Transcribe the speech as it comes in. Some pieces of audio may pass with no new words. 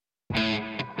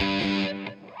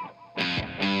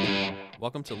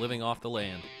Welcome to Living Off the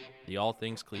Land, the All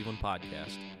Things Cleveland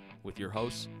podcast, with your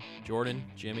hosts, Jordan,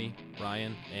 Jimmy,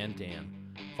 Ryan, and Dan.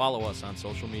 Follow us on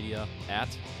social media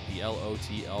at the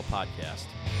LOTL Podcast.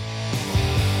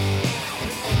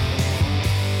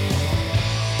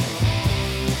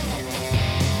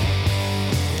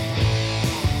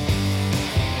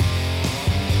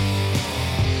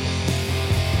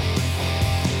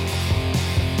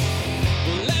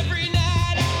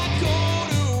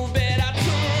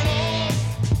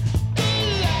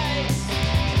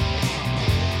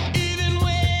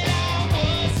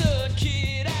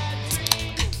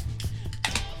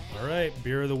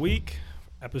 Beer of the week,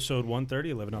 episode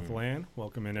 130, Living Off the Land.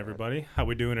 Welcome in, everybody. How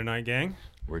we doing tonight, gang?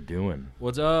 We're doing.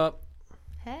 What's up?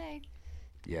 Hey.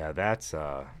 Yeah, that's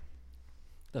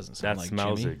Doesn't sound that like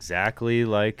smells Jimmy. Exactly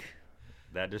like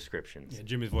that description. Yeah,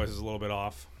 Jimmy's voice is a little bit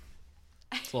off.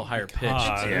 It's a little higher pitched.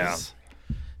 Yeah.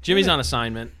 Jimmy's on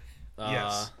assignment.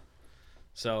 Yes.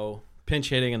 So pinch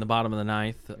hitting in the bottom of the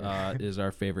ninth is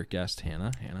our favorite guest,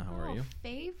 Hannah. Hannah, how are you?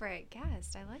 Favorite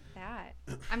guest. I like that.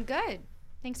 I'm good.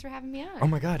 Thanks for having me on. Oh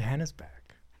my God, Hannah's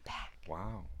back. I'm back.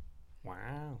 Wow.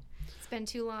 Wow. It's been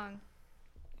too long.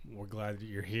 We're glad that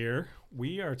you're here.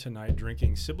 We are tonight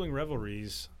drinking Sibling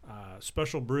Revelries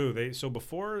special brew. So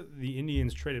before the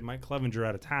Indians traded Mike Clevenger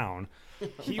out of town,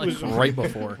 he Like was right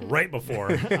before. right before.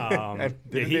 Didn't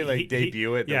they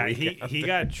debut it? Yeah, he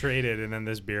got traded, and then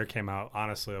this beer came out,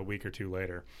 honestly, a week or two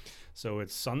later. So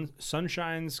it's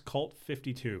Sunshine's Cult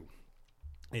 52,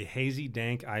 a hazy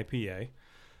dank IPA,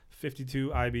 52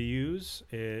 IBUs.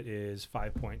 It is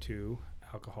 5.2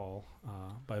 alcohol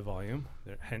by volume.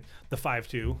 The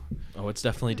 5.2. Oh, it's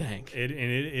definitely dank. And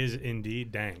it is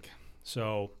indeed dank.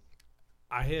 So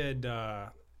I had, I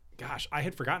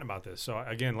had forgotten about this. So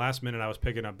again, last minute I was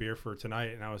picking up beer for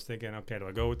tonight, and I was thinking, okay, do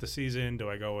I go with the season? Do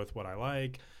I go with what I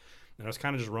like? And I was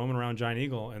kind of just roaming around Giant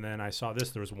Eagle, and then I saw this.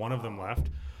 There was one of them left,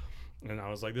 and I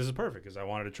was like, this is perfect because I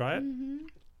wanted to try it. Mm-hmm.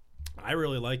 I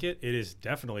really like it. It is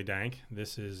definitely dank.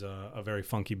 This is a very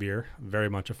funky beer, very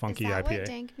much a funky Is that IPA. what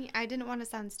dank means? I didn't want to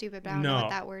sound stupid, but I don't know what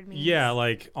that word means. Yeah,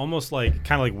 like almost like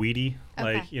kind of like weedy,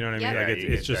 Okay. like you know what I Yep. mean. Yeah, Like you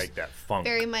it's get, just like that funk.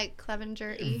 Very Mike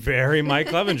Clevenger-y. very Mike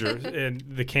Clevenger. And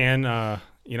the can,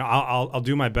 I'll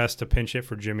do my best to pinch it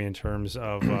for Jimmy in terms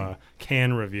of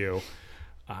can review.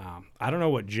 I don't know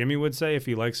what Jimmy would say if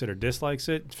he likes it or dislikes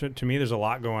it. To me, there's a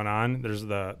lot going on. There's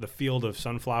the field of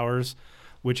sunflowers,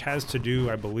 which has to do,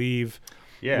 I believe,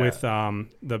 with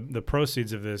the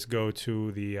proceeds of this go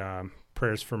to the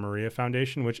Prayers for Maria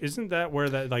Foundation, which isn't that where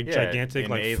that gigantic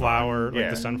in like Avon. flower, Yeah. like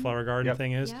the sunflower garden Yep.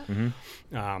 thing is. Yep.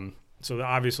 Mm-hmm. So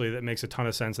obviously that makes a ton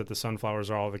of sense that the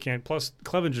sunflowers are all over the can. Plus,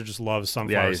 Clevenger just loves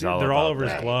sunflowers. Yeah, he's all They're all about over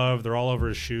his that. glove. They're all over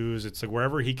his shoes. It's like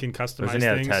wherever he can customize Doesn't he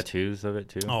have things. tattoos of it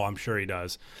too? Oh, I'm sure he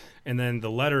does. And then the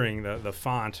lettering, the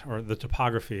font, or the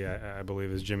topography, I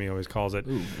believe, as Jimmy always calls it.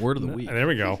 Ooh, word of the week. There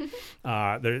we go.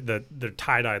 They're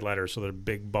tie-dyed letters, so they're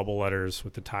big bubble letters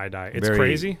with the tie-dye. It's Very-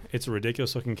 crazy. It's a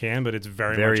ridiculous-looking can, but it's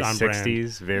very very much on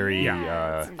 60s, brand. very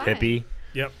Yeah, it's fun. hippie.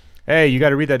 Yep. Hey, you got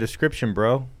to read that description,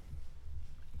 bro.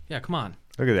 Yeah, come on.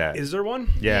 Look at that. Is there one?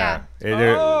 yeah.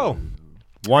 Oh,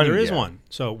 one. there is yeah. one.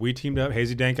 So we teamed up,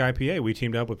 Hazy Dank IPA. We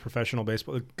teamed up with professional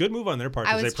baseball. Good move on their part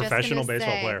I to was say just professional gonna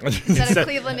baseball say, player. Instead of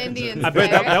Cleveland Indians. I bet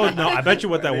player. that was no. I bet you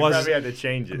what that They was. probably had to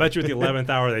change I it. bet you at the 11th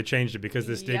hour they changed it because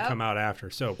this did Yep. come out after.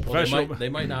 So Well, professional. they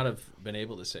might not have been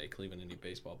able to say Cleveland Indian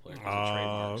baseball player because of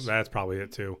trademarks. That's probably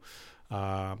it too.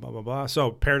 Blah blah blah.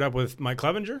 So paired up with Mike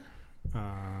Clevenger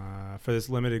for this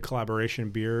limited collaboration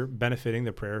beer benefiting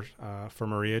the Prayers for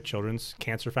Maria Children's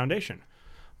Cancer Foundation.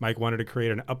 Mike wanted to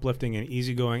create an uplifting and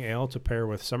easygoing ale to pair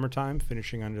with summertime,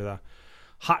 finishing under the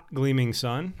hot gleaming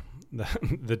sun.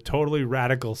 The totally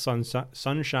radical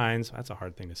sunshines. That's a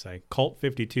hard thing to say. Cult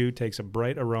 52 takes a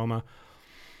bright aroma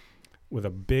with a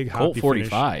big Colt hoppy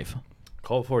 45. finish.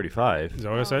 Colt 45. Is that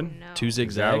what I said? No. 2 Is that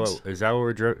zigzags. what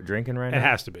we're drinking right It now?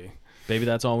 has to be. Baby,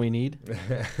 that's all we need.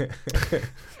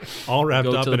 All wrapped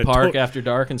Go up to in the a park after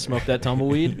dark and smoke that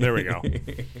tumbleweed. There we go.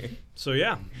 So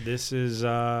yeah, this is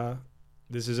an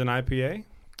IPA,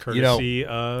 courtesy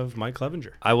of Mike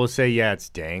Clevenger. I will say, yeah, it's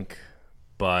dank,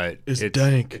 but It's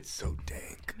dank. It's so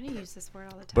dank. I'm going to use this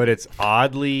word all the time. But it's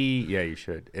oddly, yeah, you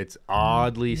should. It's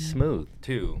oddly smooth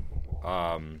too,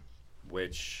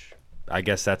 which I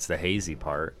guess that's the hazy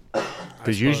part.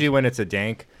 Because usually when it's a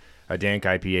dank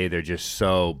IPA, they're just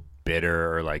so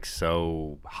bitter or like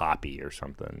so hoppy or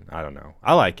something. I don't know.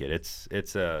 I like it.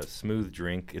 It's a smooth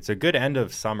drink. It's a good end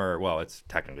of summer. Well, it's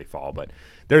technically fall, but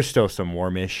there's still some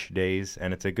warmish days,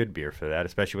 and it's a good beer for that,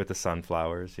 especially with the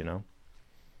sunflowers, you know.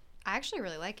 I actually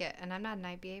really like it, and I'm not an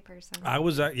IPA person. I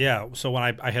was so when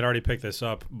I had already picked this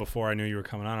up before I knew you were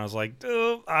coming on, I was like,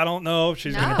 I don't know if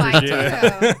she's No, gonna I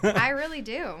appreciate do. it. I really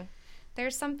do.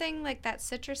 There's something like that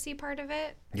citrusy part of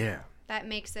it Yeah. that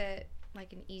makes it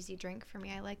like an easy drink for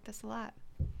me. I like this a lot.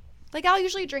 Like I'll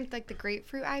usually drink like the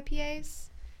grapefruit IPAs,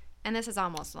 and this is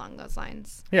almost along those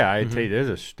lines. Yeah, I'd say there's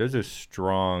a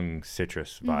strong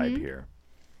citrus vibe here,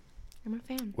 I'm a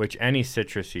fan. which any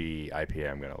citrusy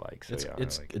IPA I'm gonna like. So It's yeah,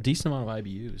 it's I like a it. decent amount of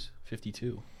IBUs,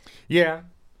 52. Yeah.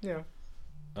 Yeah.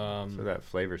 So So that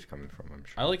flavor's coming from, I'm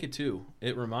sure. I like it too.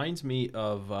 It reminds me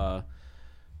of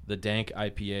the dank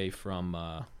IPA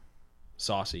from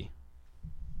Saucy.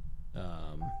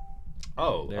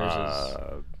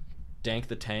 Theirs Dank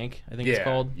the Tank, I think it's Yeah.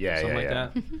 called. Yeah, something yeah,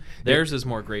 like that. Theirs is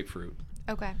more grapefruit.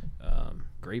 Okay.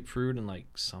 Grapefruit and like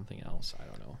something else. I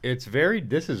don't know.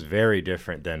 This is very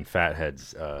different than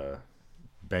Fathead's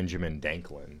Benjamin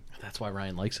Danklin. That's why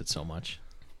Ryan likes it so much.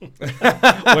 Wait.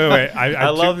 I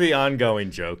love the ongoing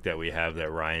joke that we have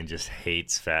that Ryan just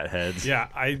hates Fatheads. Yeah,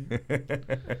 I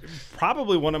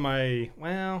probably one of my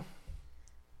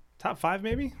top 5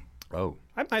 maybe. Oh.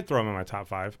 I might throw him in my top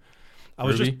 5.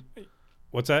 Groovy?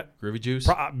 What's that? Groovy Juice.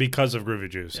 Because of Groovy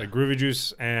Juice, Yeah. like Groovy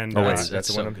Juice and Oh, wait, That's- is that that's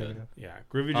the one so I'm good. thinking of? yeah,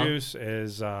 Groovy Huh? Juice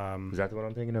is. Is that the one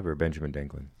I'm thinking of, or Benjamin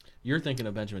Danklin? You're thinking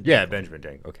of Benjamin. Yeah, Danklin. Benjamin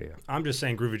Danklin. Okay, yeah. I'm just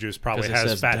saying Groovy Juice probably 'Cause it has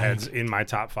says Fatheads dank. in my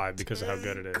top 5 because of how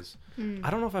good it is. I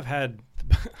don't know if I've had.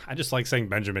 I just like saying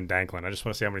Benjamin Danklin. I just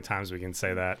want to see how many times we can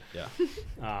say that. Yeah.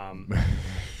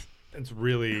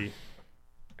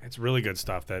 It's really good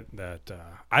stuff. That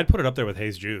I'd put it up there with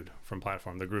Hayes Jude from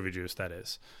Platform, the Groovy Juice. That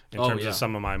is in terms yeah. of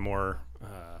some of my more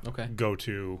Okay.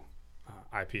 go-to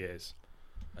IPAs.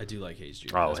 I do like Haze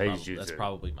Juice. Oh, that's Haze probably, Juice That's is-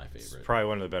 probably my It's favorite. probably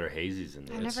one of the better hazies in I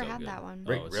there. never It's so had good. that one.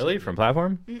 Oh, it's Really? so From good.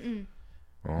 Platform? Mm-mm.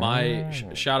 My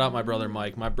shout out my brother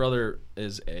Mike. My brother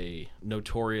is a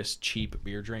notorious cheap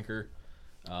beer drinker.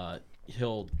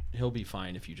 He'll be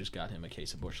fine if you just got him a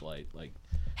case of Busch Light. Like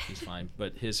he's fine.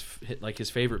 But his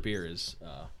favorite beer is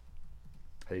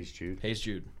Hayes Jude. Haze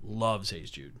Jude. Loves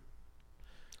Haze Jude.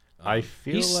 I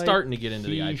feel he's like starting to get into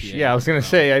the he IPA. Yeah, I was gonna realm.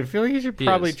 say. I feel like you should He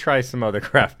probably is. try some other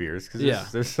craft beers because Yeah.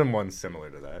 there's some ones similar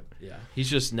to that. Yeah, he's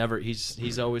just never.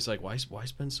 He's always like, why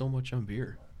spend so much on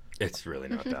beer? It's really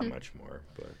not that much more,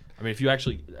 but I mean, if you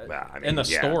actually well, I mean, in the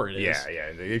yeah, store it is. Yeah.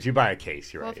 If you buy a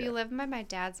case, you're Well, right. if you live by my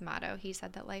dad's motto, he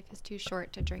said that life is too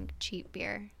short to drink cheap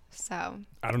beer. So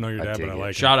I don't know your I dad, dig but I it.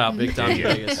 like Shout out Big Tom I dig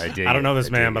it. Vegas. I dig I don't know it. this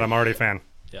I man, dig but it. I'm already a fan.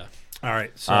 Yeah. All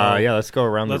right, so Yeah, let's go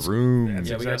around the let's- room. That's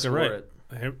Yeah, we gotta exactly score right. it.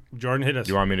 Hey, Jordan, hit us.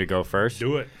 Do you want me to go first?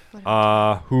 Do it.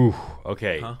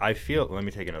 Okay. Huh? I feel. Let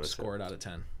me take another Score sip. it out of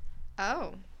 10.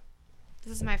 oh,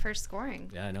 this is my first scoring.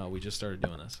 Yeah, I know. We just started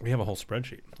doing this. We have a whole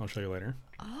spreadsheet. I'll show you later.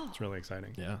 Oh, It's really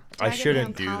exciting. Yeah. Do I I get my shouldn't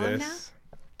own do column this.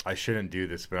 I shouldn't do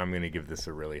this, but I'm going to give this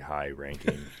a really high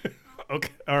ranking.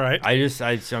 Okay. All right. I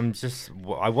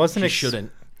wasn't. He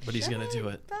shouldn't, but he's gonna do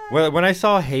it. Well, when I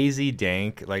saw Hazy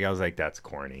Dank, like I was like, that's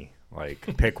corny.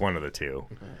 Like, pick one of the two.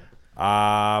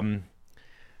 I'm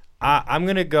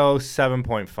gonna go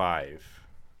 7.5.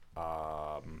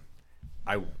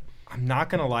 I'm not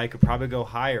gonna lie, could probably go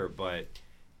higher, but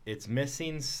it's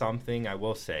missing something. I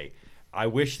will say, I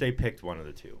wish they picked one of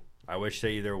the two. I wish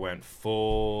they either went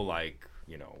full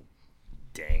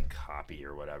dank hoppy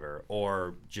or whatever,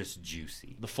 or just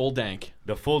juicy. The full dank.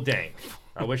 The full dank.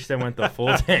 I wish they went the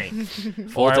full dank.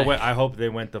 Full Or dank. I hope they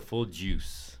went the full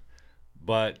juice.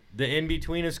 But the in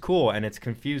between is cool, and it's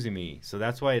confusing me. So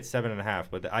that's why it's 7.5.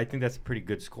 But I think that's a pretty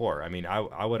good score. I mean,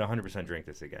 I would 100% drink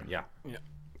this again. Yeah. Yeah.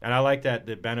 And I like that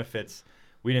the benefits.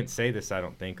 We didn't say this, I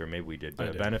don't think, or maybe we did. But I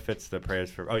it did. benefits the prayers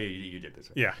for. Oh, you did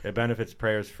this. Yeah. It benefits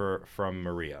prayers from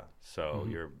Maria. So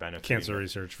you're benefiting Cancer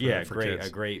research for, Yeah, for great. kids. A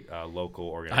great local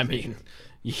I organization.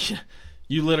 mean,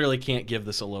 you literally can't give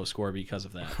this a low score because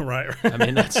of that. right. I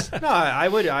mean, that's No, I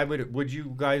would. Would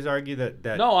you guys argue that?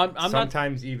 No, I'm not-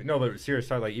 sometimes even no, but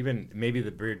seriously, like even maybe the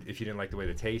beer, if you didn't like the way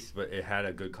the taste, but it had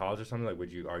a good cause or something, like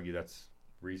would you argue that's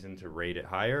reason to rate it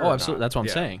higher? Oh, or absolutely. not? That's what I'm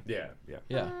Yeah, saying. Yeah.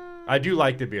 yeah. I do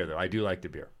like the beer though. I do like the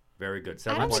beer. Very good.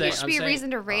 I don't think saying- it should I'm be a saying-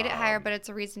 reason to rate it higher, but it's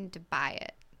a reason to buy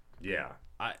it. Yeah,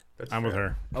 that's I'm with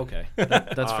fair. her. Okay,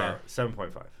 that's fair.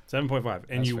 7.5. 7.5.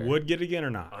 And That's you fair. would get again or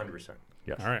not? 100%.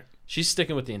 Yes. All right. She's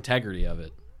sticking with the integrity of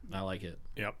it. I like it.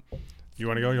 Yep. You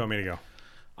want to go? You want me to go?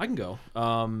 I can go.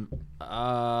 I'm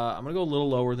gonna go a little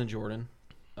lower than Jordan,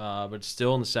 but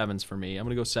still in the sevens for me. I'm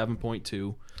gonna go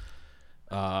 7.2.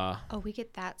 Oh, we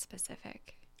get that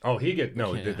specific. Oh,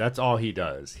 no. Yeah. That's all he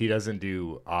does. He doesn't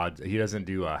do odds. He doesn't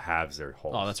do halves or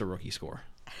wholes. Oh, that's a rookie score.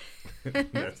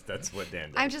 that's what Dan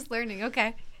does. I'm just learning.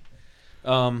 Okay.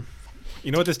 You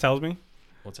know what this tells me?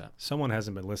 What's that? Someone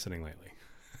hasn't been listening lately.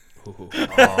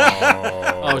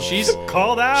 Oh, she's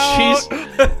Called out.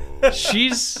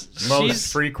 She's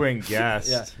Most frequent guest.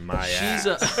 Yeah. My she's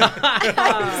ass.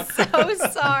 I'm so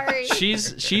sorry.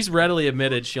 she's readily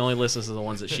admitted she only listens to the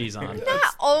ones that she's on.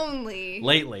 Not only.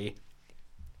 Lately.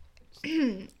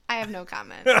 I have no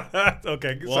comment.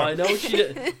 Okay. Well, sorry. I know she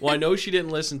did. Well, I know she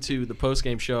didn't listen to the post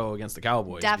game show against the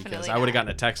Cowboys because Definitely I would have not.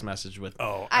 gotten a text message with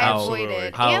Oh, I absolutely.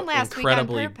 avoided. how And last week on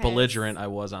incredibly purpose. belligerent I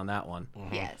was on that one.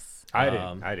 Yes. I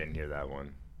didn't hear that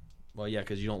one. Well, yeah,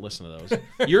 because you don't listen to those.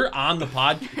 You're on the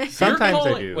pod. Sometimes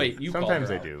calling, I do. Wait, you Sometimes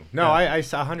call I her do. No, I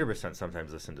 100%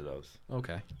 sometimes listen to those. out.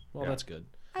 Okay. Well, Yeah. that's good.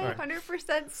 I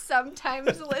 100%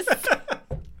 sometimes listen.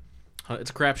 It's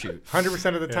a crapshoot.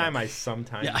 100% of the time, I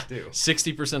sometimes Yeah. do.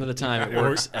 60% of the time, it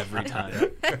works every time.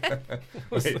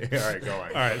 Wait, all right, go on.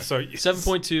 All right. So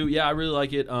 7.2. Yeah, I really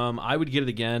like it. I would get it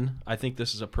again. I think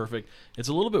this is a perfect. It's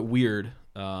a little bit weird.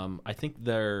 I think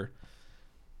their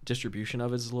distribution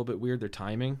of it is a little bit weird. Their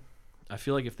timing. I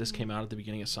feel like if this came out at the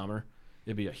beginning of summer,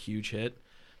 it'd be a huge hit.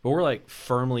 But we're like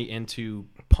firmly into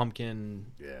pumpkin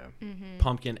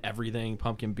everything,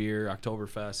 pumpkin beer,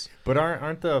 Oktoberfest. But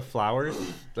aren't the flowers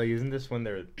like? Isn't this when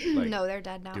they're like No, they're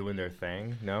dead now. doing their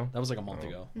thing? No, That was like a month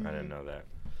ago. I didn't know that.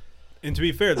 And to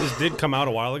be fair, this did come out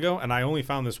a while ago, and I only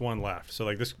found this one left. So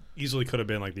like this easily could have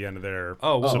been like the end of their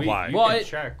supply. You Well, can it,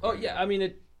 check. oh yeah, I mean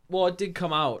it. Well, it did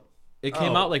come out. It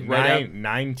came out like right after.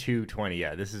 9/2/20.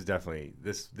 Yeah, this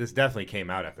definitely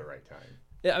came out at the right time.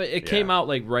 Yeah, I mean, it came Yeah. out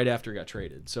like right after it got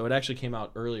traded, so it actually came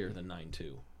out earlier than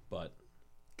 9/2. But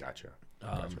Gotcha.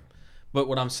 but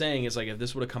what I'm saying is like if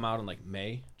this would have come out in like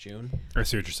May, June, I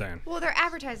see what you're saying. Well, they're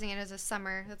advertising it as a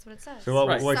summer. That's what it says. So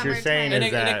Right. what you're saying And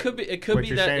is it- and that it could be what that-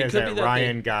 you're saying it is could be that that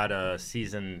Ryan got a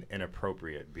season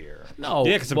inappropriate beer. no,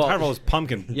 Yeah, because I'm tired of all this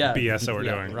pumpkin yeah, BS that we're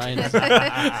yeah, doing. Ryan,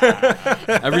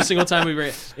 every single time we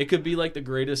bring it could be like the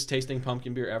greatest tasting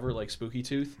pumpkin beer ever, like Spooky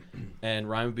Tooth, and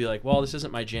Ryan would be like, "Well, this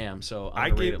isn't my jam, so I'm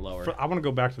gonna rate it lower." I want to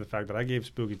go back to the fact that I gave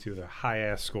Spooky Tooth a high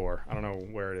ass score. I don't know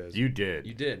where it is. You did.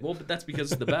 You did well, but that's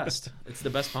because it's the best. It's the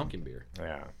best pumpkin beer.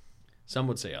 Yeah. Some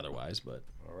would say otherwise, but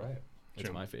All right.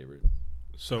 it's my favorite.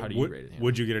 So How do you rate it, Hannah?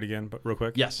 would you get it again? But real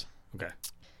quick. Yes. Okay.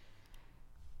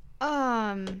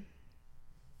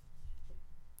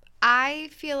 I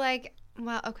feel like,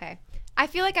 well, okay. I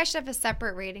feel like I should have a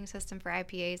separate rating system for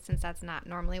IPAs since that's not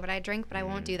normally what I drink, but I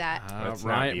won't do that. Let's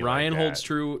not be Ryan like holds that.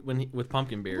 true with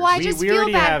pumpkin beers. Well, I just feel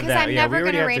already bad have because that. I'm Yeah, never we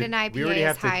going already to have rate to- an we already IPA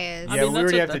have as to- high as. Yeah, I mean, we that's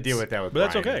already a- have to deal that's- with that with but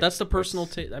that's Brian. okay. That's the personal.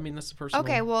 I mean, that's the personal.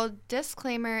 Okay, well,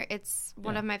 disclaimer, it's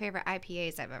one of my favorite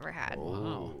IPAs I've ever had.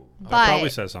 Wow. That But probably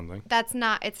says something.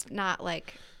 it's not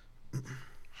like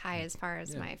high as far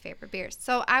as my favorite beers.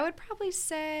 So I would probably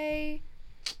say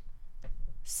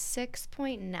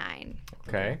 6.9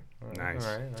 Okay. Nice.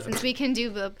 All right. since we can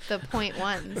do the point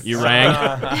ones. You rang.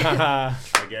 I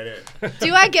get it.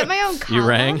 Do I get my own column? You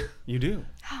rang. You do.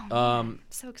 Oh, man, I'm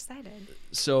so excited.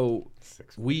 So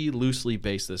we loosely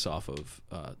base this off of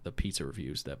the pizza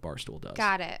reviews that Barstool does.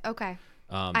 Got it. Okay.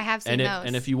 I have seen and those.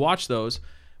 And if you watch those,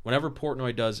 whenever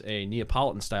Portnoy does a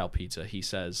Neapolitan style pizza, he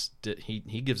says he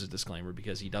gives a disclaimer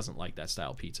because he doesn't like that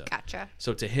style pizza. Gotcha.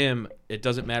 So to him, it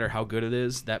doesn't matter how good it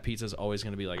is. That pizza is always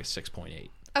going to be like a 6.8.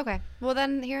 Okay. Well,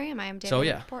 then here I am. I am David So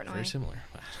yeah, Portnoy. very similar.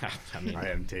 I mean,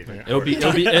 I am David.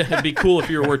 it'd be cool if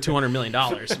you were worth $200 million.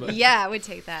 But Yeah, I would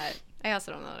take that. I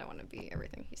also don't know that I want to be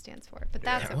everything he stands for, but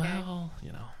that's okay. well,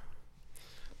 you know.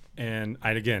 And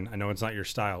I know it's not your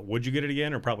style. Would you get it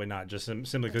again, or probably not? Just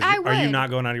simply because I are you would. not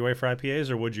going out of your way for IPAs,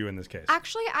 or would you in this case?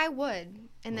 Actually, I would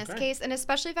in this Okay. case, and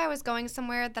especially if I was going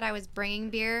somewhere that I was bringing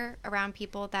beer around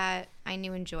people that I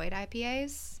knew enjoyed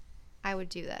IPAs, I would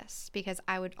do this because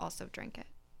I would also drink it.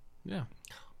 Yeah.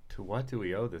 To what do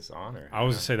we owe this honor? I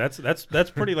was to say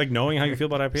that's pretty like knowing how you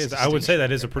feel about IPAs. I would say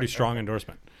that is a pretty strong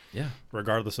endorsement, Yeah.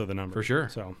 regardless of the number. For sure.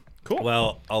 So cool.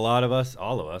 Well, all of us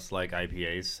like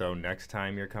IPAs. So next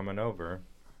time you're coming over,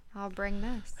 I'll bring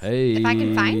this. Hey. If I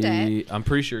can find it. I'm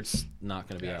pretty sure it's not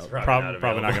going to be out.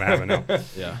 probably not going to happen. No.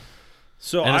 Yeah.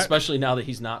 So And I, especially now that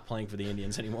he's not playing for the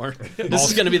Indians anymore. This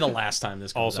is going to be the last time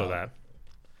this comes also out. that.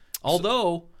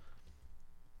 Although,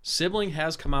 Sibling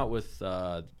has come out with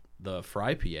the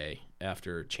Fry PA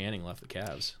after Channing left the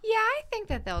Cavs. Yeah, I think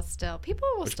that they'll still. People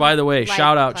will. Which, still by the way, like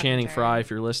shout out Clevenger. Channing Fry if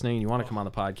you're listening. You want to come on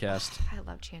the podcast. I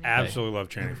love Channing. Absolutely love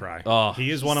Channing Fry. Oh. He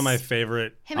is one of my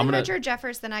favorite. Him I'm and gonna- Richard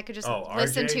Jefferson, I could just oh,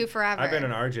 listen RJ? to forever. I've been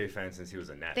an RJ fan since he was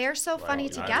a Net. They're so funny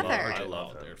together. I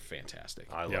love They're him. fantastic.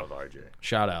 I love RJ.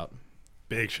 Shout out.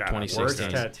 Big shout out. 2016.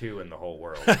 Worst tattoo in the whole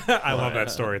world. I love that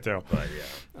story too. But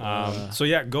yeah. So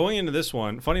yeah, going into this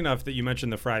one, funny enough that you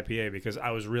mentioned the Fry PA because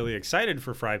I was really excited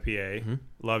for Fry PA. Mm-hmm.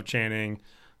 Love Channing.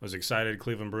 was excited.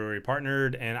 Cleveland Brewery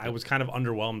partnered, and I was kind of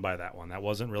underwhelmed by that one. That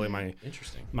wasn't really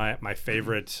Interesting. my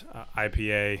favorite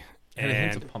IPA. And a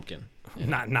hint of pumpkin.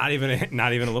 Not even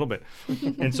a little bit.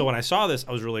 And so when I saw this,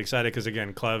 I was really excited because,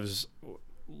 again, Clev's,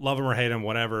 love him or hate him,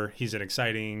 whatever, he's an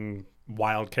exciting,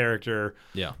 wild character.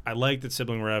 Yeah. I like that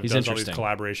Sibling Rev He's does all these interesting.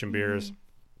 collaboration beers.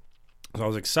 So I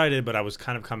was excited, but I was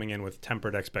kind of coming in with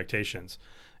tempered expectations.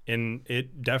 And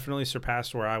it definitely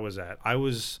surpassed where I was at. I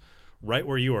was right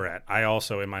where you were at. I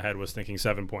also, in my head, was thinking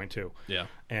 7.2. Yeah.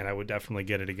 And I would definitely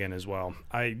get it again as well.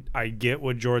 I get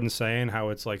what Jordan's saying, how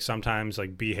it's like sometimes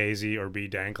like be hazy or be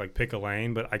dank, like pick a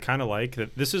lane. But I kind of like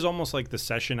that this is almost like the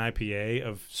session IPA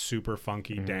of super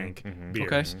funky dank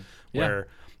beers. Okay. Yeah. Where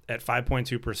at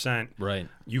 5.2%, Right.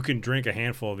 you can drink a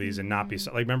handful of these and not be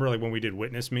like, remember like when we did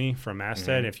Witness Me from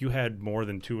Masthead, if you had more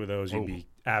than 2 of those, you'd be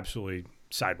absolutely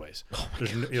sideways.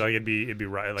 There's like it'd be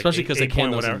right, like Especially because they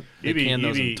can those, whatever. in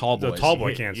those in tall boys. The tall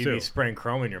boy cans You'd too. be spraying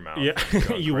chrome in your mouth. Yeah,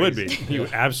 Going you would be. crazy. You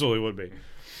absolutely would be.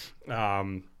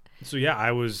 So yeah,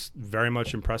 I was very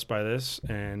much impressed by this,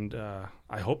 and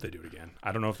I hope they do it again.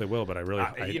 I don't know if they will, but I really,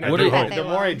 I You do know, do you- hope. They the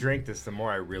more will. I drink this, the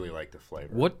more I really like the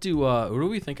flavor. What do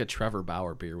we think a Trevor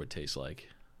Bauer beer would taste like?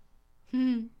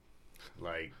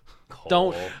 Like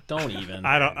coal, Don't even.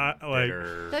 I don't like.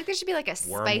 bitter. I feel like there should be like a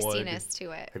Wormwood. spiciness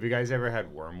to it. Have you guys ever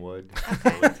had wormwood?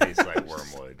 It would taste like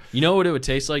wormwood. You know what it would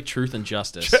taste like? Truth and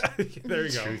Justice. There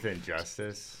you go. Truth and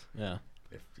justice. Yeah.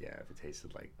 If it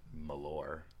tasted like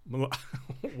Malor. What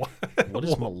What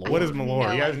is Malort? What is Malort?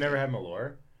 No. You guys never had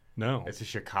Malor? No. It's a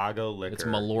Chicago liquor. It's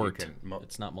You Malort. can-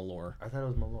 It's not Malor. I thought it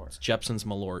was Malor. Jepson's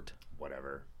Malort.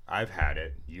 Whatever. I've had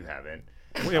it. You haven't.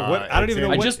 Wait, what? I don't it's even know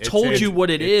in- I what. just it's told in- you what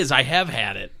it is. I have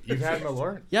had it. You've had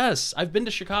Malort? Yes, I've been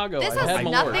to Chicago. This I've had has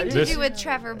Malort. nothing to This- do with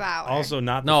Trevor Bauer. Also,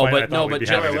 not the No, fight I but- thought no, we'd but be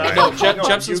Jeff- having no, tonight. no, Jeff-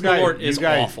 Jepson's Malort is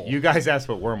awful. You guys asked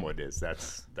what wormwood is.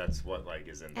 That's what like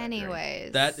is in that drink.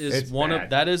 Anyways. That is It's one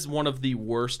bad. of the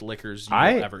worst liquors you will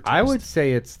ever taste. I would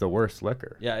say it's the worst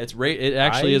liquor. Yeah, it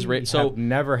actually is. I So have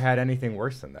never had anything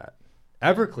worse than that.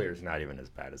 Everclear's not even as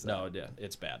bad as that. no, yeah,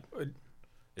 it's bad.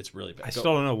 It's really bad. I Go-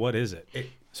 still don't know what is it.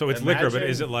 So it's liquor, but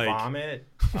is it like? vomit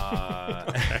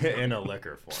in a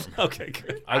liquor form? Okay,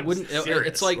 good. I wouldn't. serious,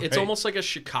 It's like it's like- almost like a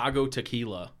Chicago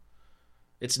tequila.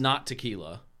 It's not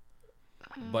tequila,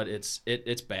 but it's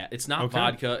bad. It's not Okay.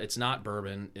 vodka. It's not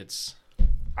bourbon. It's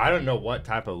I don't know what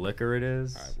type of liquor it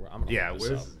is. All right, well, I'm gonna yeah, look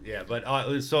this up. yeah,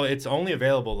 but so it's only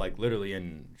available like literally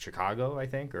in Chicago, I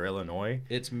think, or Illinois.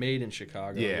 it's made in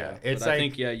Chicago. Yeah, Yeah, it's but I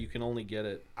like- think you can only get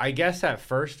it. I guess at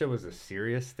first it was a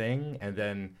serious thing, and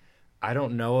then I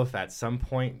don't know if at some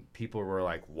point people were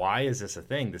like, "Why is this a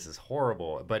thing? This is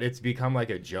horrible." But it's become like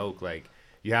a joke. Like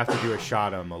you have to do a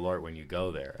shot of Malort when you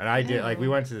go there, and I did. Like we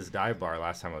went to this dive bar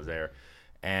last time I was there,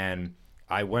 and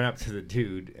I went up to the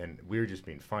dude, and we were just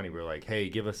being funny. We were like, "Hey,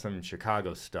 give us some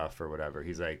Chicago stuff or whatever."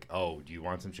 He's like, "Oh, do you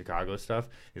want some Chicago stuff?"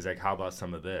 He's like, "How about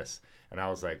some of this?" And I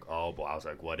was like, "Oh," I was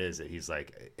like, "What is it?" He's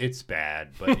like, "It's bad,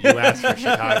 but you asked for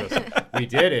Chicago stuff." We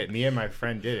did it. Me and my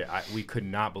friend did it. We could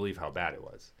not believe how bad it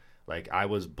was. Like I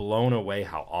was blown away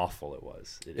how awful it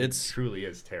was. It truly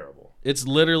is terrible. It's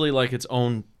literally like its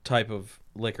own type of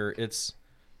liquor.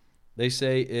 They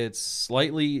say it's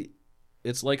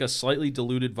like a slightly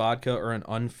diluted vodka or an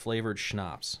unflavored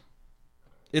schnapps.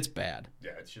 It's bad.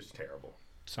 Yeah, it's just terrible.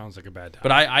 Sounds like a bad time.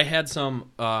 But I had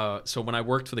some. So when I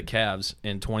worked for the Cavs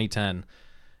in 2010,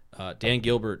 Dan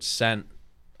Gilbert sent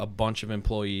a bunch of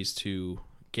employees to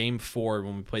Game 4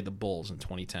 when we played the Bulls in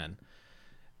 2010,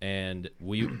 and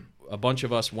a bunch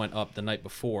of us went up the night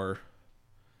before,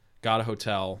 got a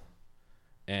hotel,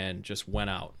 and just went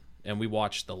out, and we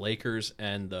watched the Lakers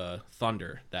and the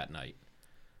Thunder that night.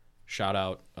 Shout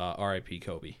out, R.I.P.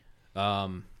 Kobe.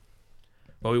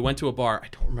 But we went to a bar. I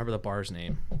don't remember the bar's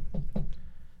name.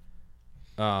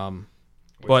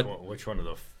 Which one of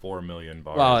the 4 million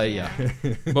bars? Well, yeah.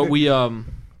 But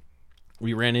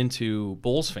we ran into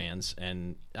Bulls fans,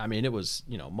 and I mean, it was,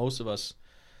 most of us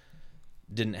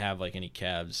didn't have like any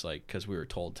Cavs, like, because we were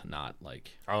told to not,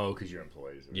 like, Oh, because you're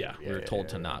employees. yeah, we were told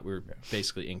to not. We were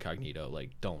basically incognito,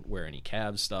 like, don't wear any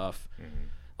Cavs stuff.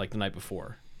 Like the night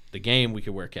before the game, we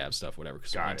could wear Cavs stuff, whatever,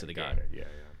 because we went to the game.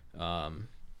 Yeah.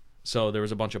 So there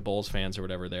was a bunch of Bulls fans or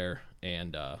whatever there,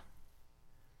 and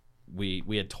we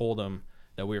had told them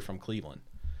that we were from Cleveland,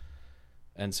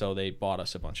 and so they bought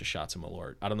us a bunch of shots of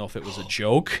Malort. I don't know if it was a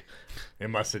joke, It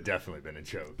must have definitely been a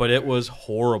joke. but it was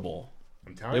horrible.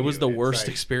 I'm telling It you, was the it's worst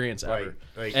like- experience ever.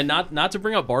 like- And not to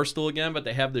bring up Barstool again, but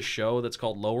they have this show that's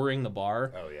called Lowering the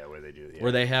Bar, Oh yeah, where they do. Yeah.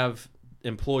 where they have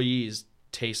employees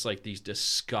taste like these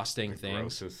disgusting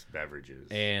things, grossest beverages.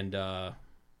 and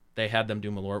they had them do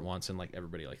Malort once, and like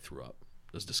everybody like threw up.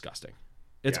 It was disgusting.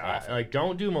 It's Yeah, awful. like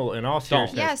don't do in all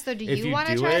seriousness. Yeah, so do if you want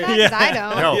to do try it- that? Because I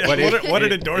don't. No, Yeah. but What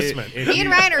an endorsement. if Me and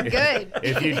you- Ryan are good.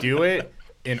 If you do it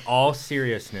in all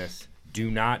seriousness,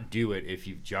 do not do it if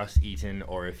you've just eaten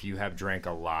or if you have drank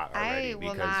a lot already, I will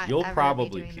because not you'll ever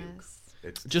probably be doing puke. this.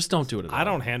 It's Just don't do it at all. I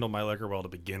don't handle my liquor well to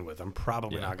begin with. I'm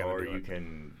probably Yeah. not going or to do you it.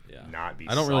 can Yeah. not be.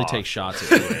 I don't really soft. take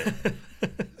shots at it.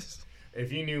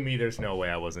 If you knew me, there's no way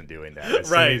I wasn't doing that. As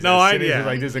soon Right. as- No, as I- soon as yeah. you're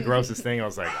like, this is the grossest thing. I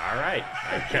was like, all right,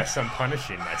 I guess I'm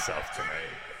punishing myself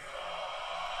tonight.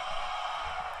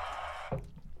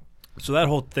 So that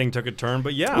whole thing took a turn,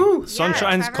 but yeah, Yeah,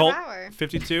 Sunshine's Trevor Cult Bauer.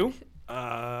 52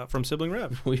 from Sibling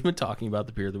Rev. We've been talking about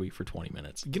the beer of the week for 20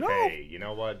 minutes. You know, Hey, you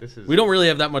know what? This is. We don't really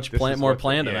have that much this is more what-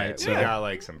 planned yeah, tonight. So We got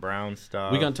like some brown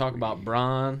stuff. we're going to talk about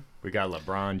Braun, We got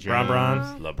LeBron James.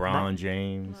 Bron.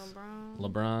 James.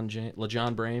 LeBron James,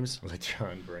 LeJon Brames.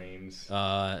 LeJon Brames.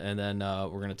 And then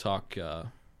we're going to talk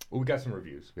We got some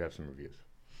reviews. We have some reviews.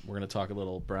 we're going to talk a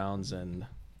little Browns, and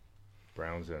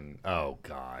Browns and oh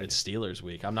god. it's Steelers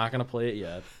week. I'm not going to play it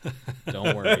yet.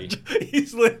 Don't worry.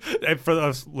 and for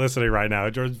us listening right now,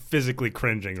 George's physically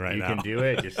cringing right You now. can do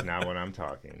it, just not when I'm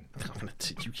talking.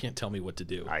 You can't tell me what to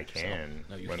do. I can.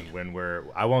 no, you when can't. when we're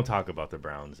I won't talk about the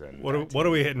Browns and What are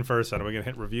we hitting first? Then are we gonna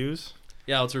hit reviews?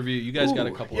 Yeah, let's review. You guys got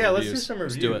a couple Yeah, of let's reviews. do some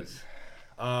Let's reviews.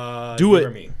 do it. Do Do it. For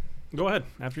me. Go ahead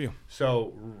after you.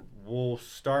 So we'll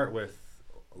start with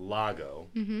Lago,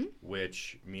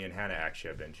 which me and Hannah actually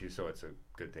have been to, so it's a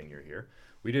good thing you're here.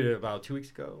 We did it about 2 weeks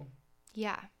ago.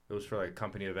 Yeah. It was for like a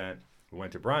company event. We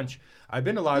went to brunch. I've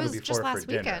been to Lago was before just for last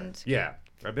dinner. weekend. Yeah,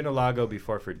 I've been to Lago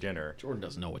before for dinner. Jordan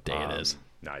doesn't know what day it is.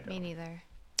 No, I don't. Me neither.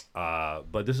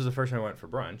 But this is the first time I went for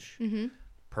brunch. Mm-hmm.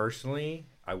 Personally,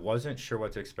 I wasn't sure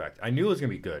what to expect. I knew it was gonna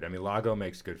be good. I mean, Lago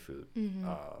makes good food.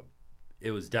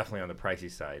 It was definitely on the pricey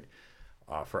side.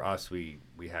 For us, we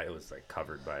had it was like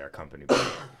covered by our company.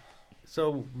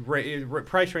 So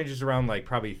price ranges around like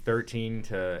probably $13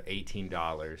 to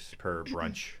 $18 per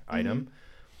brunch item.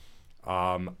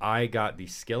 I got the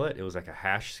skillet. It was like a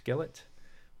hash skillet.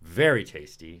 Very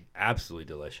tasty, absolutely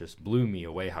delicious. Blew me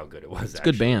away how good it was. It's a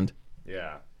good band.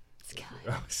 Yeah.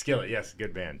 Skillet, yes,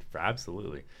 good band.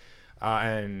 Absolutely.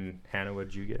 And Hannah, what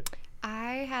did you get?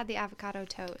 I had the avocado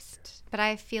toast, but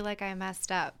I feel like I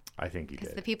messed up I think you because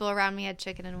did. the people around me had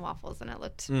chicken and waffles, and it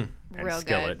looked And real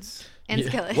skillets. good. And Yeah.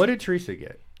 skillets. What did Teresa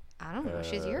get? I don't know.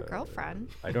 She's your girlfriend.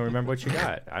 I don't remember what you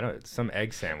got. I don't. Some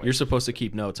egg sandwich. You're supposed to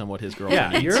keep notes on what his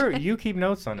girlfriend yeah, eats. you keep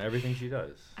notes on everything she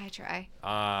does. I try.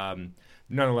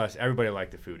 Nonetheless, everybody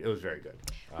liked the food. It was very good.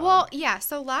 Well, yeah.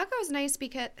 So Lago's nice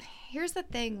because here's the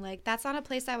thing. Like, that's not a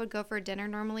place I would go for dinner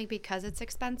normally because it's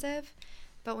expensive.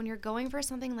 But when you're going for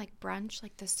something like brunch,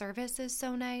 like the service is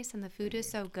so nice and the food is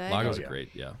so good. Lago's yeah. great,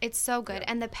 yeah. It's so good.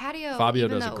 And the patio. Fabio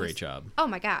even does a though it great was- job. Oh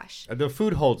my gosh. The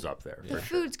food holds up there. The for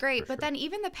sure, food's great, for but sure. then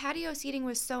even the patio seating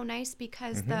was so nice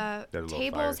because They had the a little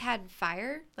tables fire. had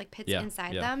fire, like pits Yeah,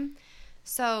 inside yeah. them.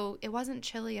 So it wasn't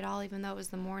chilly at all, even though it was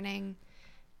the morning.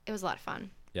 It was a lot of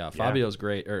fun. Yeah, Fabio's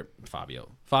great.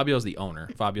 Fabio's the owner.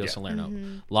 Fabio Yeah. Salerno.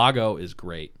 Mm-hmm. Lago is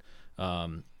great.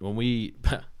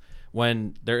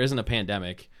 When there isn't a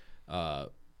pandemic,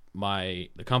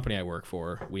 the company I work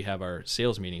for, we have our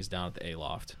sales meetings down at the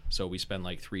A-Loft. So we spend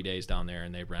like 3 days down there,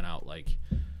 and they rent out like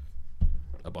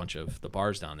a bunch of the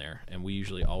bars down there. And we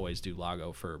usually always do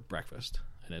Lago for breakfast,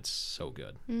 and it's so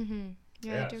good.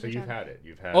 Yeah, they do a so good you've job. had it.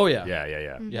 You've had. Oh, yeah. Yeah.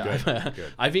 Yeah, Good,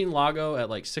 good. I've eaten Lago at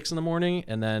like 6 in the morning,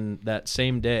 and then that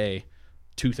same day,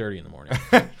 2:30 in the morning.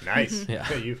 Nice.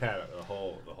 Yeah. You've had the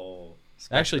whole.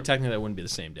 Actually, spectrum. technically, that wouldn't be the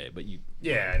same day, but you.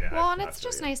 Yeah. I know, Well, and that's it's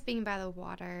just what- nice being by the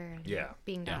water and Yeah.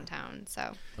 being Yeah. downtown.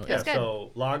 So Yeah, it's good.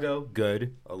 so Lago,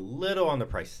 good. A little on the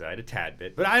price side, a tad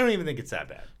bit, but I don't even think it's that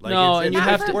bad. Like, No, it's, and you Not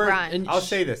have for to. brunch. And, I'll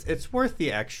say this: it's worth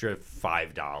the extra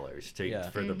 $5 Yeah.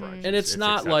 for the brunch. and it's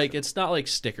not like exceptional.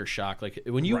 sticker shock. Like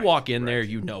when you Right, walk in there, right.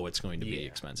 you know it's going to be Yeah,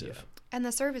 expensive. And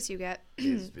the service you get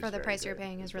It's for the very price you're good.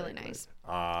 paying It's is really very nice.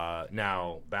 good.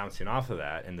 Now, bouncing off of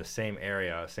that, in the same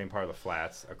area, same part of the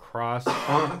flats, across,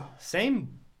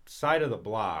 same side of the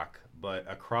block, but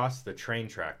across the train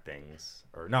track things,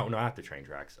 or no, not the train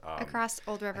tracks. Across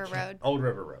Old River Road. Old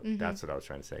River Road. That's what I was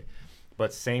trying to say.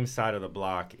 But same side of the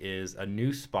block is a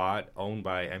new spot owned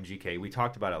by MGK. We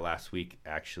talked about it last week,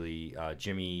 actually.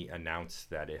 Jimmy announced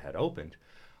that it had opened.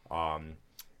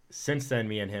 Since then,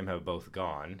 me and him have both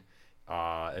gone.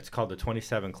 It's called the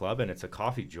 27 Club, and it's a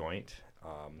coffee joint,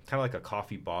 kind of like a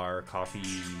coffee bar, coffee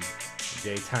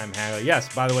daytime hangout.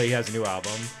 Yes, by the way, he has a new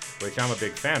album, which I'm a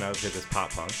big fan of because it's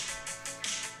pop punk.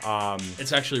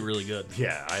 It's actually really good.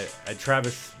 Yeah,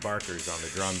 Travis Barker's on the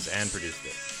drums and produced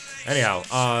it. Anyhow,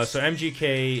 so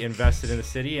MGK invested in the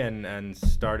city and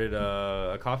started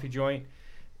a coffee joint.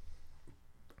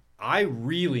 I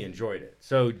really enjoyed it.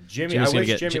 So Jimmy, Jimmy's I gonna wish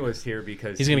get- Jimmy was here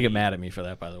because He's gonna get mad at me for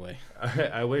that, by the way.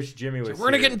 I wish Jimmy was. We're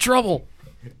gonna here. get in trouble.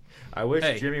 I wish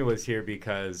Hey. Jimmy was here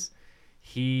because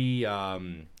he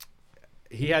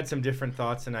had some different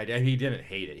thoughts and ideas. He didn't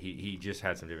hate it. He just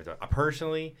had some different thoughts.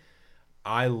 Personally,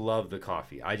 I love the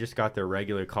coffee. I just got their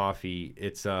regular coffee.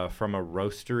 It's from a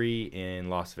roastery in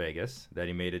Las Vegas that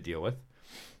he made a deal with.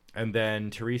 And then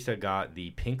Teresa got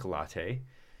the pink latte.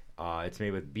 It's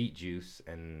made with beet juice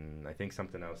and I think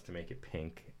something else to make it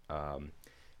pink.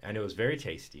 And it was very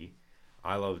tasty.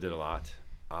 I loved it a lot.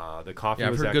 The coffee Yeah,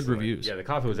 I've was heard good excellent. reviews. Yeah, the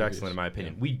coffee was Good excellent in my reviews,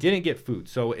 opinion. yeah. We didn't get food,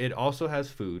 so it also has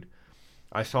food.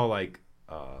 I saw like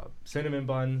cinnamon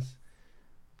buns,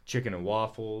 chicken and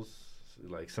waffles,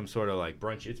 like some sort of like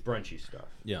brunch. It's brunchy stuff.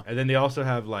 Yeah. And then they also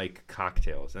have like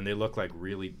cocktails, and they look like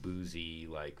really boozy,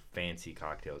 like fancy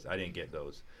cocktails. I didn't get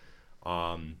those.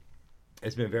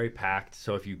 It's been very packed,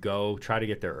 so if you go, try to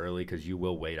get there early because you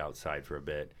will wait outside for a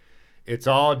bit. It's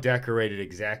all decorated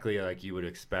exactly like you would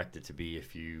expect it to be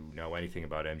if you know anything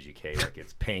about MGK. Like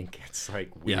it's pink, it's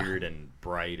like Yeah. weird and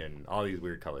bright and all these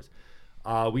weird colors.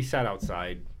 We sat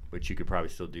outside, which you could probably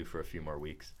still do for a few more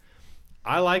weeks.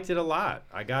 I liked it a lot.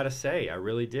 I gotta say, I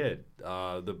really did.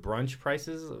 The brunch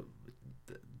prices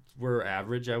were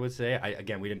average, I would say.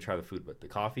 Again, we didn't try the food, but the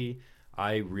coffee,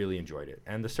 I really enjoyed it,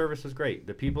 and the service was great.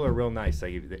 The people are real nice.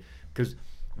 Like, because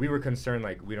we were concerned,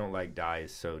 like we don't like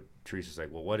dyes, so Teresa's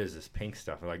like, well, what is this pink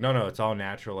stuff? I'm like, no, it's all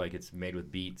natural. Like it's made with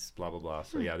beets, blah blah blah.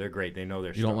 So yeah, they're great. They know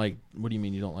their You stuff. don't like? What do you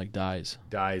mean you don't like dyes?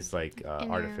 dyes, like your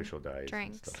artificial dyes and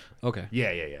drinks. stuff. Okay.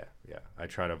 Yeah. I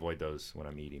try to avoid those when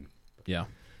I'm eating. Yeah.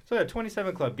 So yeah,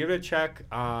 27 Club, give it a check.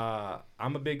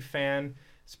 I'm a big fan,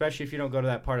 especially if you don't go to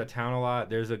that part of town a lot.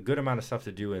 There's a good amount of stuff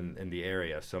to do in the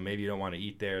area, so maybe you don't want to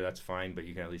eat there, that's fine, but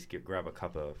you can at least grab a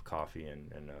cup of coffee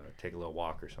and take a little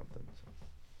walk or something. So.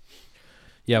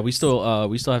 Yeah, we still have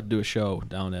to do a show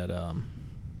down at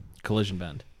Collision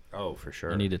Bend. Oh, for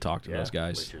sure. I need to talk to Yeah, those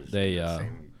guys. which is They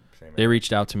same they area.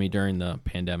 reached out to me during the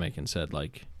pandemic and said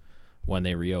like when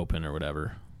they reopen or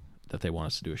whatever that they want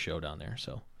us to do a show down there.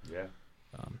 So Yeah,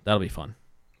 that'll be fun.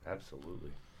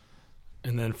 absolutely.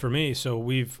 And then for me, so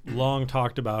we've long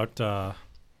talked about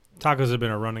tacos have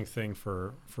been a running thing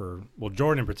for well,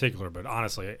 Jordan in particular, but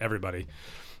honestly everybody.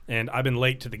 And I've been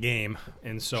late to the game,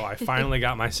 and so I finally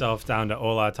got myself down to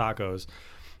Hola Tacos,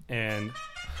 and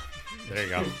there you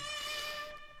go.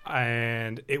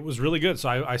 And it was really good. So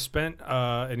I spent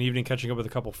an evening catching up with a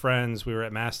couple friends. We were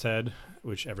at Masthead,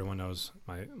 which everyone knows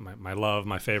my love,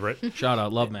 my favorite. Shout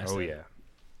out, love Master. Oh yeah.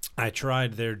 I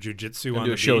tried their jujitsu on Do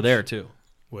the a show beach, there too.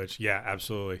 which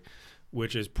absolutely,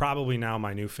 which is probably now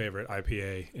my new favorite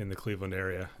IPA in the Cleveland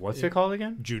area. What's it called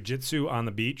again? Jiu-Jitsu on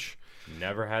the beach,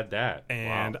 Never had that.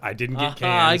 and Wow. I didn't get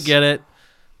cans. I get it.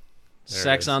 There it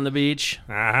Sex is. on the beach.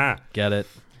 Aha. Get it.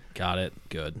 Got it.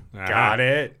 Good. Aha. Got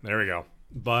it. There we go.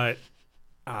 But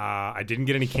I didn't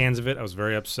get any cans of it. I was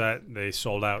very upset. They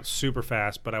sold out super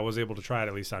fast, but I was able to try it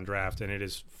at least on draft, and it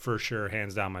is for sure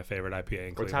hands down my favorite IPA in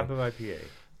What Cleveland. type of IPA?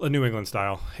 A New England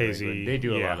style, hazy. England. They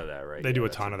do a yeah. lot of that, right? They do Yeah, a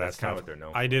that's- ton of that that's kinda stuff. what they're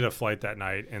known I for. did a flight that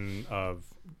night, and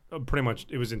pretty much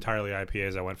it was entirely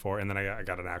IPAs I went for, and then I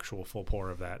got an actual full pour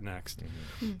of that next.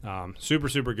 Mm-hmm. Super,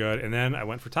 super good. And then I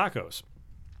went for tacos,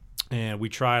 and we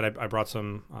tried. I brought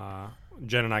some.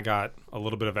 Jen and I got a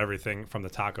little bit of everything from the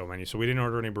taco menu, so we didn't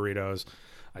order any burritos.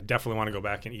 I definitely want to go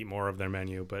back and eat more of their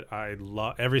menu, but I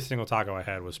love every single taco I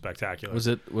had was spectacular. Was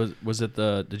it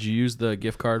the? Did you use the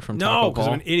gift card from No, Taco because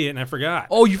I'm Ball? an idiot and I forgot.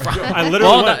 Oh, you. I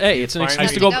literally went- Hey, it's an Finally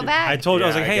excuse to got go. to go back. I told you, I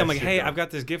was Yeah, like, I hey, guess you I've don't. got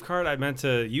this gift card. I meant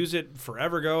to use it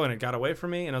forever ago, and it got away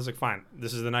from me. And I was like, fine,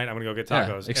 this is the night I'm going to go get Yeah,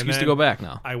 tacos. And excuse to then go back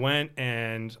now. I went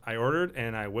and I ordered,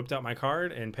 and I whipped out my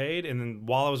card and paid. And then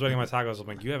while I was waiting on my tacos, I'm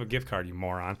like, you have a gift card, you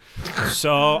moron.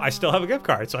 So I still have a gift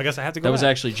card. So I guess I have to go That was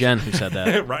back. actually Jen who said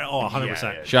that. right. Oh, 100%.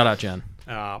 Yeah. Shout out, Jen.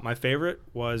 My favorite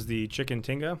was the chicken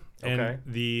tinga and Okay.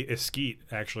 the esquite,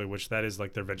 actually, which that is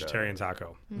like their vegetarian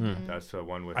taco. That's the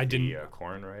one with I the didn't-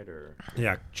 corn, right? Or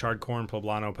Yeah, charred corn,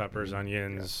 poblano peppers,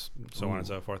 onions, so on and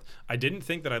so forth. I didn't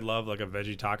think that I'd love like a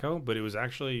veggie taco, but it was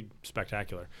actually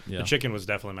spectacular. Yeah. The chicken was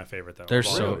definitely my favorite though. They're of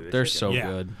all so of Really? them. they're The so chicken?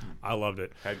 good. I loved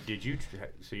it. did you?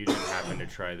 So you didn't happen to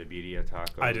try the birria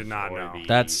tacos? I did not, Or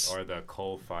no. the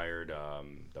coal-fired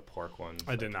the pork ones.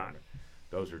 I did not.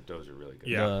 Those are really good.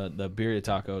 Yeah. The birria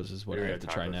tacos is what I Birria have to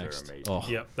try tacos are next. amazing. Oh.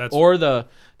 Yep, that's Or don't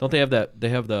they have that? They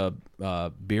have the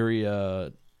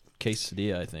birria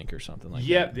quesadilla, I think, or something like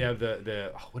Yep, that. they have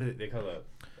the what do they call it?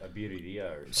 A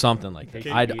birria or Something like that.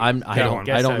 Quesadilla. I That one.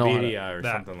 don't know how to, Quesadilla or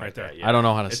that something right like there. that. Yeah. I don't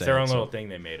know how to It's say their it, own so little thing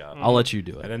they made up. I'll let you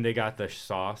do And it. then they got the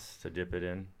sauce to dip it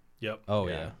in. Yep. Oh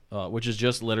Yeah. yeah, which is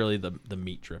just literally the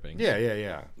meat drippings.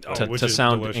 Yeah. Oh, To, which to is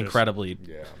sound delicious. incredibly.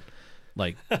 Yeah.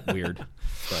 like weird.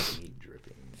 But Meat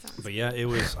dripping. But yeah, it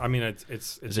was. I mean,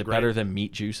 it's is it great. better than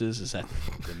meat juices? Is that?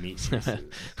 The meat juices.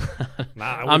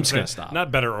 I'm just gonna stop.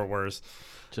 Not better or worse.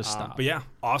 Just stop. But yeah,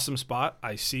 awesome spot.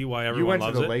 I see why You everyone went to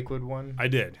loves the it. Lakewood one? I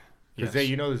did. Because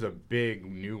Yes. there's a big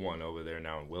new one over there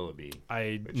now in Willoughby.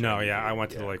 I need I to-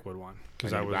 went to the yeah. Lakewood one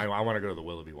because I I was want to go to the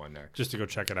Willoughby one next. just to go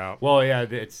check it out. Well, yeah,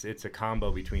 it's a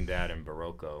combo between that and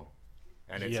Barocco,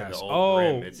 and it's in Yes. the old Oh,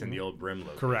 Brim. It's in the old Brim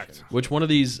location. correct. Which one of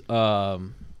these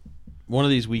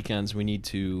weekends we need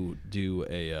to do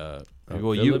a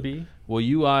Willoughby?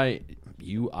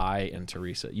 and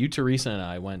Teresa and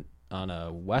I went on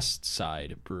a West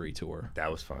Side brewery tour.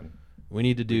 That was fun. We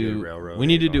need to did do Railroad we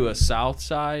need to do on- a South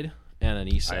Side and an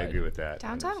East I Side. agree with that.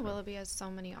 Downtown Willoughby has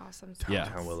so many awesome spots. Yeah.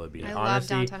 Downtown Willoughby. I love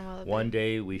Honestly, downtown Willoughby. one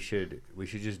day we should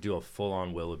just do a full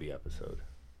on Willoughby episode.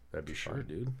 That'd be Sure, fun,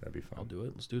 dude. That'd be fun. I'll do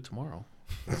it. Let's do it tomorrow.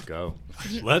 Let's go.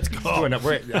 Let's go.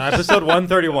 Episode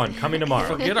 131 coming tomorrow.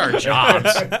 Forget our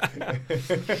jobs.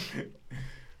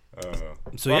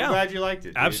 So Well, yeah, I'm glad you liked it.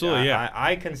 Dude. Absolutely, yeah.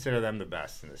 I consider them the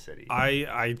best in the city.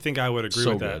 I think I would agree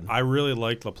So with that. good. I really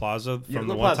liked La Plaza from Yeah, the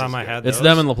La one Plaza's time I good. had. It's those,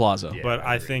 them in La Plaza. Yeah. But I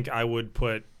I agree. think I would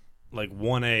put like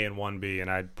 1A and 1B, and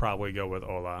I'd probably go with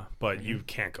Ola. But you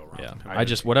can't go wrong. Yeah. with them. I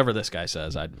just whatever this guy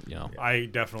says, I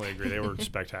definitely agree. They were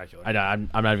spectacular. I'm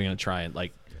not even gonna try it.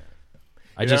 Like,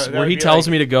 I You just know, where that'd he be tells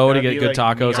like- me to go to that'd get be good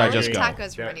like me tacos, I I'll just eat go.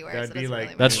 tacos from That- anywhere, that'd so be it doesn't like-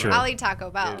 really That's matter. true. I'll eat Taco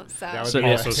Bell. Dude, So that would So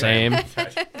be also like- same.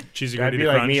 Cheesy That'd gordita be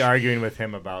like crunch. me arguing with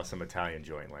him about some Italian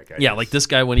joint. Like Yeah, like this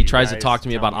guy when he you tries to guys talk to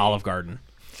me tell about Olive Garden.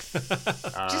 just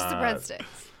the breadsticks.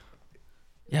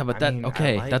 Yeah, but I mean,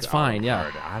 okay, I like that's fine. Olive Yeah,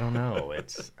 Garden. I don't know.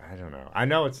 I don't know. I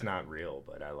know it's not real,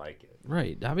 but I like it.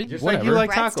 right. I mean, Just whatever. like you like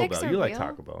Taco Breadsticks Bell. are You like real?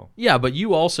 Taco Bell. Yeah, but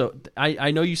you also.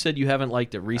 I know you said you haven't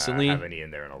liked it recently. I haven't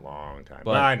eaten there in a long time.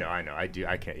 But- But I know. I do.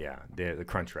 I can't. Yeah, the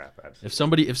Crunch Wrap.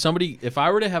 Absolutely. If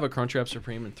I were to have a Crunchwrap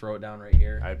Supreme and throw it down right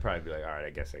here. I'd probably be like, all right,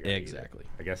 I guess I got Exactly.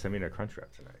 I guess I'm eating a Crunch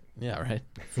Wrap tonight. Yeah, right.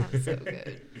 Sounds so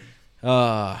good.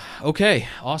 Okay,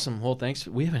 awesome. Well, thanks.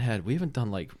 We haven't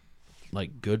done like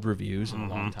good reviews in a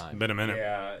long time. Been a minute.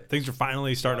 Yeah, Things are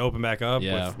finally starting to open back up.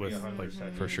 Yeah. with like,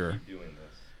 100% For sure. keep doing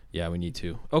this. Yeah, we need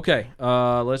to. Okay,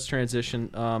 let's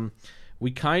transition.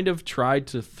 We kind of tried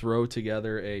to throw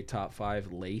together a top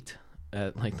 5 late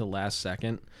at like the last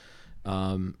second.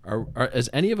 Is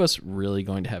any of us really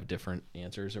going to have different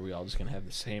answers? Or are we all just going to have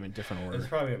the same in different It's order?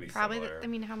 probably gonna be Probably. similar. I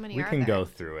mean, how many we are can there? go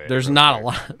through it. There's real not a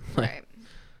quick. lot. Like,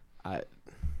 Right.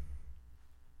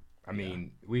 I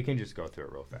mean, we can just go through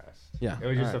it real fast. Yeah, It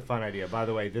was just all a right. fun idea. By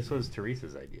the way, this was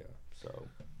Teresa's idea, so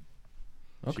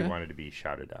she Okay. wanted to be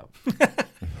shouted out.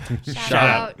 Shout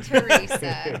out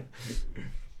Teresa.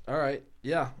 All right.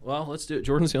 Yeah. Well, let's do it.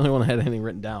 Jordan's the only one that had anything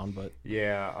written down, but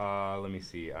Yeah, let me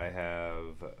see. I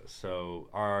have so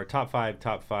our top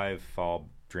five fall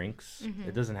drinks.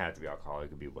 It doesn't have to be alcoholic; it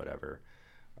could be whatever.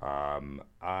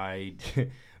 I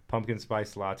pumpkin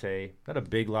spice latte. Not a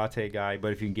big latte guy,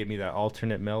 but if you can give me that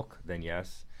alternate milk, then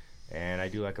yes. And I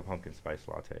do like a pumpkin spice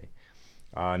latte.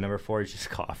 Number 4 is just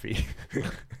coffee.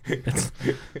 Just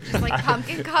like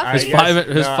pumpkin I coffee.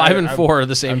 guess- five and I'm- 4 are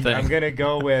the same I'm, thing. I'm gonna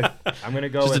go with Just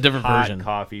a with different hot version.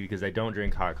 coffee because I don't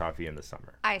drink hot coffee in the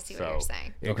summer. I see what you're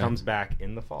saying. It Okay. comes back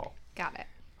in the fall. Got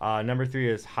it. Number 3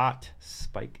 is hot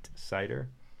spiked cider,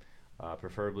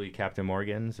 preferably Captain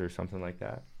Morgan's or something like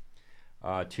that.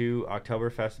 2,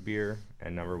 Oktoberfest beer,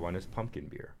 and number 1 is pumpkin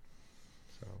beer.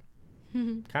 So,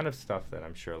 kind of stuff that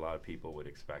I'm sure a lot of people would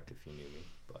expect if you knew me,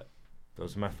 but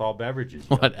those are my fall beverages.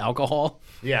 Joe. What, alcohol?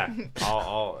 Yeah.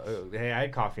 Hey, I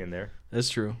had coffee in there. That's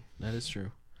true. That is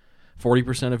true.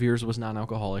 40% of yours was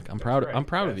non-alcoholic. I'm proud. Right. I'm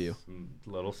proud of you. That's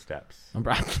Little steps. I'm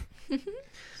proud.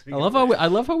 Speaking I love of how which, I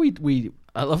love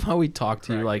how we talk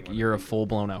to you Cracking like one. you're a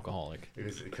full-blown alcoholic. It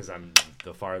is because I'm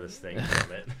the farthest thing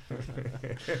from it.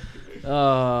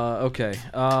 Okay.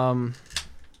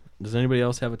 Does anybody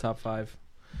else have a top 5?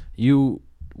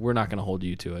 We're not gonna hold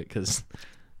you to it because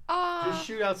Just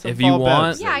shoot out some If you fall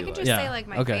want- bevs Yeah, that I you could like. just Yeah, say like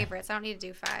my okay. favorites. I don't need to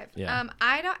do 5. Yeah.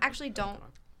 I don't.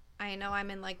 I know I'm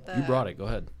in like the you brought it. Go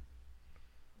ahead.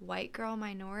 white girl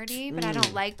minority, but I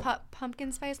don't like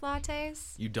pumpkin spice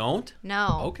lattes. You don't?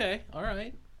 No. Okay. All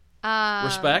right. Respect.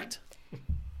 Respect.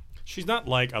 she's not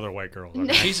like other white girls.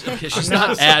 She's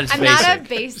not as I'm basic. not a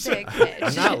basic bitch.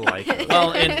 I'm not like it.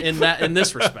 Well, in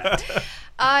this respect.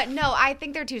 No, I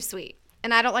think they're too sweet.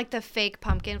 And I don't like the fake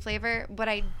pumpkin flavor. What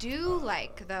I do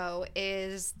like, though,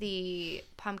 is the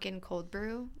pumpkin cold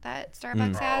brew that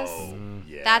Starbucks has.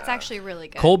 Yeah. That's actually really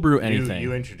good. Cold brew You- anything.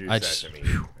 You, introduced I that just- to me.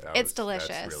 It's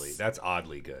delicious. That's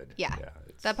oddly good. Yeah.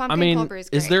 It's, The pumpkin I mean, cold brew is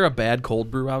great. is there a bad cold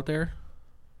brew out there?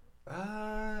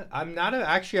 I'm not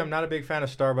a big fan of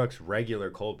Starbucks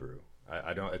regular cold brew.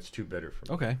 I don't. It's too bitter for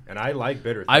me. Okay. And I like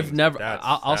bitter things. I've never. That's-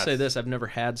 I'll say that's- this: I've never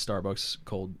had Starbucks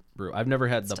cold brew. I've never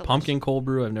had the delicious. pumpkin cold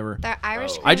brew. I've never. The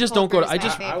Irish. Oh. cream I just cold don't go to- brew is I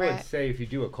just- my I would favorite. say if you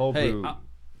do a cold Hey, brew,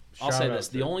 I'll say shout this: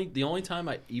 out the only time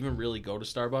I even really go to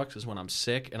Starbucks is when I'm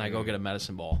sick and I go get a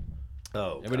medicine ball.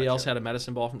 Oh, Anybody else had a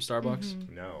medicine ball from Starbucks?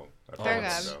 Mm-hmm. No. They're thought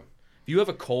good. so. If you have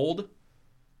a cold,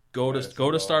 go to Medicine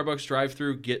go to ball. Starbucks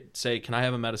drive-through. Say, can I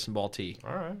have a medicine ball tea?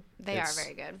 All right. They It's are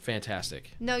very good.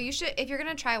 Fantastic. No, you should if you're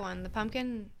gonna try one. The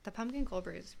pumpkin cold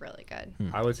brew is really good.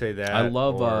 I would say that. I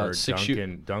love, or six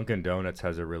shoot- Dunkin' Donuts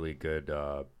has a really good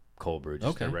cold brew.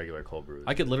 Just Okay. a regular cold brew.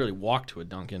 I could literally walk to a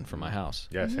Dunkin' from my house.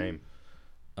 Yeah, same.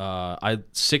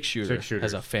 Six Shooter Six Shooters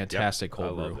has a fantastic Yep.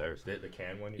 cold I love brew. theirs. The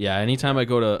can one. Yeah, anytime I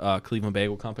go to Cleveland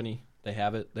Bagel Company, they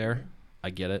have it there. I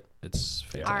get it. It's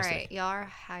All fantastic. right, y'all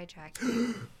are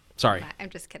hijacking. Sorry. I'm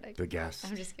just kidding. The gas.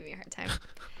 I'm just giving you a hard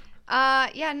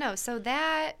time. Yeah, no. So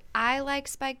that I like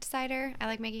spiked cider. I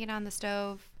like making it on the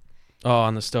stove. Oh,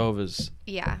 on the stove is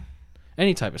Yeah.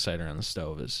 any type of cider on the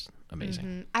stove is amazing.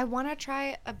 Mhm. I want to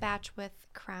try a batch with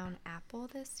Crown Apple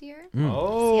this year.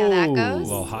 Oh, See how that goes?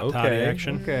 Little hot toddy okay.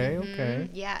 action. Okay, okay.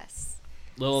 Yes.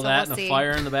 Little of So that we'll and a see.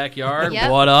 fire in the backyard. Yep.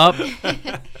 What up?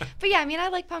 But yeah, I mean, I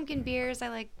like pumpkin beers. I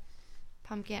like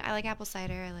pumpkin. I like apple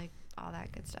cider. I like all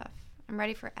that good stuff. I'm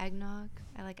ready for eggnog.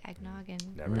 I like eggnog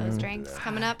and Never those did drinks that.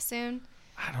 coming up soon.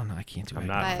 I don't know. I can't do I'm it.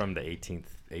 not But- from the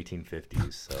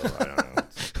 1850s, so I don't know.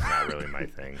 It's not really my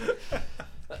thing.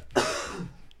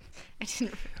 I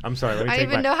didn't. I'm sorry. Let me I take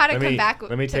don't even my, know how to let come me- back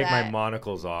Let me to take my that.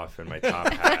 monocles off and my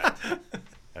top hat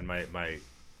and my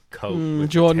coat. with the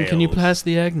Jordan, can you tails. pass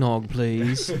the eggnog,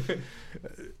 please?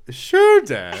 Sure,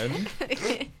 Dan.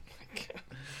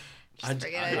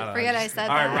 Forget I said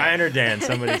All that. right, Ryan or Dan,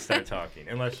 somebody start talking.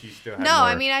 Unless you still have No, more.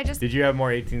 I mean, I just. Did you have more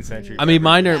 18th century? I mean,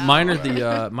 mine are No. mine are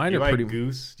the mine Do you are like pretty.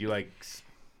 goose? Do you like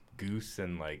goose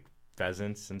and like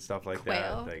pheasants and stuff like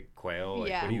Quail. that? Like quail? Like,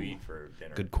 Yeah. what do you eat for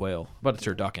dinner? Good quail. But it's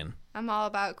turducken. I'm all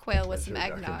about quail with some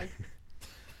That's eggnog.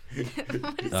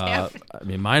 What is I happening?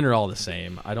 mean, mine are all the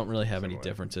same. I don't really have any Similar.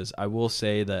 differences. I will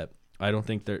say that I don't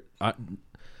think there.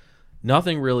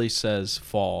 Nothing really says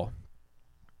fall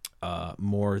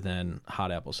more than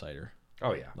hot apple cider,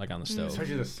 Oh yeah. like on the Mm. stove.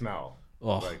 Especially the smell.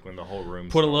 Oh. Like when the whole room.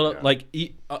 Put a smells, little yeah. like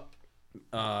eat.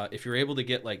 If you're able to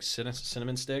get like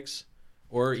cinnamon sticks,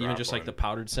 or even Drop just like one. the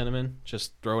powdered cinnamon,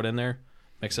 just throw it in there,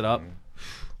 mix it up.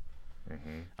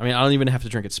 Mm-hmm. I mean, I don't even have to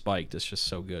drink it spiked. It's just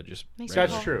so good. Just Makes That's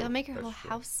your whole, true. It'll make your That's whole true.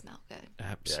 house smell good. Yeah,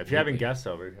 absolutely. if you're having guests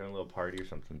over, if you're having a little party or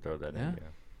something, throw that Yeah. in.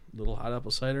 Yeah. little hot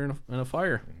apple cider and a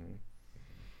fire.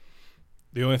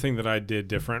 The only thing that I did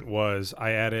different was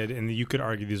I added, and you could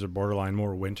argue these are borderline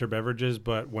more winter beverages,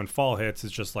 but when fall hits,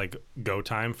 it's just like go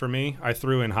time for me. I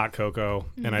threw in hot cocoa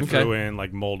and I Okay. threw in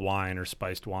like mulled wine or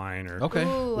spiced wine or Okay.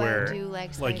 Ooh, Where, I do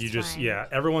like like you spiced just wine. yeah.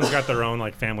 Everyone's got their own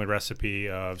like family recipe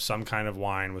of some kind of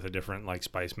wine with a different like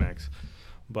spice mix.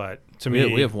 But to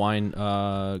me, We have wine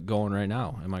going right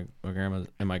now in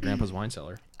my grandpa's wine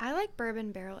cellar. I like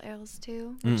bourbon barrel ales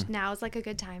too, which now is like a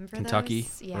good time for Kentucky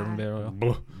those. Yeah. bourbon barrel.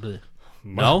 Blah. Bleh.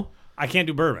 No. I can't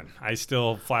do bourbon. I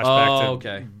still flash back to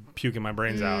okay. puking my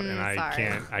brains out, and I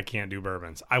sorry. can't do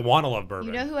bourbons. I want to love bourbon.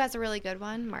 You know who has a really good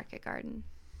one? Market Garden.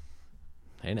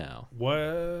 Hey now.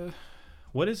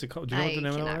 What is it called? Do you know what I the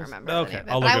name of cannot it was? remember the Okay, name of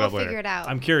it, I'll but look I it will up later. figure it out.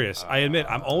 I'm curious. I admit,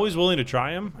 I'm always willing to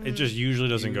try them. It just usually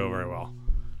doesn't go very well.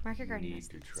 Market Garden Need is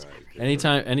to try.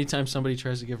 it. Anytime somebody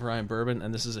tries to give Ryan bourbon,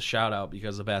 and this is a shout out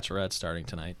because the Bachelorette's starting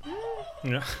tonight.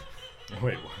 Yeah.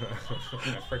 Wait,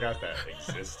 I forgot that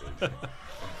existed.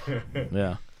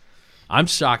 Yeah. I'm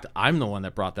shocked. I'm the one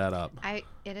that brought that up.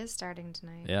 It is starting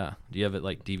tonight. Yeah. Do you have it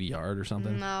like DVR'd or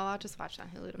something? No, I'll just watch it on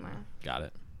Hulu tomorrow. Got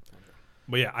it.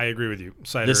 But yeah, I agree with you.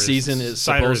 Cider This season is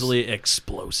cider supposedly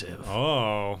explosive.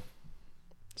 Oh.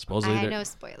 Supposedly, I there- know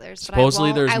spoilers, but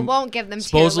supposedly I won't give them to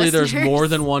supposedly your there's more listeners.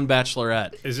 than one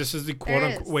Bachelorette. Is this the quote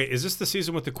unquote? is. Wait, is this the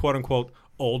season with the quote unquote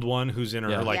old one who's in her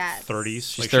Yeah. like Yes. 30s?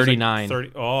 She's Like, 39.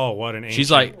 30, oh, what an ancient. She's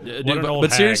like, what dude, an old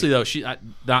but seriously hag. though, she not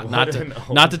What to an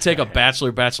old not to take a hag.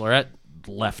 Bachelorette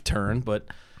left turn, but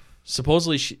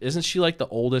supposedly isn't she like the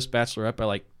oldest Bachelorette by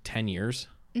like 10 years?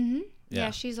 Yeah,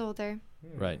 Yeah. she's older,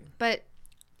 Right. but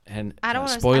And I don't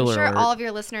want to. spoiler I'm sure alert. all of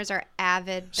your listeners are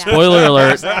avid Spoiler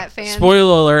alert. Bachelorette fans.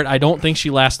 Spoiler alert, I don't think she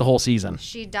lasts the whole season.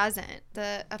 She doesn't.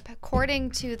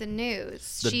 According to the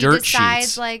news, The she dirt decides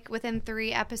sheets. like within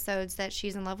 3 episodes that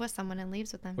she's in love with someone and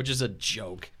leaves with them. Which is a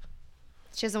joke.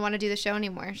 She doesn't want to do the show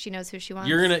anymore. She knows who she wants.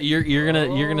 You're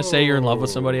gonna say you're in love with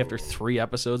somebody after 3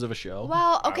 episodes of a show?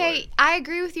 Well, okay, would. I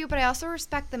agree with you, but I also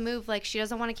respect the move. Like, she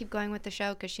doesn't want to keep going with the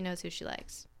show because she knows who she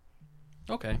likes.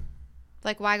 Okay.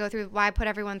 Like, why put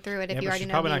everyone through it if Yeah, you but already she's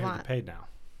know probably who not you going to want? get paid now.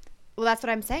 Well, that's what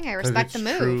I'm saying. I respect the it's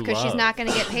move true because she's love. not going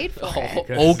to get paid for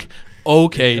it.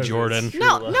 Okay, Because Jordan. it's-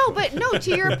 No,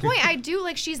 to your point, I do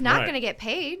like she's not Right. going to get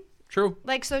paid. True.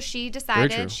 Like, so she true.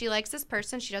 decided she likes this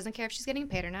person. She doesn't care if she's getting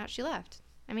paid or not. She left.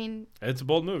 I mean, It's a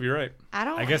bold move. You're right.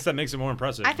 I guess that makes it more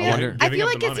impressive. I feel wonder- like, Giving up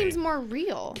the it money. seems more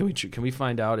real. Can we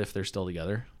find out if they're still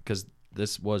together? Because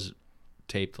this was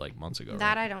taped like months ago.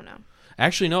 That right? I don't know.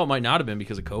 Actually, no, it might not have been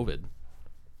because of COVID.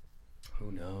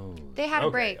 Who knows? They had a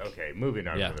Okay, break. Okay, moving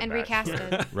on. Yeah. To the And Bachelor.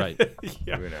 recasted. Right.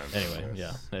 Yeah. Moving on. Anyway,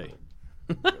 yeah. Hey,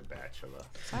 The Bachelor.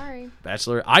 Sorry.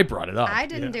 Bachelor. I brought it up. I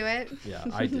didn't do it. Yeah,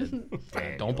 I did.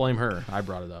 Daniel. Don't blame her. I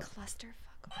brought it up.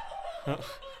 Clusterfuck.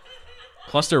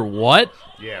 Cluster what?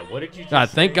 Yeah, what did you just God,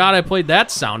 thank say? God I played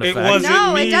that sound It effect. wasn't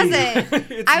No, me. it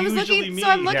doesn't. It's I was usually looking, me. so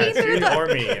I'm looking Yeah, it's through you the. or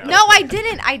me. No, I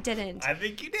didn't. I didn't. I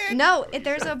think you did. No,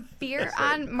 there's a beer It's a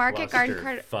on Market Garden cluster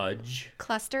card. Fudge.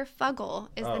 Cluster Fuggle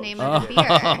is the Oh, name of the beer.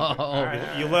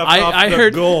 Oh. You left I- off I the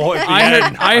heard- goal. at the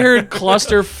I end. heard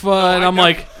cluster fun. And I'm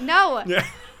like, No, Yeah.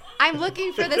 I'm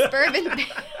looking for this bourbon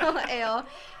pale ale,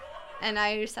 and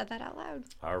I said that out loud.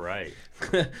 All right.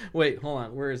 wait, hold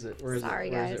on. Where is it? Where is Sorry,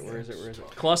 it? Where is guys. it? Where is it? Where is it?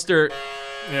 Cluster.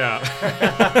 Yeah.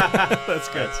 That's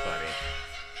good. That's funny.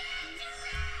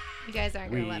 You guys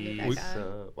aren't gonna let me back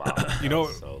on. Wow. You know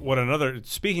So- what?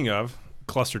 Speaking of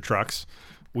cluster trucks,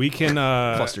 we can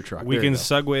Cluster truck. We There you can go.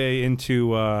 segue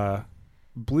into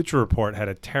Bleacher Report had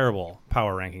a terrible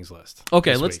power rankings list.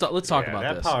 Okay, this let's week. let's talk Yeah, about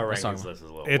that this. power Let's talk rankings about- list is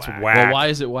a little It's whack. whack. Well, why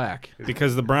is it whack?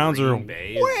 Because the Browns are Green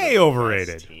Bay is way the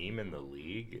overrated. best team in the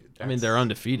league. I mean, they're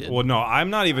undefeated. Well, no, I'm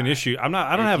not even issue. I don't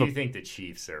have You a. think the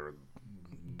Chiefs are?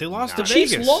 They lost not- to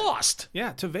Chiefs Vegas. lost.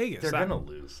 Yeah, to Vegas. They're That- gonna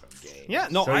lose some games. Yeah,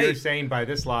 no, So I- you're saying by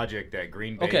this logic that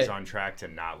Green Bay Okay. is on track to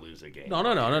not lose a game?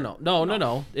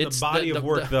 No. It's body of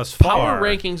work thus Power far.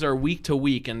 rankings are week to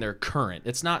week and they're current.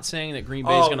 It's not saying that Green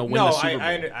Bay is going to win no, the Super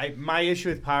Bowl. my issue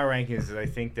with power rankings is I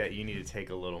think that you need to take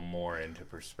a little more into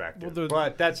perspective. Well,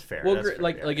 but that's fair. Well, that's fair,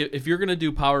 like yeah. if you're going to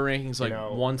do power rankings like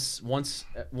know, once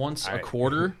a I-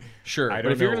 quarter, sure. I But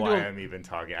don't if you're know going to why do I'm even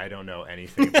talking. I don't know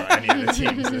anything about any of the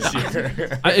teams this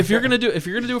year. if you're going to do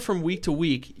it from week to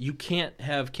week, you can't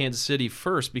have Kansas City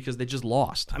first because they just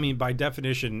lost. I mean, by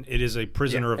definition, it is a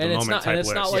prisoner of the And it's moment not, type and it's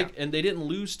list. not like, and they didn't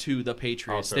lose to the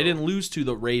Patriots. Also- they didn't lose to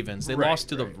the Ravens. They Right, lost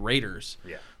to the right. Raiders,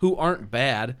 Yeah. who aren't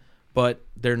bad, but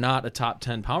they're not a top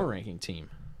 10 power ranking team.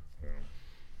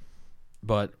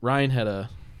 But Ryan had a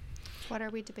What are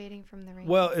we debating from the ring?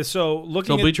 Well, so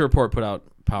looking at, Bleacher Report put out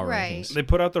power Right. rankings. they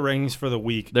put out the rankings for the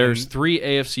week. There's and- 3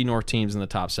 AFC North teams in the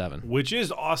top 7. which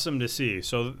is awesome to see.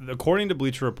 So, according to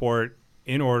Bleacher Report,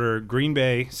 in order: Green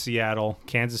Bay, Seattle,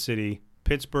 Kansas City,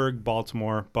 Pittsburgh,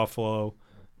 Baltimore, Buffalo,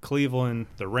 Cleveland,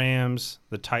 the Rams,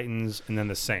 the Titans, and then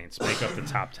the Saints make up the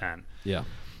top 10. Yeah.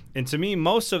 And to me,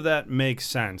 most of that makes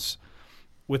sense,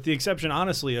 with the exception,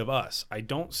 honestly, of us. I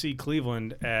don't see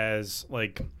Cleveland as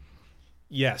like.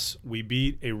 Yes, we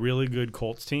beat a really good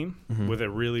Colts team with a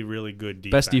really, really good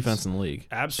defense. Best defense in the league.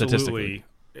 Absolutely,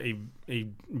 a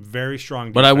very strong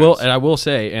defense. But I will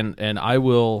say, and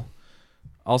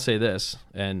I'll say this,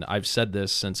 and I've said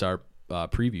this since our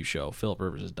preview show. Philip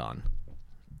Rivers is done.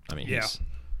 I mean, Yeah. he's,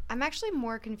 I'm actually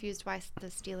more confused why the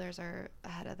Steelers are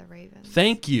ahead of the Ravens.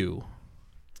 thank you.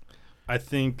 I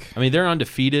think I mean, they're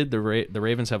undefeated. The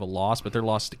Ravens have a loss, but they're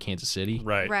lost to Kansas City.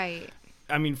 right. Right.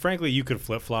 I mean, frankly, you could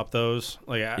flip flop those.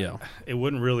 Like, Yeah. it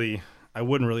wouldn't really. I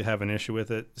wouldn't really have an issue with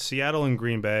it. Seattle and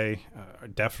Green Bay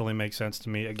definitely make sense to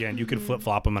me. Again, you could flip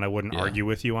flop them, and I wouldn't Yeah. argue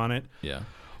with you on it. Yeah.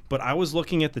 But I was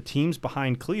looking at the teams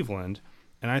behind Cleveland,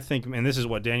 and I think, and this is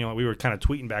what Daniel, we were kind of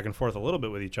tweeting back and forth a little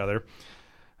bit with each other.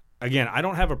 Again, I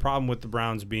don't have a problem with the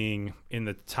Browns being in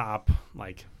the top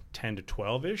like 10 to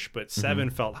 12-ish, but 7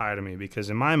 felt high to me because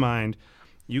in my mind,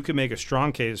 you could make a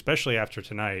strong case, especially after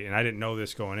tonight, and I didn't know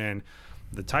this going in.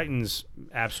 The Titans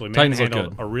absolutely Titans look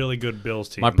manhandled good. a really good Bills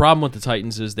team. My problem with the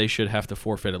Titans is they should have to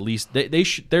forfeit at least. They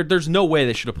should. There's no way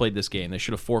they should have played this game. They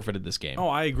should have forfeited this game. Oh,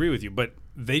 I agree with you, but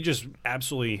they just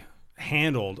absolutely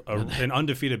handled an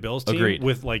undefeated Bills team Agreed.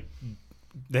 with like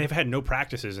they've had no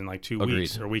practices in like 2 Agreed.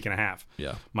 weeks or a week and a half.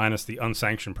 Yeah. Minus the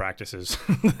unsanctioned practices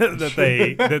that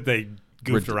they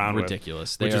goofed around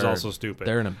Ridiculous. with, which They is are- also stupid.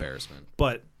 They're an embarrassment.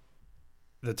 But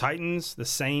the Titans, the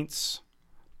Saints,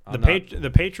 I'm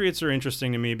the Patriots are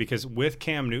interesting to me because with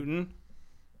Cam Newton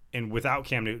and without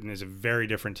Cam Newton is a very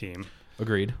different team.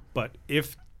 Agreed. But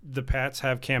if the Pats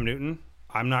have Cam Newton,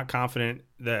 I'm not confident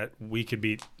that we could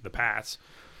beat the Pats.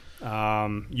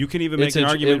 You can even make It's an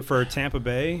int- argument it- for Tampa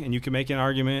Bay, and you can make an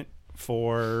argument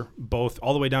for both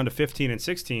all the way down to 15 and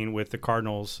 16 with the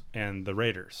Cardinals and the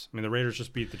Raiders. I mean, the Raiders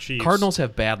just beat the Chiefs. Cardinals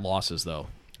have bad losses though.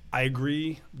 I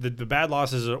agree. The bad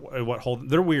losses are what hold.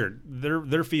 They're weird.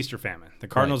 They're feast or famine. The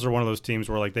Cardinals are one of those teams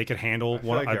where like they could handle. I feel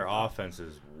like their offense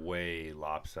is way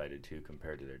lopsided too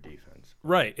compared to their defense.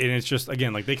 Right, and it's just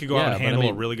again like they could go out Yeah, and but handle I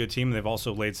mean- a really good team. And they've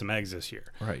also laid some eggs this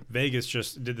year. Right. Vegas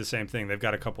just did the same thing. They've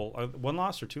got a couple, one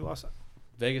loss or two losses.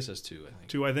 Vegas has 2, I think.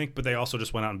 Two, I think, but they also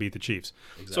just went out and beat the Chiefs.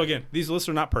 Exactly. So again, these lists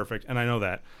are not perfect, and I know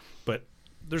that, but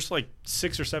there's like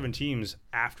 6 or 7 teams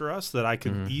after us that I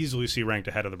could easily see ranked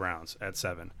ahead of the Browns at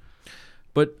 7.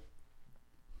 But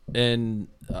in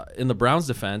the Browns'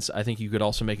 defense, I think you could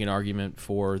also make an argument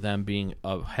for them being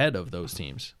ahead of those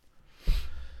teams.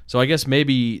 So I guess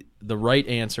maybe the right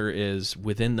answer is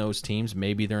within those teams,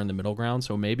 maybe they're in the middle ground.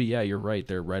 So maybe, yeah, you're right.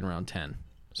 They're right around 10,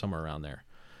 somewhere around there.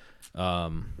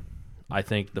 I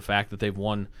think the fact that they've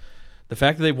won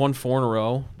 4 in a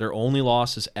row, their only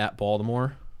loss is at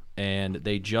Baltimore, and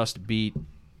they just beat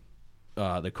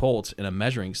the Colts in a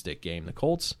measuring stick game. The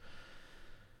Colts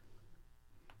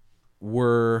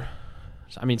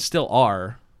still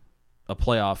are a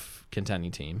playoff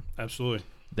contending team. Absolutely.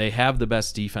 They have the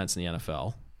best defense in the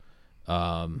NFL.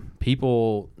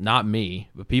 People, not me,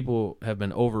 but people have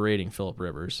been overrating Phillip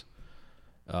Rivers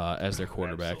as their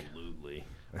quarterback. Absolutely.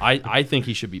 I think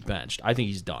he should be benched. I think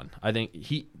he's done. I think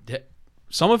he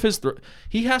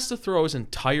has to throw his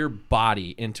entire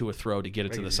body into a throw to get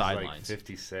it to the He's sidelines. Like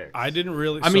 56. I didn't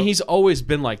really. I mean, he's always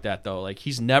been like that though. Like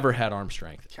he's never had arm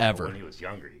strength ever. When he was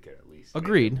younger, he could at least. make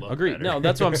Agreed. it look Agreed. better. No,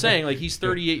 that's what I'm saying. Like he's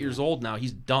 38 years old now.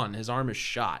 He's done. His arm is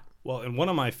shot. Well, and one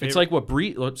of my favorite. It's like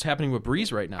what's happening with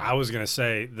Breeze right now. I was gonna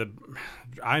say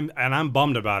I'm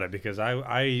bummed about it because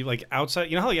I like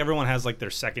outside. You know how like everyone has like their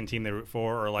second team they root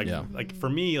for, or like Yeah. like for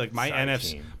me like my Side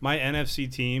NFC team. my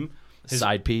NFC team.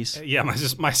 Side piece. Yeah, my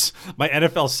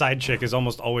NFL side chick has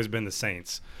almost always been the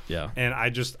Saints. Yeah. And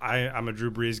I'm a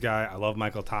Drew Brees guy. I love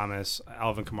Michael Thomas.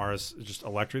 Alvin Kamara's just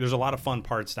electric. There's a lot of fun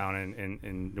parts down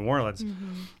in New Orleans.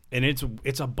 And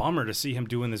it's a bummer to see him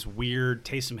doing this weird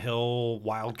Taysom Hill,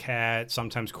 Wildcat,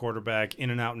 sometimes quarterback,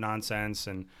 in and out nonsense.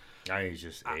 And I think he's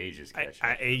just age is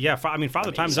catching.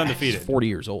 Father Time is undefeated. 40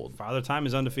 years old. Father Time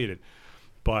is undefeated.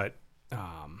 But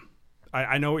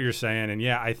I know what you're saying. And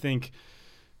yeah, I think –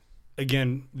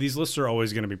 again, these lists are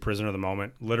always going to be prisoner of the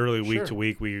moment. Literally week to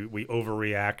week, we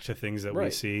overreact to things that we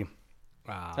Right. see.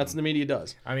 That's what the media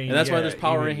does. I mean, and that's why yeah, there's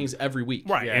power even- rankings every week.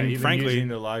 Right. Yeah, and even frankly, using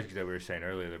the logic that we were saying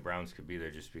earlier, the Browns could be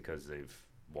there just because they've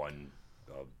won.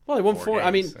 Well, they won 4 4. I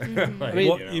mean, games. Like,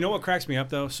 well, you know what cracks me up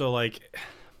though? So like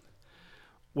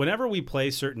whenever we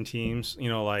play certain teams, you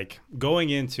know, like going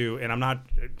into, and I'm not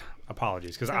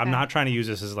apologies because I'm Okay. not trying to use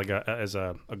this as like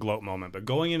a gloat moment, but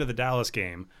going into the Dallas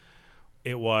game,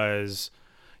 it was,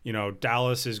 you know,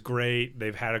 Dallas is great.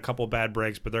 They've had a couple bad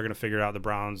breaks, but they're going to figure out the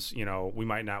Browns, you know, we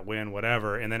might not win,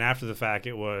 whatever. And then after the fact,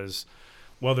 it was,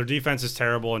 well, their defense is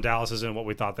terrible and Dallas isn't what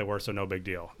we thought they were, so no big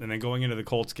deal. And then going into the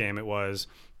Colts game, it was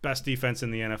best defense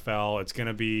in the NFL. It's going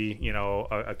to be, you know,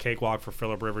 a cakewalk for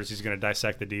Phillip Rivers. He's going to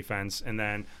dissect the defense. And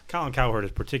then Colin Cowherd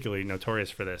is particularly notorious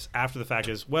for this. After the fact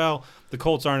is, well, the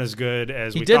Colts aren't as good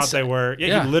as we thought they were.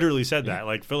 Yeah, he literally said that.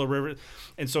 Like Phillip Rivers.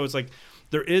 And so it's like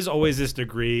there is always this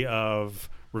degree of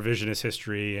revisionist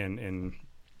history and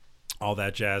all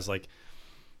that jazz. Like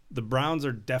the Browns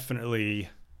are definitely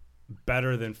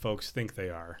better than folks think they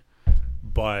are,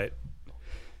 but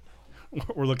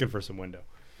we're looking for some window.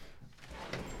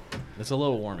 it's a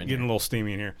little warm in Getting a here. little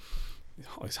steamy in here.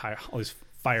 All these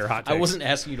fire hot takes. I wasn't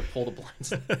asking you to pull the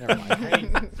blinds. Never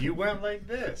mind. you went like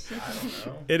this. I don't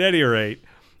know. At any rate,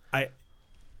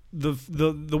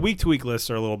 the week to week lists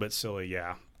are a little bit silly.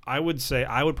 Yeah, I would say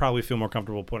I would probably feel more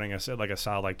comfortable putting us at like a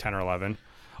solid like 10 or 11.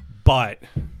 But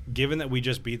given that we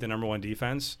just beat the number 1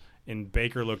 defense and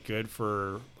Baker looked good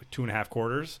for like 2.5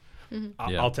 quarters,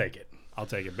 I'll take it. I'll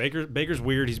take it. Baker's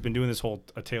weird. He's been doing this whole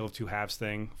a tale of two halves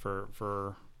thing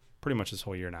for pretty much this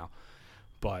whole year now.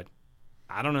 But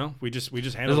I don't know. We just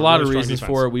handled. There's a lot really of strong reasons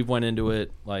defense. for it. We've went into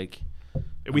it like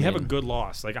We have a good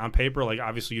loss. Like on paper, like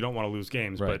obviously you don't want to lose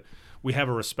games, Right. but we have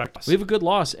a respect. we have a good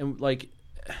loss, and like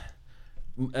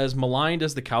as maligned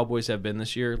as the Cowboys have been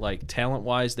this year, like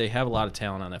talent-wise, they have a lot of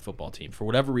talent on that football team. For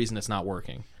whatever reason, it's not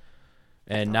working.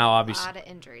 And now, a obviously, lot of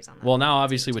injuries on that. well, now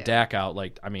obviously too. with Dak out,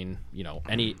 like I mean, you know,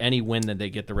 any win that they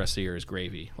get the rest of the year is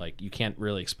gravy. Like you can't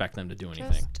really expect them to do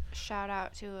anything. Just shout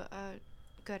out to a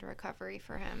good recovery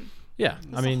for him. Yeah, It's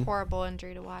I mean, a horrible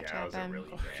injury to watch Yeah, that was a happen. really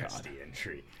nasty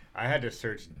injury. I had to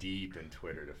search deep in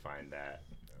Twitter to find that.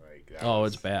 Like,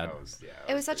 It's bad.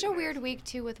 It was such a weird week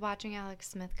too, with watching Alex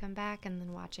Smith come back and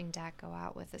then watching Dak go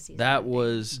out with the season. that ending.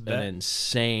 was an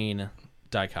insane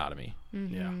dichotomy.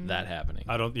 Yeah. That happening.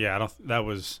 I don't.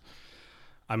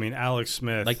 I mean, Alex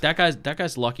Smith. Like that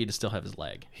guy's lucky to still have his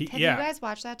leg. Have you guys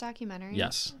watched that documentary?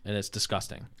 Yes, and it's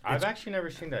disgusting. I've actually never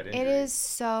seen that injury. It is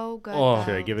so good. Oh.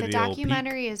 Should I give it the the old peek?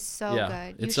 documentary is so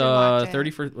good. You It's should watch it.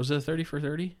 30 for was it a 30 for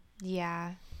 30?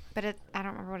 Yeah, but I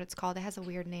don't remember what it's called. It has a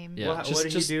weird name. Yeah. What just-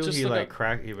 did just- he do? just He look like up-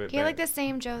 cracked. He had like the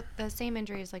same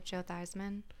injury as like Joe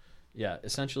Theismann, Yeah,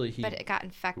 essentially but it got Who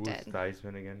was infected.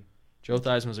 Theismann again? Joe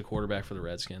Theismann was a quarterback for the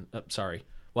Redskins. Sorry.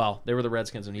 Well, they were the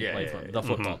Redskins and he played for them, the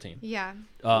football team. Yeah.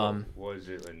 Was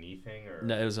it a knee thing or?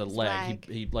 No, it was a His leg. leg.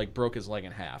 He like broke his leg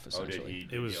in half Oh, did essentially.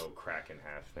 he? It was- crack in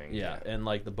half thing. Yeah, and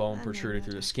like the bone I protruded know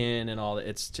through the that. skin and all that.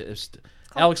 It's It's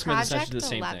called Alex Smith Project essentially the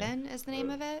same 11 thing. is the name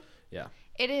of it. Yeah,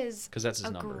 It is because that's his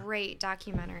a number. great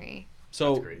documentary.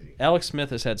 So That's crazy. Alex Smith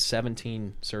has had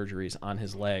 17 surgeries on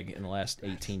his leg in the last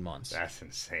 18 months. That's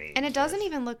insane. And it doesn't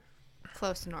even look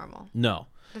close to normal. No.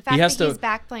 The fact has that to- he's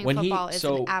back playing football is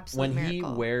an absolute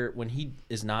miracle. When he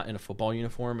is not in a football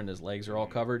uniform and his legs are all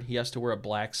covered, he has to wear a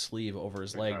black sleeve over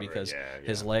his leg cover it, because yeah,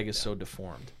 his yeah, leg is so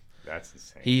deformed. That's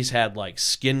insane. He's had like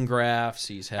skin grafts.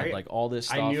 He's had like all this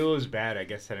stuff. I knew it was bad. I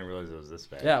guess I didn't realize it was this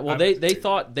bad. Yeah, well, That's they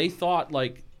crazy. thought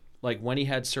like when he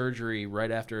had surgery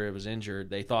right after it was injured,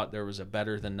 they thought there was a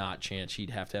better than not chance he'd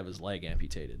have to have his leg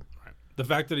amputated. The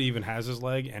fact that he even has his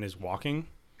leg and is walking.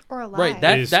 Or alive. Right.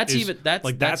 That's is- that's is- even that's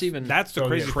like that's even that's the So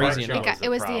crazy crazy part. enough. It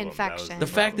was the problem. That infection. the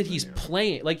fact that problem, he's yeah.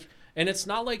 playing like, and it's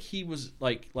not like he was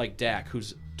like Dak,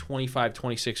 who's 25,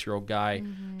 26-year-old guy,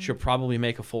 should probably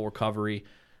make a full recovery.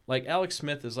 Like Alex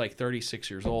Smith is like 36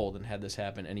 years old and had this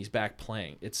happen, and he's back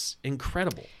playing. It's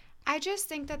incredible. I just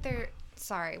think that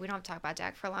sorry, we don't have to talk about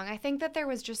Dak for long. I think that there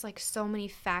was just like so many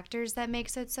factors that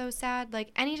makes it so sad.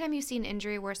 Like anytime you see an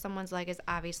injury where someone's leg is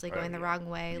obviously going the wrong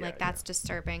way, like that's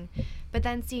disturbing. But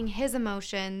then seeing his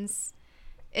emotions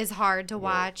is hard to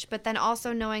watch. But then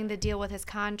also knowing the deal with his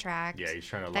contract. Yeah, he's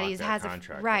trying to that lock he that has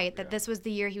contract right. up, That yeah. this was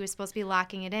the year he was supposed to be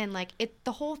locking it in. Like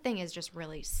the whole thing is just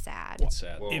really sad. It's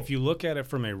sad. Well, If you look at it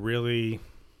from a really,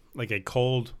 like a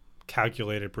cold,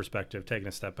 calculated perspective, taking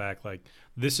a step back, like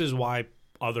this is why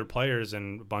other players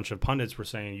and a bunch of pundits were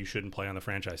saying you shouldn't play on the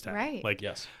franchise tag. Right. Like,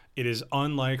 Yes. it is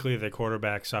unlikely that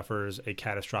quarterback suffers a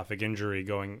catastrophic injury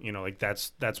going, like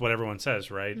that's what everyone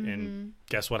says, right? And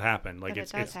guess what happened? Like But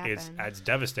it does happen. it's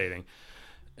devastating.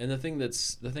 And the thing that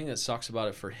sucks about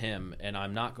it for him, and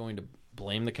I'm not going to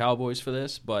blame the Cowboys for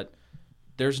this, but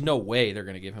there's no way they're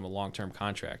going to give him a long-term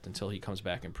contract until he comes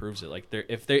back and proves it. Like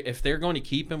if they're going to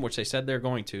keep him, which they said they're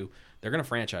going to, they're going to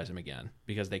franchise him again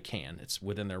because they can. It's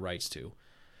within their rights to.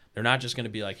 They're not just going to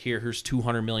be like, here's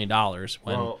 $200 million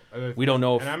when we don't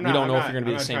know if and we don't know if I'm you're going to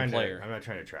be not the same trying player. I'm not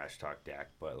trying to trash talk Dak,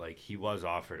 but like he was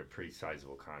offered a pretty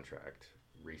sizable contract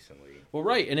recently. Well,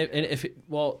 right, and if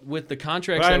with the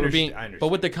contracts But I that were understand- being, I understand. but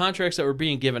with the contracts that were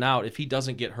being given out, if he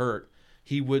doesn't get hurt,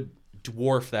 he would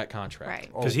dwarf that contract. Right.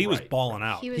 Because he was right. balling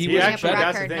out. He was He putting up actually-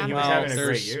 That's the record thing. He numbers. was having a great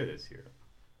there's- year this year.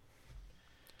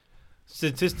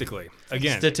 Statistically,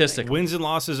 again, Statistically. wins and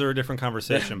losses are a different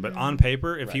conversation. But on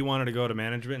paper, if he wanted to go to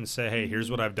management and say, "Hey, here's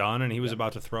what I've done," and he was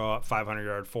about to throw out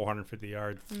 500-yard,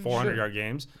 450-yard, 400-yard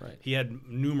games, Right. he had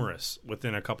numerous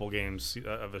within a couple games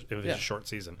of his short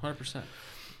season. 100%.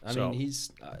 I So- mean,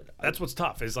 he's. That's what's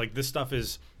tough. Is like this stuff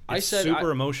is I it's said- super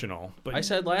I- emotional. But I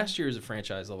said last year as a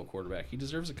franchise level quarterback, he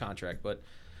deserves a contract, but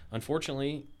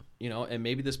unfortunately, and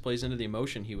maybe this plays into the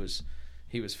emotion he was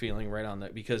feeling right on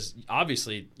that, because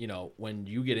obviously, when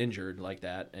you get injured like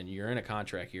that and you're in a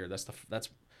contract year, that's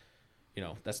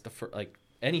like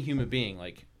any human being,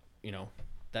 like,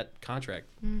 that contract,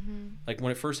 like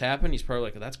when it first happened, he's probably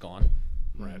like, that's gone.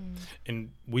 Right.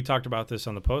 And we talked about this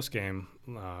on the post game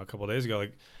a couple of days ago.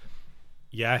 Like,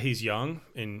 yeah, he's young,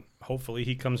 and hopefully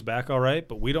he comes back all right.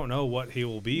 But we don't know what he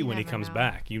will be You when he never comes know.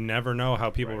 back. You never know how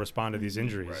people respond to these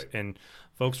injuries. Right. And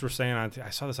folks were saying, I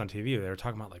saw this on TV. They were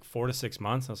talking about like 4 to 6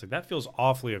 months. And I was like, that feels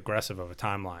awfully aggressive of a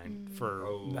timeline for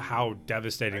how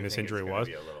devastating I this think it's injury gonna was.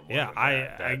 be a little more Yeah, than I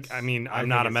that. That's- I mean, I I'm think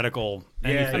not a it's- medical. Yeah,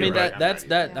 anything. I mean, You're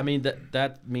right.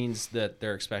 that means that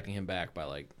they're expecting him back by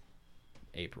like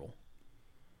April.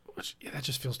 That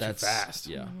just feels That's too fast.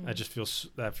 Yeah. That just feels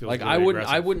like Like really I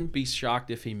aggressive. wouldn't be shocked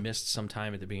if he missed some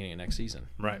time at the beginning of next season.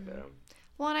 Right.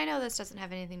 Well, and I know this doesn't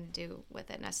have anything to do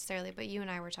with it necessarily, but you and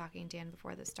I were talking, Dan,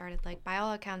 before this started. Like, by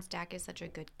all accounts, Dak is such a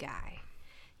good guy.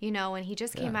 And he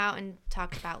just came out and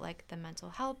talked about, like, the mental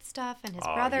health stuff and his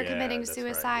brother yeah, committing that's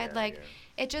right, suicide. yeah, like,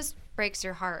 yeah. it just breaks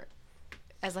your heart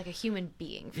as, like, a human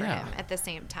being for Yeah. him at the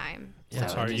same time. Yeah,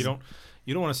 So Sorry, just- you don't.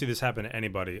 You don't want to see this happen to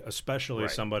anybody, especially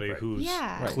somebody who's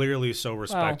Yeah. clearly so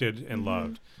respected and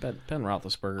loved. Ben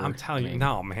Roethlisberger. I'm telling I you, mean,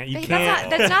 no, man, you Like, can't.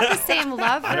 that's not the same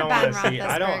love for I don't Ben want to see.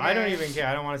 Roethlisberger. I don't even care.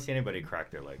 I don't want to see anybody crack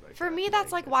their leg like For that. me,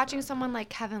 that's like watching someone like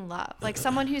Kevin Love, like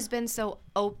someone who's been so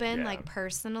open, Yeah. like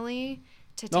personally,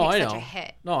 to take No, I such know. a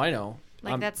hit. No, I know.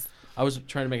 Like that's I was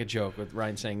trying to make a joke with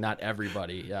Ryan saying not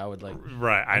everybody. Yeah, I would like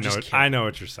Right, I know. just It, kidding. I know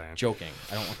what you're saying. joking.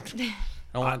 I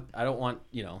don't want.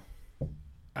 You know.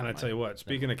 And I tell you what,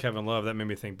 speaking of Kevin Love, that made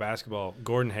me think basketball.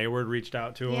 Gordon Hayward reached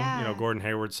out to him. Yeah. You know, Gordon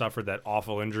Hayward suffered that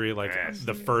awful injury, like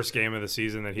the first game of the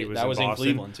season that he was That in was in Boston.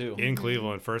 Cleveland, too. In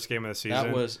Cleveland, first game of the season.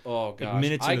 That was like gosh.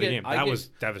 minutes I into the get- game. I That get- was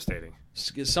devastating.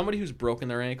 Somebody who's broken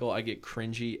their ankle. I get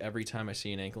cringy every time I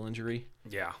see an ankle injury.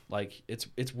 Yeah. Like it's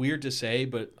weird to say,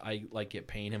 but I like get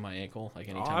pain in my ankle like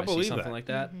anytime I I see believe something that. like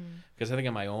that. Because I think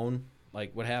on my own,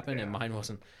 like what happened, and Yeah. mine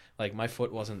wasn't like my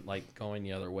foot wasn't like going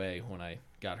the other way when I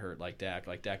got hurt like Dak.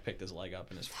 Like Dak picked his leg up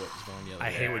and his foot was going the other I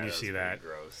way. hate when you that's see pretty that.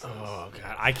 Gross. Oh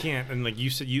god, I can't. And like you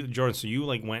said, Jordan. So you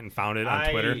like went and found it on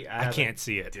Twitter. I have can't a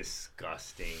see it.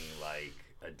 Disgusting, like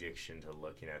addiction to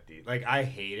looking at these. Like I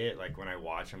hate it. Like when I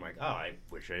watch, I'm like, oh, I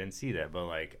wish I didn't see that. But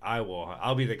like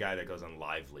I'll be the guy that goes on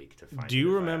Live Leak to find. Do it you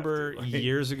if I remember have to. Like,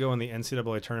 years ago in the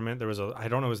NCAA tournament, there was I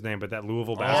don't know his name, but that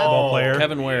Louisville basketball player.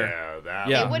 Kevin Ware. Yeah, that.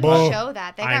 Yeah. they wouldn't Boom. show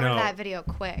that. They I got rid of know. that video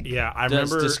quick. Yeah, I That's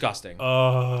remember. disgusting.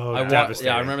 Oh, devastating.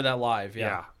 Yeah, I remember that live. Yeah,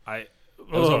 Yeah, I.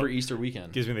 that was ugh, over Easter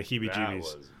weekend. Gives me the That heebie-jeebies.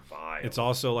 was vile. It's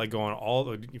also like going all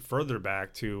the further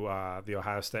back to the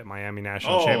Ohio State Miami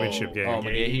National Championship game. Oh,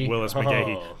 McGahee? Willis Oh.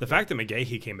 McGahee. The fact that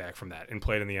McGahee came back from that and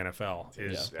played in the NFL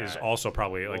is Yeah. also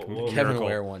probably like Whoa, whoa. a Kevin miracle.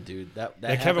 Ware one, dude. That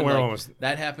Kevin happened, Ware like, one was-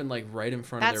 that happened like right in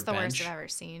front That's of the their worst bench, I've ever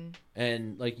seen.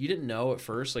 and like you didn't know at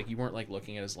first, like you weren't like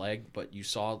looking at his leg, but you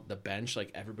saw the bench,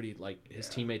 like everybody, like his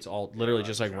teammates all literally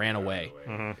just like ran away,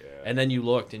 Yeah. and then you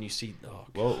looked and you see, oh,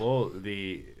 God. Well,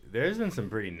 there's been some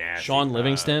pretty nasty. Sean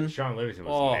Livingston? Sean Livingston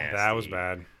was Oh, nasty. That was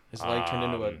bad. his leg turned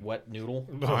into a wet noodle.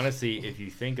 Honestly, if you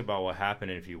think about what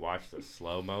happened, and if you watch the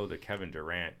slow mo, the Kevin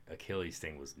Durant Achilles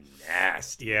thing was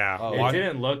nasty. Yeah. Oh, It Wa-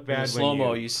 didn't look bad. the when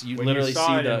slow-mo, you you when literally saw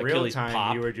see it the in real Achilles time.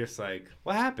 pop. You were just like,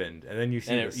 "What happened?" And then you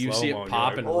see And the you see it slow-mo,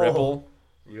 pop you're and like, "Oh." ripple.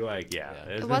 You're like, yeah. Yeah.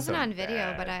 there's It been wasn't some on video,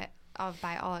 bad- but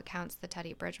by all accounts, the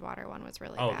Teddy Bridgewater one was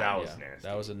really Oh, bad. that was Yeah, nasty.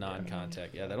 that was a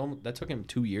non-contact. Yeah, that took him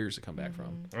 2 years to come back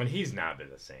from. And he's not been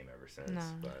the same ever since. No.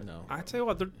 But. No, I tell you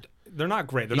what, they're not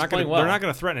great. They're He's not going. playing well. They're not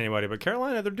going to threaten anybody. But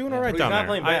Carolina, they're doing all right He's down not there.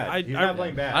 playing bad. He's not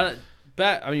playing bad.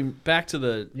 back to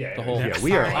the whole. Yeah,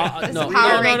 we are. Sorry. This is no, a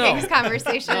power no, no, rankings no.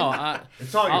 conversation. No,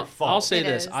 It's all your fault. I'll say It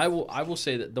this. is. I will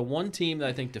say that the one team that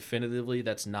I think definitively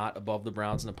that's not above the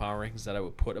Browns in the power rankings that I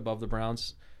would put above the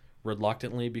Browns,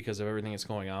 reluctantly because of everything that's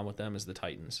going on with them, is the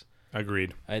Titans.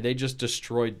 Agreed. They just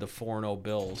destroyed the 4-0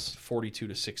 Bills,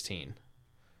 42-16.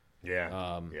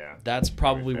 Yeah. That's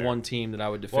probably fair. one team that I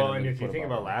would Well, definitively and if you put think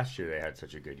above about them. last year, they had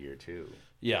such a good year too.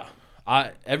 Yeah.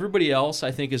 Everybody else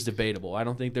I think is debatable. I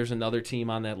don't think there's another team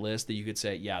on that list that you could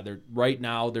say, yeah, they're right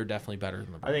now they're definitely better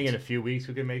than the Browns. I think in a few weeks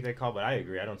we can make that call, but I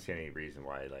agree. I don't see any reason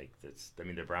why. Like,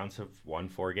 the Browns have won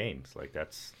 4 games. Like,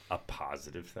 that's a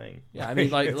positive thing. Yeah, I mean,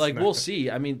 like It's like not- we'll see.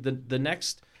 I mean,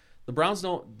 the Browns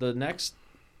don't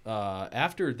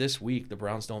after this week, the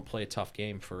Browns don't play a tough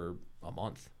game for a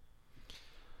month.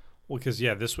 Well, because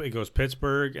this week goes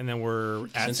Pittsburgh, and then we're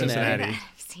at Cincinnati. Cincinnati.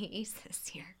 NFC East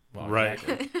this year. Well, Right.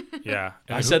 exactly. Yeah.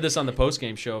 I said this on the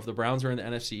post-game show. If the Browns were in the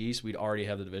NFC East, we'd already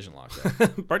have the division locked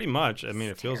up. Pretty much. I mean,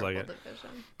 it feels like it. Terrible division.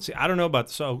 See, I don't know about.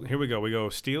 So here we go. We go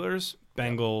Steelers,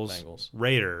 Bengals,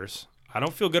 Raiders. I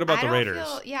don't feel good about I the don't Raiders.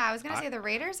 I was gonna say the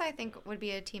Raiders. I think would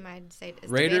be a team I'd say is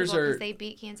Raiders debatable are- because they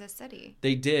beat Kansas City.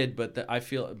 They did, but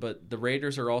the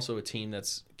Raiders are also a team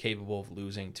that's capable of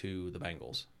losing to the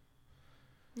Bengals.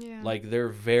 Yeah. Like they're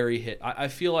very hit. I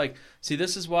feel like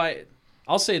this is why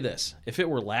I'll say this: if it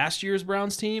were last year's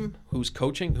Browns team who was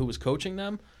coaching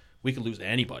them, we could lose to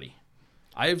anybody.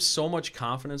 I have so much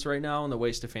confidence right now in the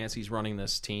way Stefanski's running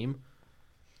this team.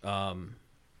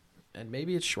 And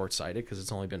maybe it's short-sighted because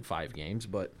it's only been 5 games,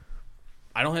 but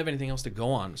I don't have anything else to go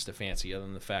on with Stefanski other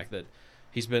than the fact that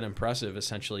he's been impressive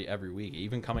essentially every week,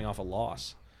 even coming off a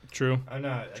loss. True. I'm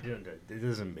not. It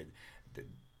doesn't.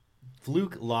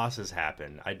 Fluke losses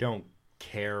happen. I don't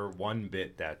care one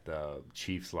bit that the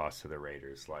Chiefs lost to the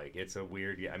Raiders. Like, it's a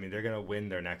weird. I mean, they're gonna win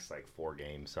their next 4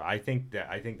 games. So I think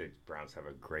the Browns have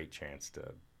a great chance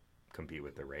to compete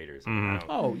with the Raiders. I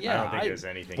don't think there's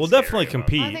anything. We'll scary definitely about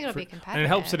compete. I think it'll be and it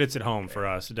helps that competitive. it's at home for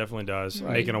us. It definitely does.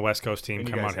 Right. Making a West Coast team And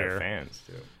you come guys out have here. fans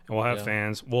too. And we'll have Yeah.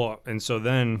 fans. Well, and so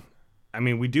then I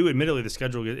mean, we do admittedly the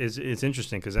schedule is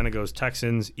interesting because then it goes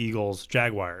Texans, Eagles,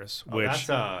 Jaguars, which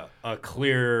that's a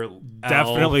clear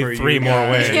definitely L for 3 you more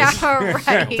guys. wins. Yeah,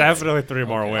 right. Definitely 3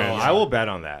 more Oh, wins. I will bet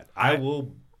on that. I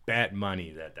will bet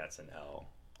money that that's an L.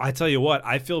 I tell you what,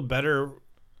 I feel better.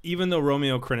 Even though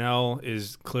Romeo Crennel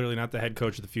is clearly not the head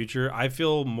coach of the future, I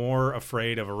feel more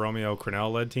afraid of a Romeo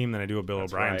Crennel-led team than I do a Bill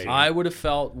O'Brien right. team. I would have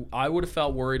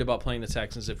felt worried about playing the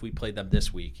Texans if we played them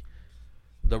this week.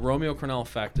 The Romeo Crennel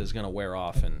effect is going to wear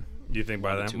off, and Do you think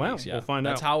by then? 2 Well, weeks, yeah. we'll find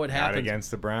That's out. how it Not happened.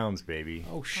 against the Browns, baby.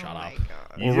 Oh, shut Oh up. my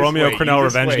God. You Well, just Romeo wait. Crennel You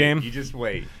just revenge wait. game? You just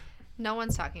wait. No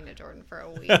one's talking to Jordan for a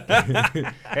week.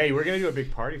 Hey, we're gonna do a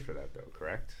big party for that, though.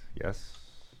 Correct? Yes.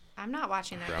 I'm not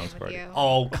watching that Browns game with party. you.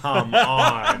 Oh, come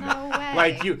on. No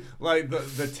way. Like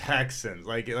the Texans,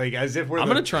 like as if we're I'm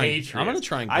the gonna try and- Patriots. I'm gonna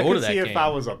try and I go could to that see if game. I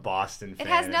was a Boston fan. It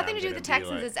has and nothing I'm to do with the gonna be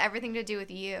Texans. like, It's everything to do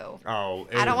with you. oh,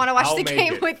 I don't wanna watch I'll the make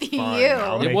game it with fun. you.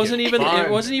 I'll It make wasn't even. fun.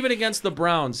 It wasn't even against the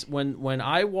Browns. When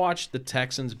I watched the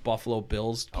Texans Buffalo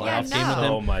Bills playoff Yeah, game with no. him,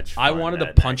 So much I fun wanted to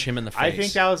that punch night. him in the face. I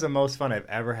think that was the most fun I've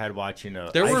ever had watching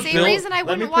a. There were Same Bill- reason I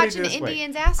Let me wouldn't put it watch an this way.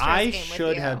 Indians Astros I game with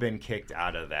should you. have been kicked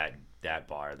out of that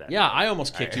bar. Yeah, I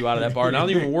almost kicked you out of that bar, and I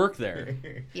don't even work there.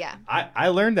 Yeah. I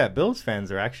learned that Bills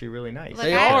fans are actually really nice. Look,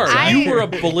 They I- are. I- You were a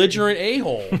belligerent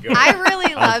a-hole. I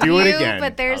really I'll love do it you, again.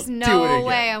 but there's I'll do it no again.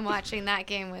 way I'm watching that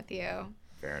game with you.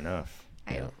 Fair enough.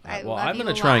 I Well, love I'm you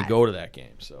gonna a try and lot. go to that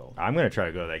game. So I'm gonna try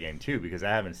to go to that game too because I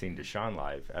haven't seen Deshaun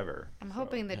live ever. I'm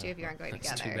hoping the two of you aren't going it's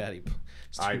together. too bad.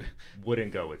 It's too I bad.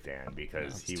 wouldn't go with Dan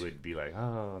because it's he too- would be like,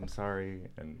 "Oh, I'm sorry,"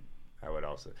 and I would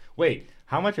also wait.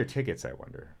 How much are tickets? I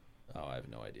wonder. Oh, I have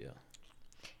no idea.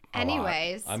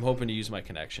 Anyways, I'm hoping to use my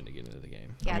connection to get into the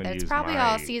game. yeah, I'm gonna that's use probably my-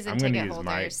 all season I'm gonna ticket use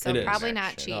my holders, so It is. probably not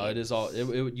connection. cheap. No, it is all.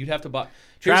 You'd have to buy.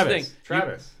 Here's Travis. the thing.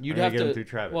 Travis. You'd I'm gonna have get to. them through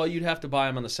Travis. Well, you'd have to buy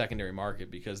them on the secondary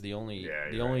market because the only Yeah,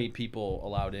 the you're only right. people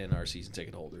allowed in are season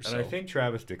ticket holders. And So I think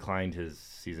Travis declined his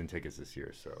season tickets this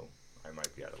year, so I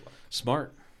might be out of luck.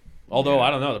 smart. Although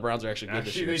I don't know, the Browns are actually good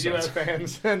Actually, this they year. do so have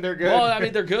it's- fans, and they're good. well, I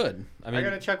mean, they're good. I mean,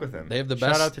 gotta check with them. they have the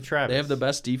best. Shout out to Travis. They have the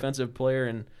best defensive player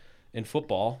in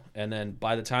football, and then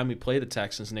by the time we play the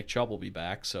Texans, Nick Chubb will be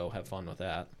back. So have fun with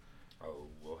that. Oh,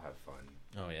 we'll have fun.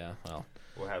 Oh yeah, well.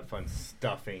 We'll have fun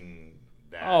stuffing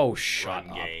that. Oh, shut run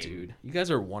up, game. dude. You guys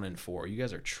are 1-4. You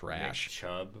guys are Nick trash.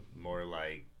 Chubb, more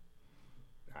like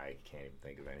I can't even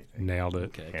think of anything. Nailed it.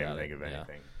 Okay, Can't even got think it. of Yeah.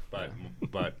 anything.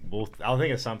 But I'll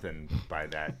think of something by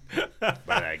that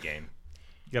game.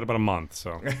 You got about a month,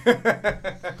 so Well,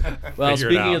 Figure it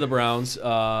speaking out. of the Browns,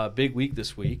 big week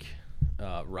this week,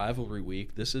 rivalry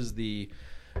week. This is the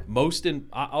most.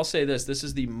 I'll say this: this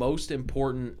is the most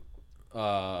important.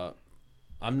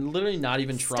 I'm literally not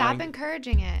even trying. Stop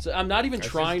encouraging it. So I'm not even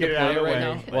Let's trying just to get it play out of it the right way.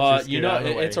 now. Let's Well, just you get it know, out of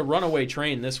the way. it's a runaway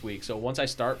train this week. So once I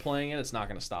start playing it, it's not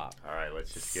going to stop. All right,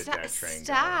 let's just get that train going.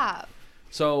 Stop.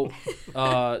 So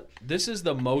this is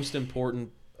the most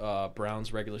important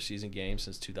Browns regular season game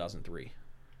since 2003.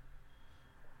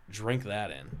 Drink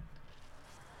that in.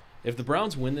 If the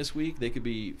Browns win this week, they could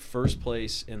be first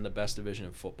place in the best division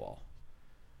in football.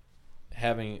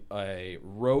 Having a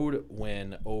road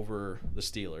win over the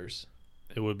Steelers.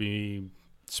 it would be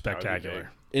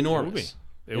spectacular. Enormous.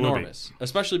 It would be. Enormous.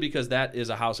 Especially because that is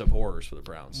a house of horrors for the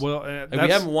Browns. Well, And we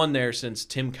haven't won there since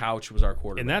Tim Couch was our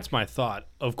quarterback. and that's my thought.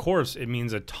 Of course, it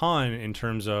means a ton in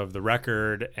terms of the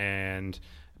record and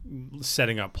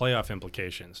setting up playoff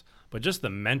implications. But just the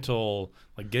mental,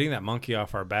 like getting that monkey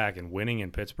off our back and winning in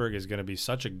Pittsburgh is going to be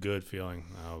such a good feeling.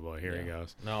 Oh boy, here he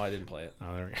goes. No, I didn't play it.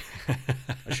 Oh, there we go.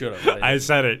 I should have. but I I didn't.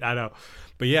 said it. I know,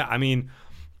 but yeah, I mean,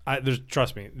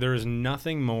 trust me, there is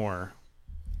nothing more.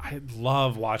 I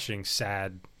love watching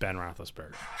sad Ben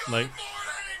Roethlisberger. Like,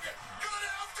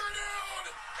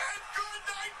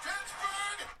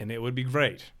 and it would be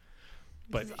great,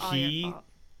 but This is all your fault.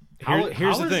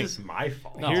 here's How the is thing. this my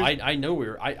fault? No, I know we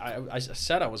were. I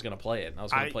said I was going to play it. And I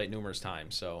was going I- to play it numerous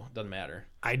times, so it doesn't matter.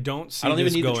 I don't see I don't even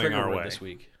this need the going trigger our word way. this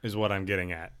week. Is what I'm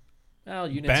getting at. Well,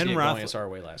 you didn't Ben see it Roethlis- going us our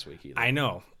way last week either. I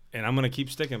know, and I'm going to keep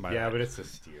sticking by Yeah, that. but it's the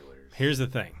Steelers. Here's the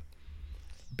thing.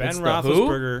 Ben It's the The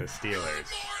Roethlisberger. Steelers.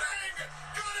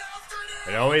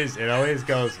 It always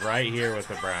goes right here with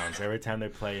the Browns. Every time they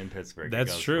play in Pittsburgh, it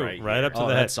That's goes true. Right, Right here. up to Oh,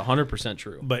 the head. that's 100%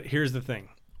 true. But here's the thing.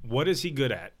 What is he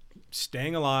good at?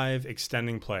 Staying alive,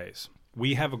 extending plays.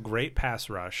 We have a great pass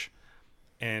rush,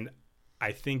 and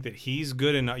I think that he's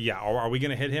good enough. Yeah, are we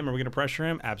going to hit him? Are we going to pressure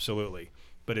him? Absolutely.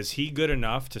 But is he good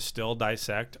enough to still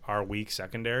dissect our weak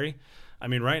secondary? I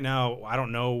mean, right now, I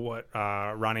don't know what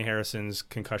Ronnie Harrison's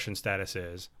concussion status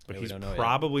is, but Yeah, we he's don't know yet.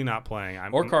 probably not playing.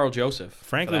 Or Carl Joseph.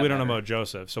 Frankly, for that we don't know matter. about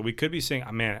Joseph. So we could be seeing,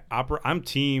 man, I'm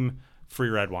team free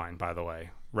red wine, by the way.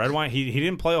 Red Wine, he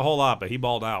didn't play a whole lot, but he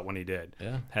balled out when he did.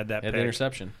 Yeah. Had that Had pick. the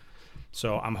interception.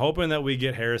 So I'm hoping that we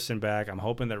get Harrison back. I'm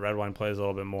hoping that Red Wine plays a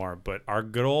little bit more. But our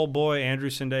good old boy, Andrew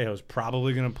Sendejo, is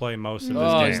probably going to play most of this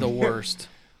Oh, game. he's the worst.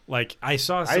 Like, I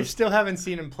saw I still haven't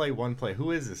seen him play one play.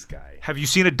 Who is this guy? Have you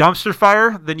seen a dumpster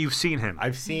fire? Then you've seen him.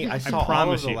 I saw all of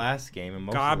promise the you. last game. And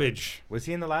most Garbage. Was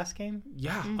he in the last game?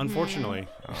 Yeah, unfortunately.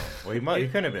 Oh, well, he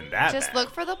couldn't have been that Just bad.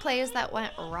 look for the plays that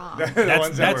went wrong. The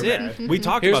ones that That's were it. bad. We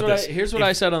talked Here's about what this. Here's what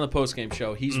I said on the postgame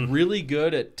show. He's really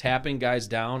good at tapping guys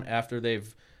down after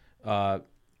they've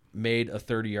made a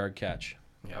 30-yard catch.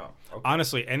 Oh, okay.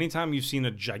 Honestly, anytime you've seen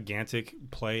a gigantic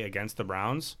play against the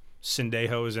Browns,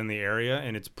 Sendejo is in the area,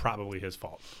 and it's probably his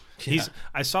fault.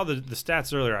 I saw the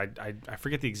stats earlier. I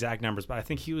forget the exact numbers, but I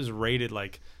think he was rated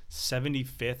like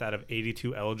 75th out of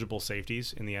 82 eligible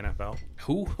safeties in the NFL.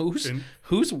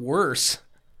 Who's worse?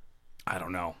 I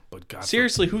don't know, but God,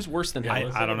 Seriously, who's worse than him? I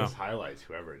Let's don't look at know. his highlights,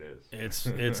 whoever it is.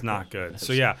 It's not good.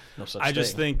 So yeah, no such I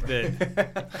just thing. think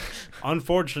that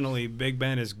unfortunately Big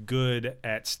Ben is good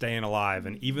at staying alive,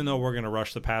 and even though we're going to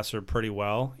rush the passer pretty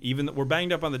well, even though we're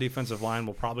banged up on the defensive line,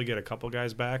 we'll probably get a couple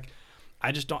guys back.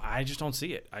 I just don't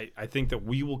see it. I think that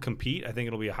we will compete. I think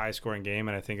it'll be a high scoring game,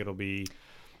 and I think it'll be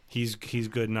he's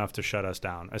good enough to shut us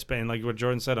down. And like what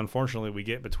Jordan said, unfortunately we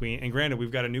get between, and granted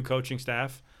we've got a new coaching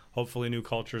staff, hopefully new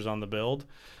cultures on the build,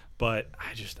 but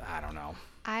I don't know.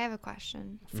 I have a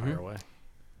question. Fire away.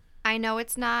 I know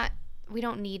we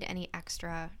don't need any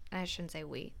extra, and I shouldn't say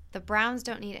we. The Browns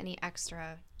don't need any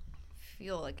extra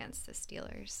fuel against the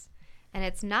Steelers. And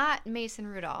it's not Mason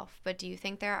Rudolph, but do you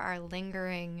think there are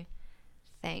lingering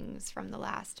things from the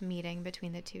last meeting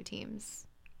between the two teams?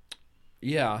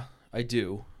 Yeah, I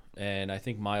do. And I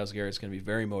think Myles Garrett's going to be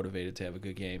very motivated to have a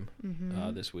good game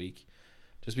this week,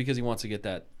 just because he wants to get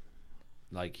that.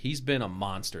 Like, he's been a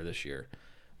monster this year,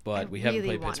 but we haven't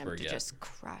played Pittsburgh to yet. Just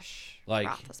crush Like,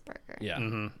 Roethlisberger.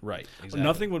 Yeah, right. Exactly.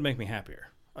 Nothing would make me happier.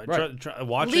 Right.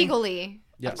 Watching Legally,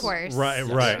 Yes. of course. Right.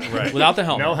 Without the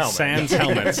helmet. No helmet. Sans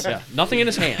helmets. Yeah, nothing in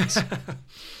his hands.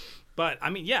 But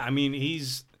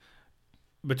he's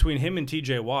between him and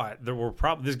TJ Watt. There were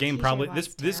probably this game TJ probably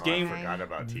Watt's this I game forgot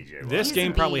about TJ. this He's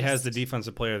game a probably beast. has the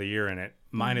defensive player of the year in it,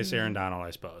 minus Aaron Donald,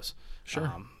 I suppose.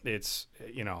 Sure. It's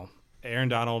Aaron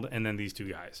Donald and then these two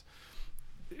guys.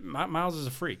 Miles is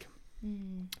a freak.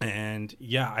 And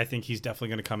yeah, I think he's definitely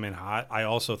going to come in hot. I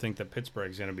also think that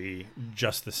Pittsburgh's going to be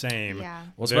just the same. Yeah.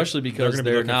 Well, especially because gonna be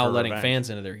they're looking now for letting revenge. fans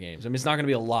into their games. I mean, it's not going to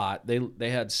be a lot. They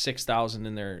had 6,000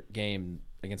 in their game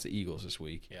against the Eagles this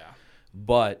week. Yeah.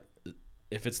 But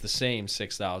if it's the same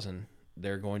 6,000,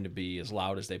 they're going to be as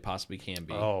loud as they possibly can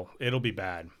be. Oh, it'll be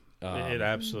bad. It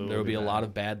absolutely There will be a bad. lot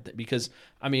of bad because,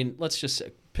 I mean, let's just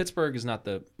say Pittsburgh is not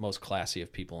the most classy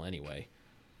of people anyway.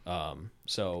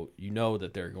 So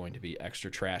that they're going to be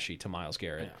extra trashy to Myles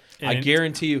Garrett. Yeah. I And-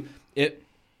 guarantee you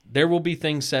there will be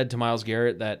things said to Myles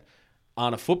Garrett that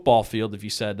on a football field, if you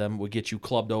said them, would get you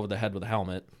clubbed over the head with a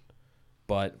helmet.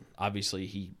 But obviously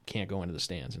he can't go into the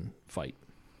stands and fight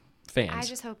fans. I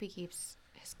just hope he keeps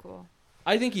his cool.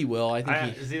 I think he will. I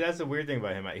think he See, that's the weird thing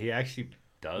about him. He actually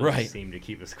does Right. seem to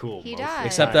keep us cool. He most of does. the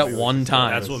Except time. that It was one just a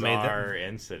time. That's what made that- bizarre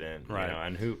incident, Right.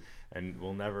 and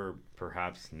we'll never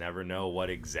know what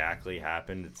exactly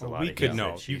happened. It's a lot. We of could he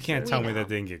know. said, she You can't said. tell We me know. that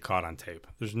didn't get caught on tape.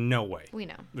 There's no way. We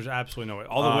know. There's absolutely no way.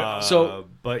 All the way. So-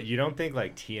 But you don't think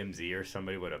like TMZ or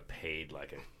somebody would have paid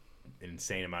like an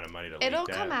insane amount of money to It'll leak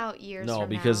that? come out years no from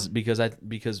because now.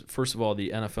 because first of all, the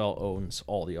NFL owns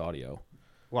all the audio.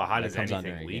 Well, how that does comes on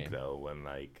anything during a leak game. though? When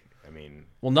I mean,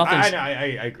 Well, nothing's I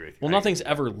agree with you. well, I nothing's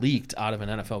agree. ever leaked out of an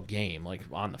NFL game like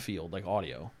on the field, like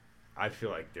audio. I feel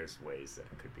like there's ways that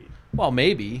it could be. Well,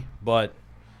 maybe, but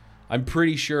I'm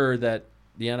pretty sure that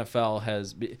the NFL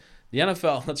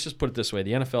let's just put it this way,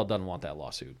 the NFL doesn't want that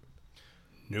lawsuit.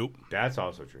 Nope. That's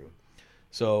also true.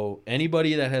 So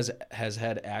anybody that has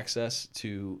had access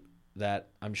to that,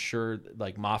 I'm sure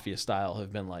like mafia style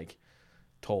have been like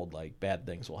told like bad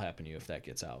things will happen to you if that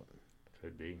gets out.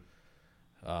 Could be.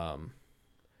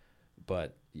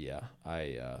 But yeah,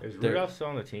 Is they're- Rudolph still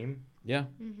on the team? Yeah.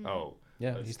 Oh,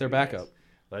 Yeah, let's he's their do backup. this.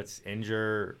 Let's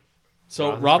injure.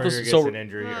 So Roethlisberger Roethlisberger gets an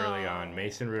injury early on. No.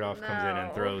 Mason Rudolph comes in and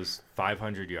No. throws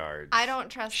 500 yards. I don't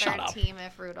trust Shut our up. team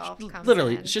if Rudolph comes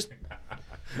literally, in. it's just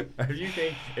If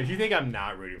you think I'm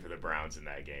not rooting for the Browns in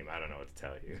that game, I don't know what to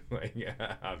tell you. Like,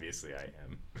 obviously I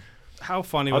am. How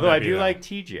funny would Although that I be, do though? like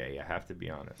TJ, I have to be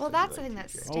honest. Well, I do that's the like thing that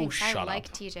TJ. stinks. shut I up.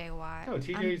 like TJ Watt. No,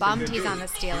 TJ's I'm a bummed good he's dude. on the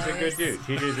Steelers. He's a good dude.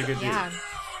 TJ's a good dude. Yeah.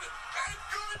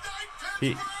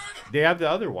 They have the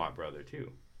other Watt brother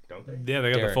too, don't they? Yeah, they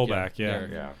got Derek, the fullback. yeah. Yeah.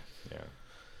 Derek.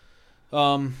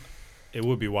 Yeah. It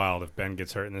would be wild if Ben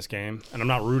gets hurt in this game, and I'm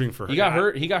not rooting for him. He got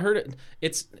hurt. He got hurt.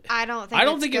 I don't think. I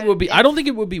don't think it would be. I don't think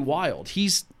it would be wild.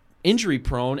 He's injury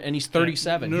prone and he's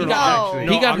 37. He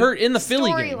got hurt in the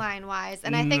Philly game. Storyline wise,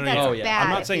 and I think that's bad.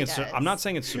 I'm not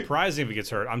saying it's surprising if he gets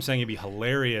hurt. I'm saying it'd be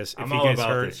hilarious if he all gets about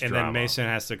hurt this and drama. then Mason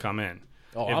has to come in.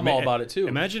 Oh, I'm all about it too.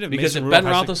 Imagine if because Mason if Ben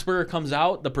Rudolph has to- Roethlisberger comes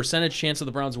out, the percentage chance of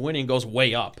the Browns winning goes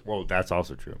way up. Well, that's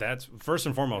also true. That's first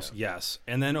and foremost, yes.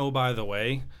 And then, oh, by the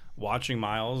way, watching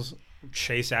Miles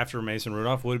chase after Mason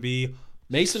Rudolph would be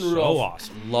Mason so Rudolph.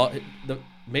 awesome.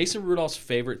 Mason Rudolph's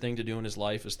favorite thing to do in his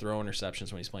life is throw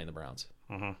interceptions when he's playing the Browns.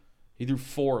 Mhm. He threw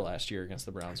 4 last year against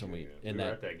the Browns when were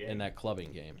at that game. in that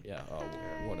clubbing game. Yeah. Oh,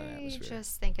 what an I atmosphere.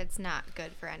 just think it's not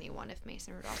good for anyone if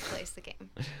Mason Rudolph plays the game.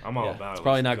 I'm all Yeah, about it. it's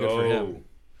probably Let's not good for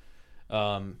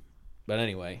go. him. But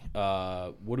anyway,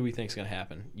 what do we think is going to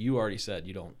happen? You already said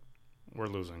you don't. We're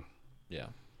losing. Yeah.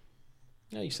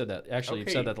 Yeah, you said that. Actually, you've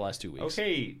said that the last 2 weeks.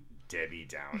 Okay, Debbie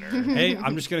Downer. Hey,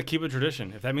 I'm just going to keep a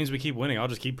tradition. If that means we keep winning, I'll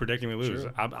just keep predicting we lose.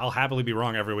 True. I'll happily be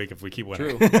wrong every week if we keep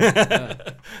winning. True.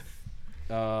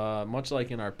 Yeah. Much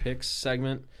like in our picks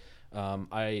segment,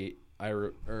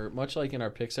 much like in our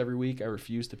picks every week, I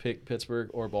refuse to pick Pittsburgh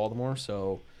or Baltimore.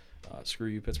 So, screw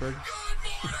you, Pittsburgh.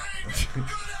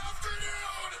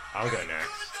 I'll go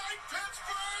next.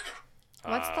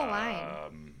 What's the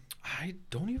line? I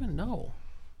don't even know.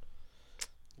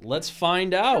 Let's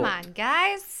find out. Come on,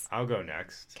 guys. I'll go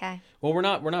next. Okay. Well, we're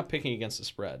not picking against the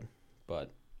spread,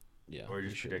 but yeah, We're we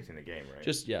just should. predicting the game, right?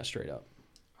 Just straight up.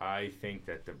 I think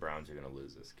that the Browns are going to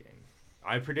lose this game.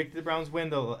 I predicted the Browns win,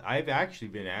 though. I've actually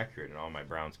been accurate in all my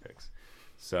Browns picks.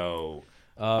 So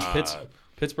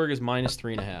Pittsburgh is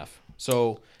 -3.5.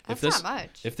 So That's not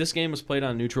much. if this game was played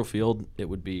on neutral field, it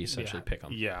would be essentially pick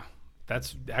 'em. Yeah.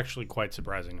 That's actually quite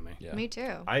surprising to me. Yeah. Me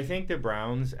too. I think the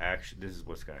Browns actually. This is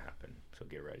what's going to happen. So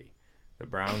get ready. The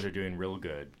Browns are doing real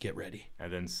good, Get ready.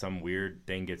 and then some weird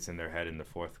thing gets in their head in the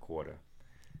fourth quarter,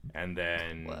 and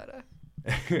then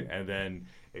and then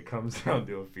it comes down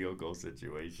to a field goal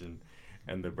situation,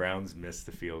 and the Browns miss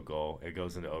the field goal. It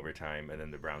goes into overtime, and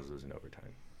then the Browns lose in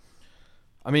overtime.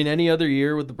 I mean, any other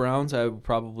year with the Browns, I would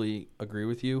probably agree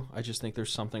with you. I just think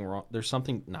there's something wrong. There's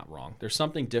something not wrong. There's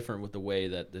something different with the way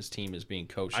that this team is being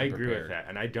coached. I and agree prepared. with that,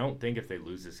 and I don't think if they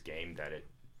lose this game that it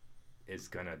is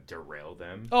gonna derail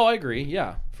them. Oh, I agree.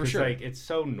 Yeah, for 'Cause, sure. Like it's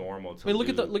so normal to. I mean,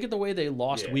 look at the way they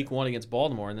lost Yeah. Week 1 against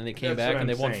Baltimore, and then they came That's back what and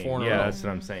they I'm won saying. 4 in a Yeah, row. that's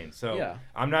what I'm saying. So Yeah.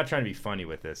 I'm not trying to be funny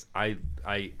with this. I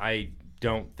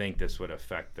don't think this would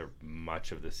affect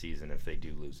much of the season if they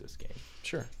do lose this game.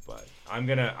 Sure. But I'm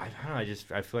gonna.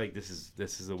 I feel like this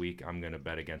is a week I'm gonna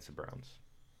bet against the Browns.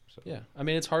 So Yeah. I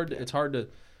mean, it's hard to.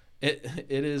 It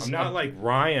is. I'm not like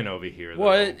Ryan over here.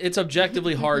 Well, though. it's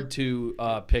objectively hard to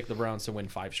pick the Browns to win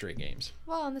 5 straight games.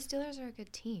 Well, and the Steelers are a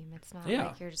good team. It's not Yeah.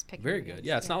 like you're just picking. Very good.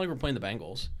 Yeah, it's not like we're playing the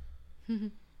Bengals.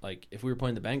 Like if we were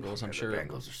playing the Bengals, I'm the sure.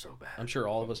 Bengals are so bad. I'm sure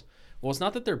all of us. Well, it's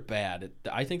not that they're bad.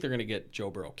 I think they're going to get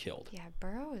Joe Burrow killed. Yeah,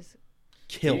 Burrow is.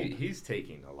 Killed. He's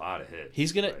taking a lot of hits.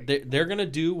 He's gonna. Like, They're gonna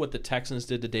do what the Texans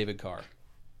did to David Carr.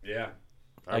 yeah.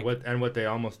 Like- What they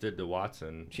almost did to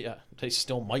Watson. Yeah, they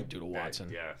still might do to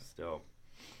Watson. Yeah, still.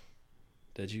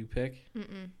 Did you pick? Pick.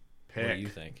 What do you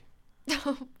think?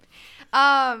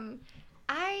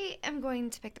 I am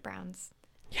going to pick the Browns.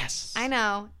 Yes. I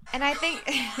know, and I think.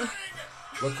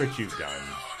 Look what you've done.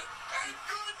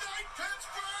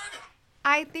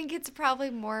 I think it's probably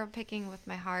more picking with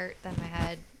my heart than my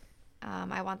head.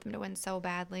 I want them to win so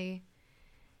badly.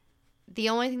 The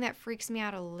only thing that freaks me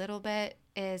out a little bit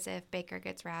is if Baker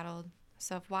gets rattled.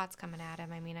 So if Watt's coming at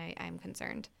him, I mean, I'm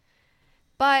concerned.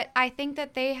 But I think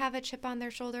that they have a chip on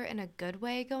their shoulder in a good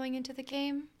way going into the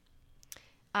game,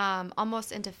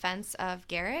 almost in defense of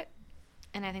Garrett.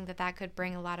 And I think that could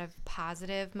bring a lot of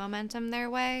positive momentum their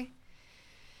way.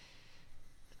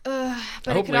 But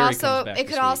hope it could Larry also comes back it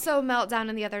this could week. also melt down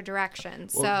in the other direction.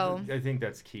 Well, So I think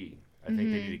that's key. I think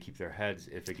they need to keep their heads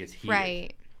if it gets heated.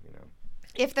 right, You know.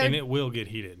 if they're And it will get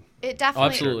heated. it definitely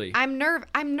Absolutely.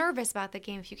 I'm nervous about the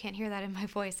game. If you can't hear that in my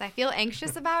voice, I feel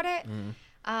anxious about it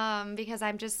because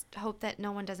I'm just hope that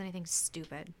no one does anything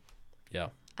stupid. Yeah.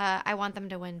 I want them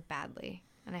to win badly,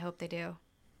 and I hope they do.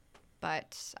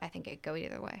 But I think it go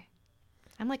either way.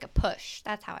 I'm like a push.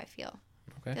 That's how I feel.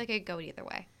 I Okay. feel like it go either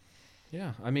way.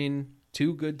 Yeah. I mean,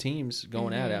 2 good teams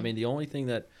going at it. I mean, the only thing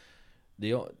that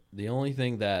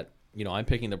I'm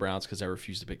picking the Browns because I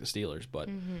refuse to pick the Steelers, but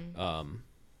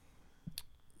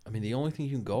I mean, the only thing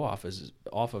you can go off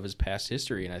of is past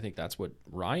history, and I think that's what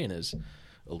Ryan is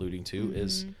alluding to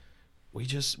is we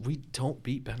don't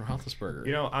beat Ben Roethlisberger.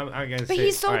 You know, I'm gonna But say.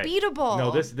 he's so all right, beatable.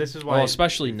 No, this is why. Well,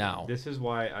 especially now. This is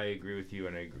why I agree with you,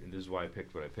 and this is why I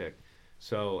picked what I picked.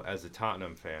 So as a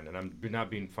Tottenham fan, and I'm not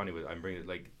being funny with it, I'm bringing it,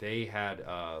 like they had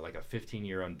like a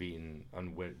 15-year unbeaten.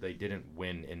 They didn't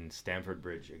win in Stamford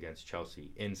Bridge against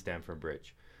Chelsea in Stamford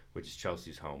Bridge, which is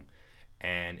Chelsea's home,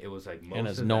 and it was like most. And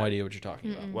has of no that, idea what you're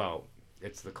talking about. Well,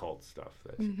 it's the cult stuff.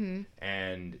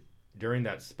 And during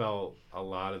that spell,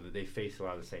 they faced a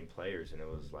lot of the same players, and it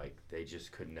was like they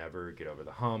just could never get over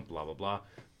the hump. Blah blah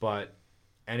blah,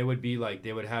 and it would be like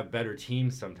they would have better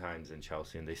teams sometimes in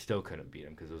Chelsea, and they still couldn't beat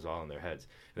them because it was all in their heads.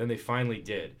 And then they finally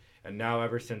did. And now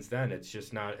ever since then, it's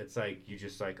just not – it's like you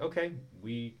just like, okay,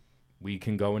 we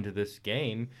can go into this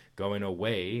game going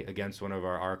away against one of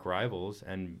our arch rivals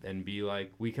and be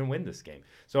like, we can win this game.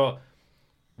 So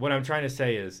what I'm trying to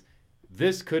say is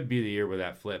this could be the year where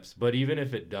that flips. But even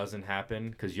if it doesn't happen,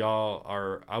 because y'all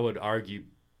are – I would argue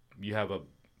you have in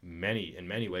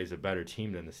many ways a better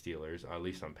team than the Steelers, at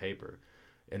least on paper.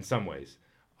 In some ways.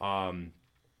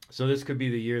 So this could be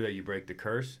the year that you break the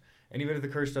curse. And even if the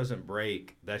curse doesn't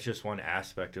break, that's just one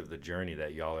aspect of the journey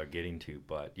that y'all are getting to.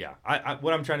 But yeah,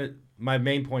 my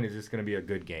main point is it's going to be a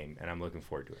good game, and I'm looking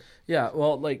forward to it. Yeah,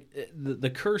 well, like the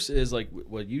curse is like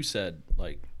what you said,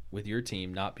 like with your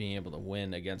team not being able to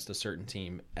win against a certain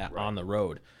team on the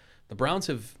road. The Browns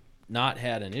have not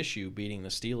had an issue beating the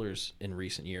Steelers in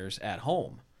recent years at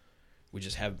home. We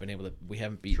just haven't been able to. We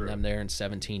haven't beaten them there in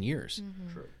 17 years.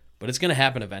 True. But it's going to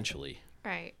happen eventually.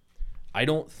 Right. I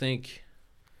don't think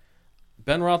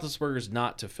Ben Roethlisberger's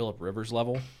not to Phillip Rivers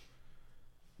level,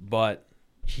 but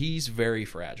he's very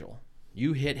fragile.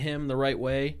 You hit him the right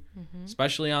way,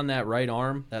 especially on that right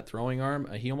arm, that throwing arm.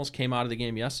 He almost came out of the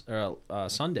game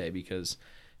Sunday because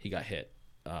he got hit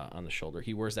on the shoulder.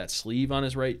 He wears that sleeve on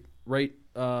his right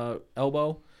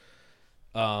elbow.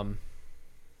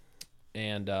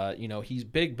 And, he's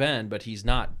Big Ben, but he's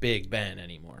not Big Ben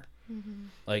anymore.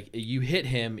 Like, you hit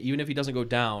him, even if he doesn't go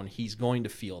down, he's going to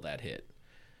feel that hit.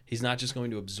 He's not just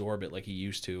going to absorb it like he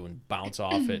used to and bounce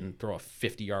off it and throw a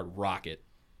 50-yard rocket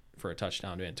for a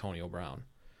touchdown to Antonio Brown.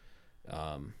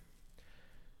 I'm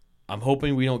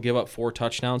hoping we don't give up 4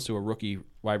 touchdowns to a rookie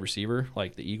wide receiver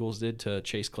like the Eagles did to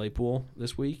Chase Claypool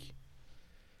this week.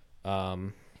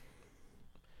 So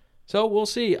we'll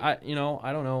see. I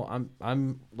don't know.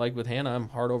 I'm like with Hannah. I'm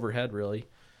heart over head really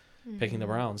picking the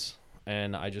Browns,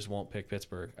 and I just won't pick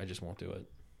Pittsburgh. I just won't do it.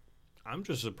 I'm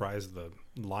just surprised the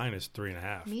line is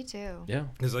 3.5. Me too. Yeah,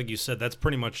 because like you said, that's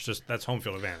pretty much that's home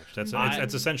field advantage.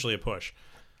 That's essentially a push.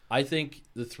 I think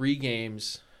the 3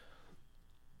 games,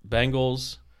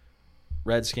 Bengals,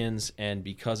 Redskins, and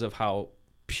because of how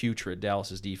putrid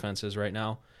Dallas's defense is right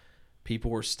now,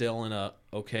 people were still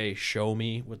in show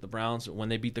me with the Browns. When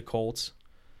they beat the Colts,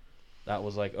 that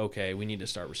was like, okay, we need to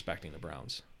start respecting the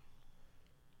Browns.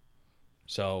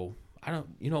 So,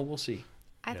 we'll see.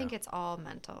 I think it's all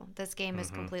mental. This game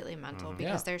is completely mental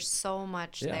because there's so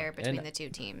much there between the two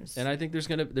teams. And I think there's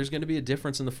gonna be a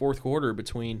difference in the fourth quarter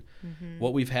between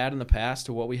what we've had in the past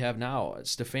to what we have now.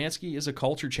 Stefanski is a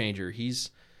culture changer. He's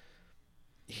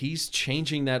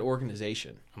changing that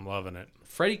organization. I'm loving it.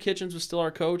 Freddie Kitchens was still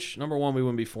our coach. Number 1, we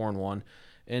wouldn't be 4-1,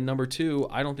 and number 2,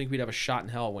 I don't think we'd have a shot in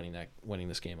hell winning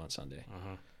this game on Sunday.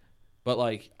 But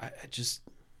like, I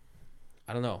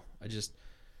don't know.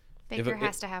 Baker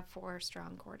has to have 4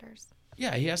 strong quarters.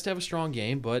 Yeah, he has to have a strong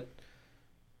game, but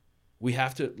we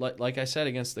have to, like I said,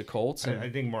 against the Colts. I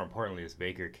think more importantly is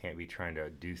Baker can't be trying to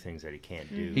do things that he can't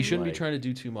do. He shouldn't be trying to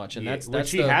do too much, and that's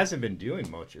which he hasn't been doing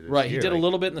much of this right. year. He did a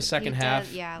little bit in the second half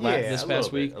this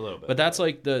past week, a little bit. But that's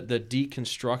like the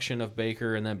deconstruction of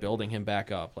Baker and then building him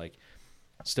back up. Like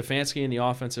Stefanski and the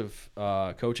offensive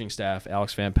coaching staff,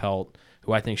 Alex Van Pelt,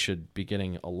 who I think should be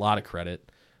getting a lot of credit,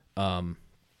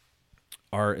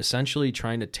 are essentially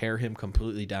trying to tear him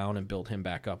completely down and build him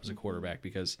back up as a quarterback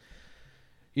because,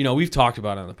 we've talked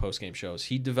about it on the post-game shows.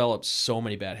 He developed so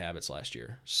many bad habits last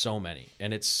year, so many,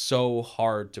 and it's so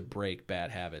hard to break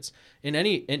bad habits in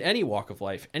any walk of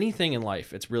life, anything in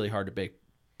life. It's really hard to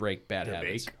break bad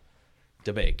habits.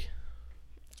 Debake.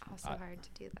 Also hard to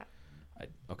do that.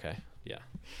 Okay, yeah.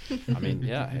 I mean,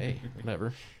 yeah. Hey,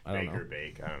 whatever. I don't know.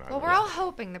 Bake. I don't know. Well, we're all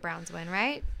hoping the Browns win,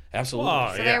 right? Absolutely.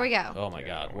 Oh, So there we go. Oh my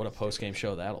God, what a post-game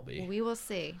show that'll be. We will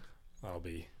see.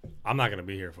 I'm not going to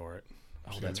be here for it.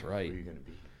 Oh, that's right. Are you going to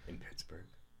be in Pittsburgh?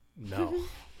 No,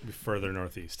 be further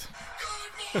northeast.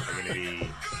 Are going to be...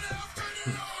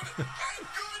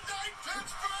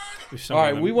 All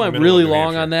right, we went really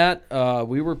long on that.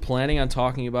 We were planning on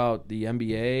talking about the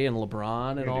NBA and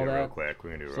LeBron and all that. Real quick. We're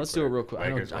gonna do it real let's quick. do it real quick.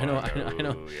 I know.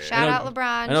 Yeah. Shout out LeBron.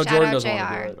 I know Shout Jordan out doesn't wanna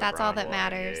do JR. it. That's LeBron all that won,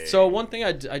 matters. yeah. So one thing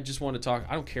I just want to talk.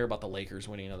 I don't care about the Lakers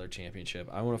winning another championship.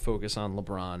 I want to focus on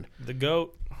LeBron. The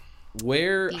GOAT.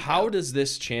 How does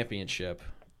this championship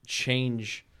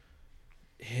change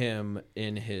him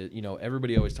in his,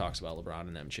 everybody always talks about LeBron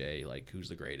and MJ, like who's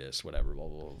the greatest, whatever, blah,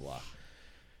 blah, blah, blah.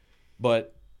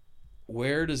 But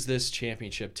where does this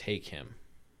championship take him?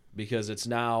 Because it's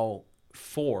now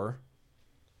 4.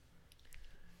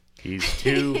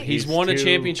 He's won a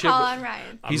championship. Call on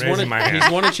Ryan. He's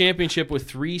won a championship with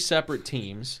 3 separate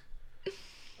teams.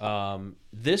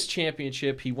 This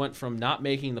championship, he went from not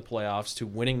making the playoffs to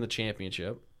winning the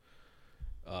championship.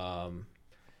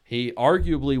 He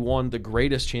arguably won the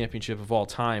greatest championship of all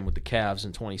time with the Cavs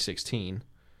in 2016.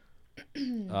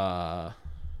 I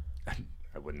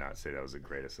would not say that was the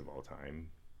greatest of all time,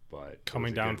 but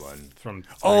Coming down from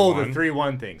 3-1. the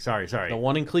 3-1 thing. Sorry. The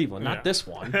one in Cleveland, not this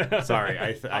one.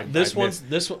 Sorry, This one.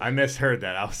 I misheard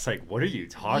that. I was like, "What are you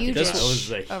talking You about?" just I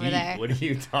was like, over there. "What are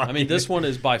you talking?" I mean, this one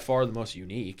is by far the most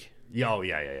unique. Oh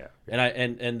yeah.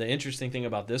 And the interesting thing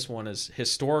about this one is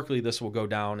historically this will go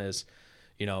down as,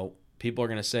 people are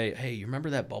going to say, hey, you remember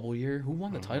that bubble year? Who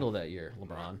won the title that year?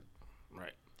 LeBron.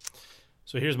 Right.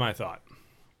 So here's my thought.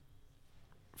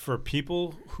 For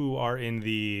people who are in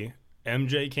the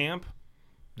MJ camp,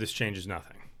 this changes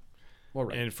nothing. Well,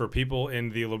 right. And for people in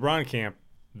the LeBron camp,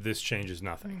 this changes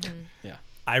nothing. Mm-hmm. Yeah.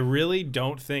 I really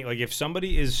don't think, like, if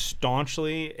somebody is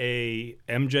staunchly a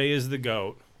MJ is the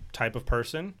GOAT type of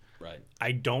person, Right.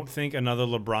 I don't think another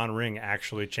LeBron ring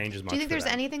actually changes much. Do you think for there's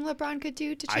them. anything LeBron could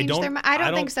do to I change don't- their mind? I I don't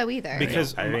don't- think so either.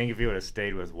 because I think if he would have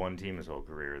stayed with one team his whole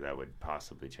career, that would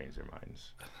possibly change their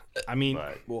minds. I mean,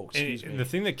 But Whoa, excuse me. the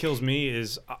thing that kills me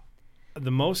is the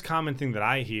most common thing that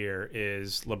I hear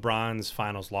is LeBron's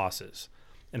finals losses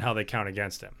and how they count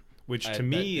against him, which to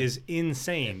me is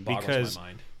insane boggles because my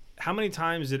mind. how many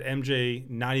times did MJ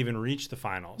not even reach the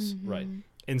finals? Right.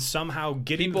 And somehow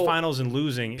getting People- the finals and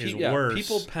losing is worse.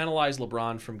 People penalize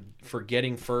LeBron for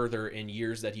getting further in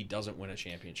years that he doesn't win a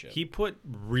championship. He put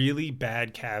really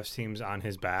bad Cavs teams on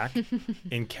his back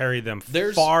and carried them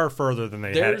There's- far further than they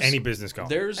had there's- any business going.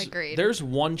 Agreed. There's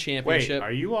one wait, championship.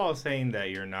 are you all saying that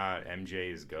you're not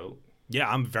MJ's GOAT? Yeah,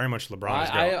 I'm very much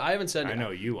LeBron's I goat. haven't said. I know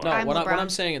you are. No, I'm what LeBron. I'm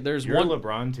saying, there's You're one.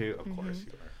 LeBron too, of course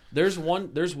you are. There's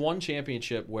one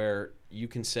championship where you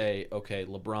can say, okay,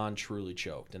 LeBron truly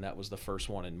choked, and that was the first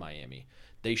one in Miami.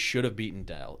 They should have beaten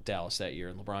Dallas that year,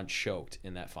 and LeBron choked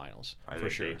in that finals I for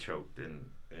think sure. they choked in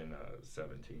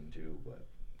 17 too, but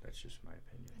that's just my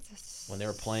opinion. When they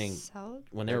were playing, So?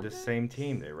 when they They're were the same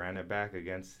team. They ran it back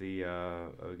against the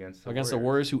against the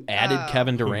Warriors, who added Oh.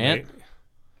 Kevin Durant.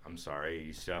 I'm sorry,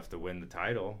 you still have to win the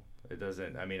title. It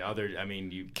doesn't.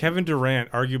 You. Kevin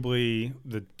Durant, arguably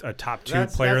a top 2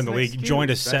 That's- player in that's the an league, excuse.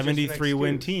 joined a That's just an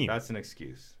 73-win excuse. team. That's an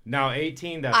excuse. Now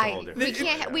 18, that's a whole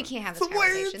different. We can't have this It's literally-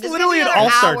 conversation. it's This literally is an another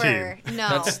all-star hour.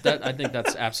 No, I think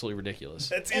that's absolutely ridiculous.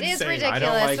 That's It is insane. ridiculous. I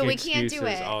don't like but we can't excuses. do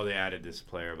it. Oh, they added this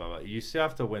player. Blah blah. You still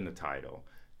have to win the title.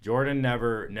 Jordan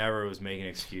never was making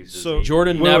excuses. So- He-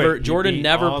 Jordan Wait, never wait. Jordan beat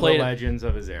never all played. the legends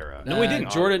of his era. No, he didn't.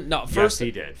 Jordan. No, first yes,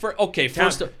 he did.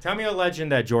 First, Tell me a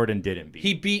legend that Jordan didn't beat.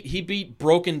 he beat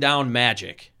broken down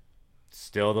Magic.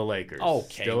 Still the Lakers.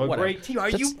 Okay, Still a whatever. great team.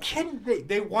 Are That's- you kidding?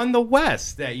 They won the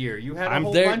West that year. You had a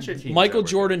whole bunch of teams. Michael that were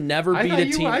Jordan good. never beat a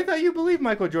team. I thought you believed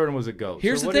Michael Jordan was a GOAT.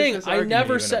 Here's So the what is thing. this I argument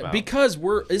never even said about? because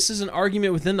this is an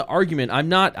argument within the argument.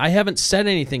 I haven't said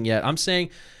anything yet. I'm saying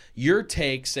your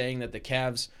take saying that the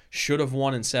Cavs should have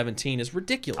won in 17 is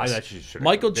ridiculous. I thought you should have-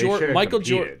 Michael they should Jordan have Michael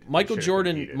competed. Jordan Michael They should have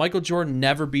Jordan competed. Michael Jordan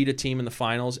never beat a team in the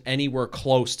finals anywhere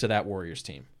close to that Warriors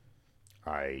team.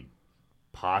 I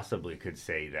possibly could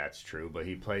say that's true, but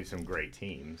he played some great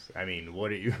teams. I mean, what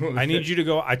do you? I need you to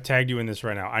go. I tagged you in this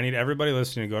right now. I need everybody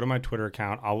listening to go to my Twitter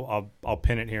account. I'll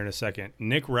pin it here in a second.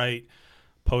 Nick Wright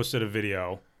posted a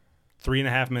video,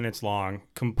 3.5 minutes long,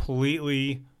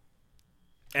 completely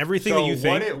everything that you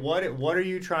think. What are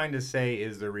you trying to say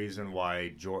is the reason why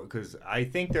Jordan? Because I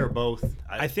think they're both.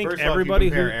 I think first of all, if you everybody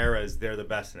compare who- eras, they're the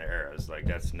best in their eras. Like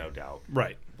that's no doubt.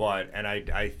 Right. But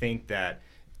I think that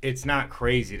it's not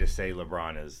crazy to say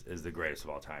LeBron is the greatest of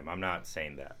all time. I'm not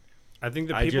saying that. I think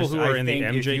the people who are in the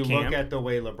if MJ you camp. look at the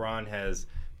way LeBron has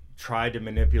tried to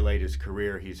manipulate his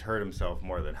career, he's hurt himself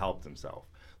more than helped himself.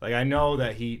 Like I know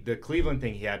that the Cleveland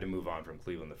thing, he had to move on from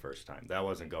Cleveland the first time. That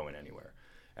wasn't going anywhere.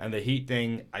 And the Heat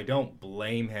thing, I don't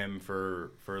blame him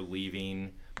for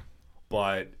leaving,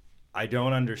 but I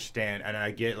don't understand. And I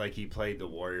get like he played the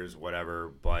Warriors,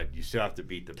 whatever, but you still have to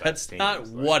beat the best That's teams. not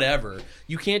Like, whatever.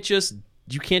 You can't just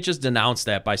denounce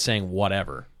that by saying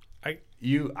whatever.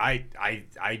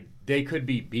 They could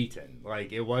be beaten.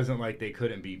 Like it wasn't like they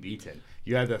couldn't be beaten.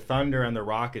 You had the Thunder and the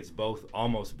Rockets both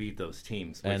almost beat those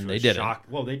teams, which And they was didn't.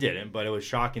 Well, they didn't, but it was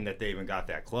shocking that they even got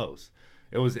that close.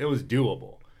 It was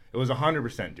doable. It was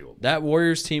 100% doable. That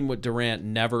Warriors team with Durant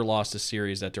never lost a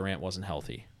series that Durant wasn't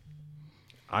healthy.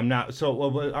 I'm not. So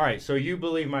all right. So you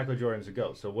believe Michael Jordan's a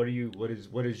GOAT. So what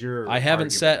is your? I haven't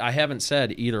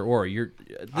said either or.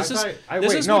 This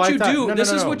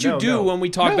is what you do when we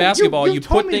talk basketball. You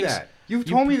put things. You've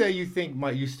told me that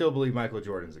you still believe Michael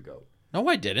Jordan's a GOAT. No,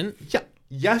 I didn't. Yeah.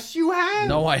 Yes, you have.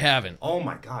 No, I haven't. Oh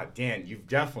my God, Dan, you've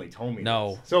definitely told me.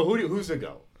 No. This. So who's the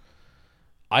GOAT?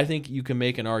 I think you can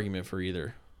make an argument for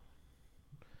either.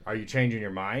 Are you changing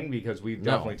your mind? Because we've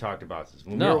definitely talked about this.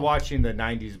 When we No. were watching the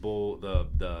 90s Bull,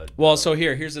 Well, so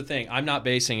here's the thing. I'm not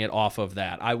basing it off of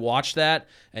that. I watched that,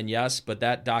 and yes, but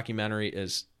that documentary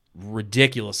is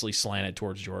ridiculously slanted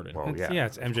towards Jordan. Well, Yeah,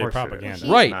 it's MJ propaganda.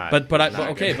 Right, not- but he's not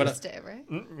okay, good. but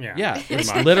Yeah. yeah,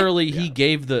 it's literally he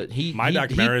gave the My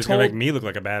documentary is gonna make me look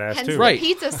like a badass Hence too. the right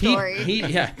pizza story.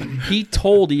 He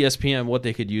told ESPN what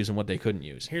they could use and what they couldn't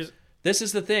use. This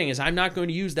is the thing is I'm not going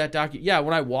to use that docu. Yeah,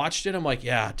 when I watched it, I'm like,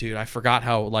 yeah, dude, I forgot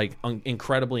how like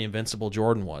incredibly invincible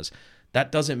Jordan was. That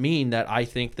doesn't mean that I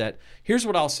think that. Here's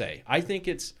what I'll say. I think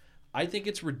it's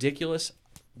ridiculous.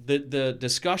 The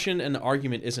discussion and the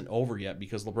argument isn't over yet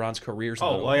because LeBron's career's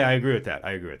not over. Oh, well, yeah, I agree with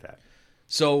that.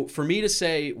 So for me to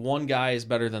say one guy is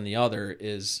better than the other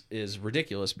is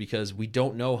ridiculous because we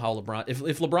don't know how LeBron. If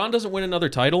LeBron doesn't win another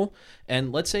title,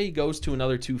 and let's say he goes to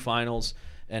another 2 finals,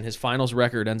 and his finals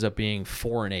record ends up being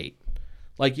 4-8,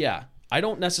 like yeah, I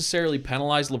don't necessarily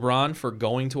penalize LeBron for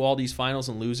going to all these finals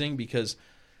and losing because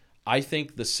I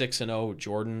think the 6-0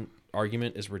 Jordan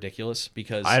argument is ridiculous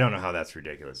because I don't know how that's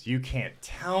ridiculous. You can't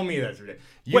tell me that's ridiculous.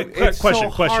 Wait, question.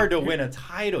 Hard to win a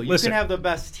title. Listen. You can have the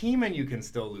best team and you can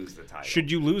still lose the title. Should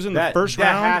you lose in the first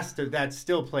round? That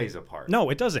still plays a part. No,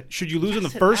 it doesn't. Should you lose in the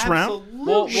first round?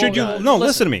 Absolutely.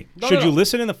 Listen to me. Should you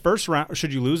listen in the first round?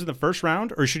 Should you lose in the first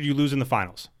round, or should you lose in the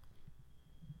finals?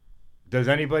 Does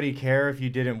anybody care if you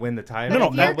didn't win the title? No,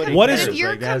 Nobody what cares. is- If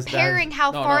you're comparing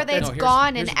how far they've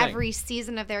gone in every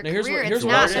season of their here's career, what- here's it's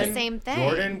what not I'll the say. same thing.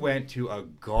 Jordan went to a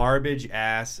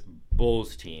garbage-ass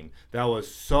Bulls team that was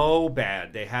so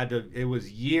bad. It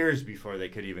was years before they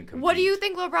could even compete. What do you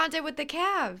think LeBron did with the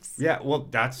Cavs? Yeah, well,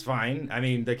 that's fine. I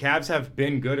mean, the Cavs have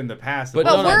been good in the past. But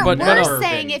The no, Bulls We're have never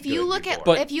saying been if you good look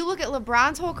before. at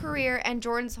LeBron's whole career and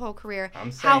Jordan's whole career,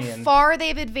 I'm how saying- far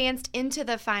they've advanced into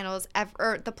the finals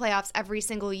or the playoffs every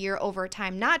single year over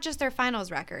time, not just their finals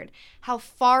record, how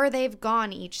far they've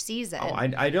gone each season. Oh,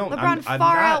 I don't. LeBron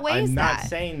far outweighs I'm not that.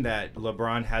 saying that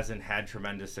LeBron hasn't had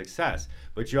tremendous success,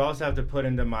 but you also have to put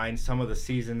into mind some of the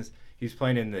seasons he's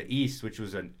playing in the East, which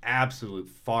was an absolute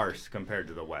farce compared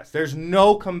to the West. There's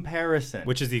no comparison.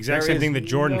 Which is the exact same thing that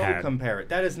Jordan had.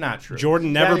 That is not true.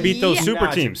 Jordan never beat those super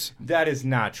not teams. True. That is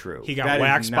not true. He got That is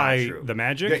waxed not by true. the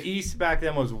Magic? The East back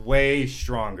then was way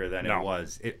stronger than No. it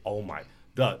was.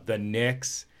 The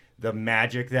Knicks. The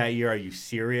Magic that year? Are you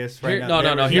serious right now?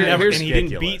 No. He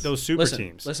didn't beat those super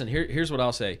teams. Listen, here's what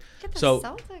I'll say. Look at the So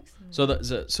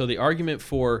Celtics. the argument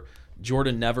for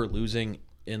Jordan never losing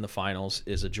in the finals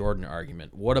is a Jordan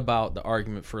argument. What about the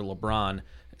argument for LeBron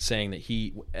saying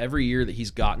that every year that he's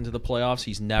gotten to the playoffs,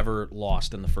 he's never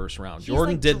lost in the first round?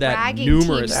 Jordan did that dragging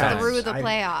numerous teams times. through the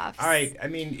playoffs. All right. I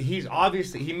mean, he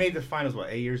made the finals,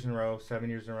 8 years in a row, 7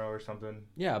 years in a row or something?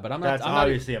 Yeah, but I'm not. That's I'm not,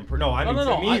 obviously impressive. No, I mean,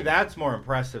 no, to me, that's more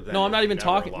impressive than No, I'm if not he even never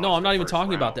talking. lost No, I'm the not even first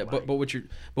talking about round, that.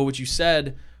 But what you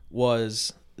said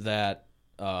was that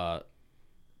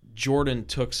Jordan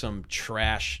took some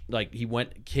trash. Like he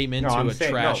came into a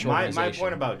trash organization. My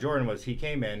point about Jordan was he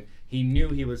came in. He knew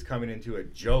he was coming into a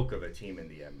joke of a team in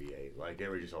the NBA. Like they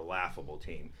were just a laughable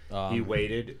team. He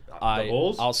waited. The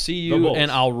Bulls. I'll see you and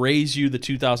I'll raise you the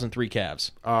 2003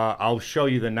 Cavs. I'll show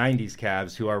you the '90s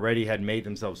Cavs, who already had made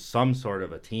themselves some sort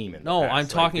of a team. In the No, past. I'm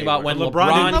talking about when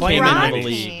LeBron came LeBron into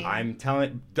the came. league. I'm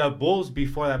telling the Bulls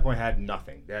before that point had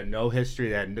nothing. They had no history.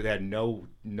 They had no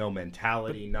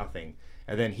mentality. Nothing.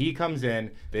 And then he comes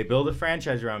in. They build a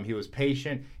franchise around him. He was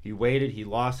patient. He waited. He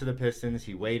lost to the Pistons.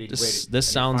 He waited. This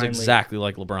sounds exactly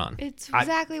like LeBron. It's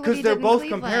exactly what he because they're did both in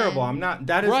Cleveland. comparable. I'm not.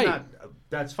 That is Right. not.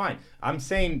 That's fine. I'm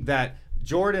saying that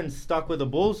Jordan stuck with the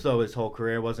Bulls though his whole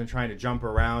career. Wasn't trying to jump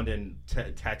around and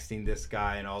texting this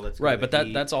guy and all. Let's go Right, to but the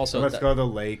Heat, that's also let's go to the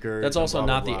Lakers. That's and also blah,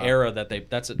 not blah, the blah. era that they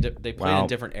played Wow. in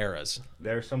different eras.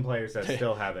 There's some players that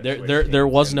still haven't. There switched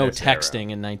was teams no in this era. texting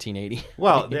in 1980.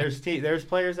 Well, there's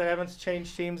players that haven't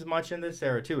changed teams much in this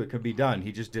era too. It could be done.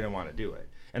 He just didn't want to do it,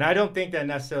 and I don't think that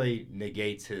necessarily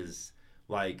negates his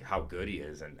like how good he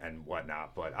is and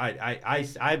whatnot. But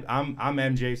I'm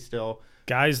MJ still.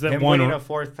 Guys that Him won. winning a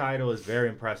 4th title is very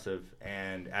impressive,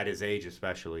 and at his age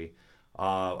especially.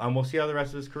 And we'll see how the rest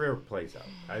of his career plays out.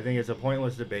 I think it's a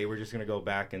pointless debate. We're just going to go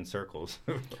back in circles.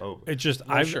 It's just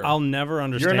sure. I'll never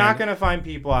understand. You're not going to find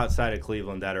people outside of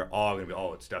Cleveland that are all going to be,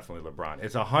 it's definitely LeBron.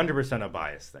 It's 100% a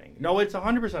bias thing. No, it's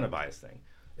 100% a bias thing.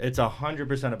 It's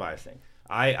 100% a bias thing.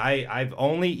 I've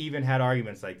only even had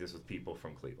arguments like this with people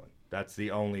from Cleveland. That's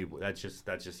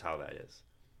just how that is.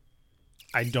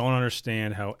 I don't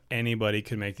understand how anybody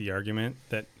could make the argument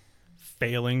that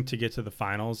failing to get to the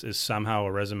finals is somehow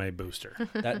a resume booster.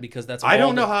 Because that's I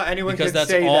don't know how anyone because can that's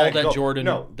say all that. that Go, Jordan.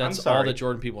 no, That's I'm sorry. all that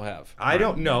Jordan people have. I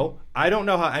don't know. I don't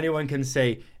know how anyone can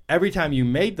say every time you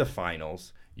made the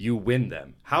finals, you win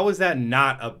them. How is that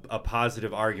not a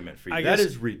positive argument for you? I That guess-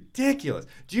 is ridiculous.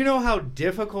 Do you know how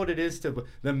difficult it is to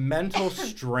the mental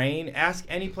strain? Ask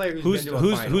any player who's been to a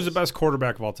finals. Who's the best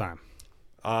quarterback of all time?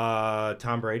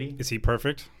 Tom Brady. Is he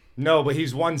perfect? No, but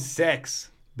he's won 6.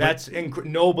 That's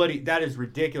nobody. That is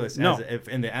ridiculous. No. If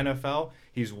in the NFL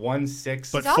he's won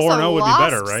 6. But He's 4-0 also would be lost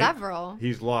better, right? Several.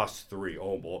 He's lost 3.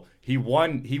 Oh, boy. He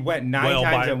won. He went 9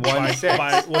 times by, and won by,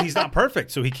 6. well, he's not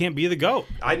perfect, so he can't be the GOAT.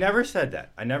 I never said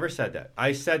that.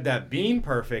 I said that being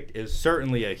perfect is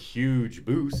certainly a huge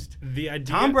boost. The idea.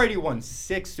 Tom Brady won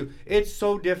 6. It's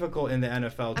so difficult in the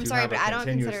NFL I'm to sorry, have but a I don't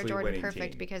continuously consider Jordan winning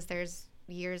perfect team. because there's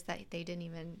years that they didn't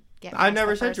even get. I past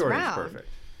never the said first Jordan's round. perfect.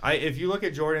 If you look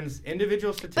at Jordan's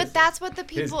individual statistics, But that's what the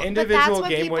his people. But individual that's what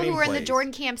people game-winning who are in the plays,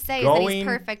 Jordan camp say is that going he's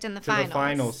perfect in the to finals. the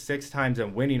finals 6 times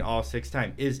and winning all 6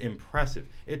 times is impressive.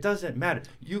 It doesn't matter.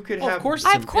 You could Oh, have. of course,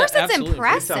 Of course, it's absolutely.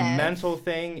 impressive. It's a mental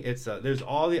thing. There's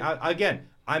all the again.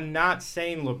 I'm not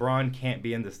saying LeBron can't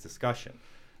be in this discussion.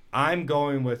 I'm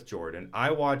going with Jordan.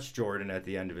 I watched Jordan at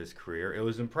the end of his career. It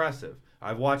was impressive.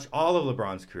 I've watched all of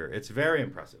LeBron's career. It's very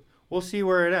impressive. We'll see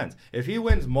where it ends. If he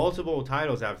wins multiple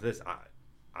titles after this,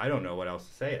 I don't know what else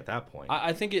to say at that point.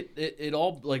 I think it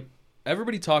all, like,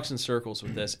 everybody talks in circles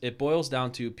with this. It boils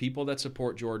down to people that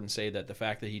support Jordan say that the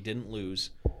fact that he didn't lose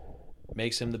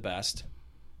makes him the best,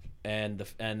 and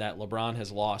that LeBron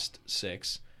has lost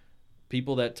 6.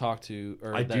 People that talk to,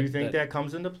 or I do think that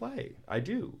comes into play. I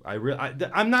do.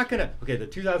 I'm not gonna. Okay, the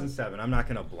 2007. I'm not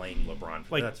gonna blame LeBron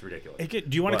for Like, that's ridiculous. Do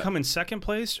you want But- to come in second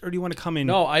place or do you want to come in?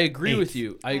 No, I agree with eighth?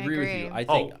 you. I agree with you. agree. I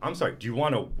think. Oh, I'm sorry. Do you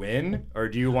want to win or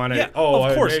do you want to? Yeah, oh,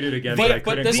 of course. I made it again, But- but I But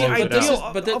couldn't this, close the it but this ideal- is,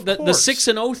 out. but of the course.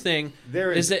 6-0 thing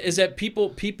There is that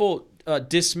people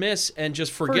dismiss and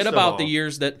just forget First of about all- the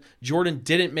years that Jordan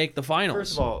didn't make the finals.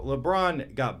 First of all,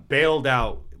 LeBron got bailed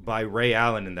out by Ray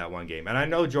Allen in that one game, and I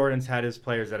know Jordan's had his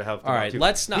players that have helped him All out right, too.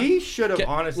 let's not. He should have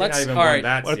honestly not let's- even all won right.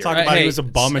 that Let's series. talk about he was a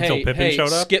bum until Pippen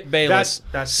showed up? Skip Bayless.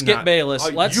 That's Skip not, Bayless. Oh,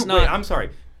 Let's wait, not. I'm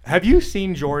sorry. Have you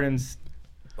seen Jordan's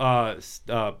highlights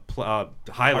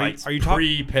Are you talking?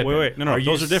 pre-Pippen? Wait. No. Are you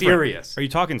Those are different. serious? Are you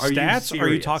talking Are you stats or are you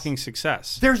serious? talking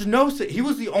success? There's no. He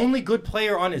was the only good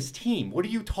player on his team. What are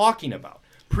you talking about?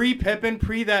 Pre-Pippen,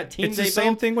 that team. It's they the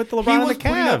same built, thing with the he LeBron and was the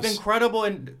putting up Cavs. incredible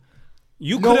and.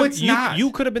 You No, could have. it's not.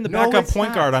 You could have been the No, backup it's point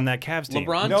not. guard on that Cavs team.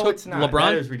 LeBron No, took it's not. LeBron.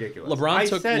 That is ridiculous. LeBron I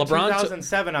took said LeBron took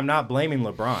 2007. I'm not blaming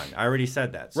LeBron. I already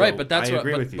said that. So right, but that's I what.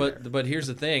 agree with you. there. But here's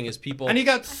the thing: is people. And he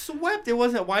got swept. It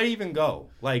wasn't. Why even go?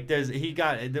 Like there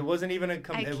wasn't even a.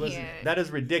 I It was can't. that is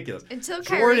ridiculous. Until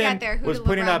Kyrie Jordan got there, who was did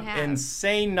putting LeBron up have?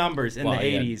 insane numbers in Well, the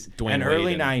he had 80s Dwayne and Wade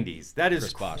early and 90s. That is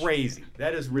Chris Bosh. crazy.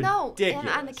 That is No, ridiculous.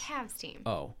 and on the Cavs team.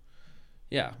 Oh,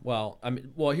 yeah. Well,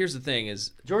 here's the thing: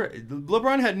 is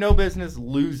LeBron had no business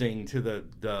losing to the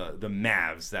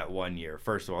Mavs that one year.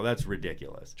 First of all, that's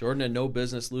ridiculous. Jordan had no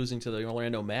business losing to the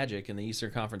Orlando Magic in the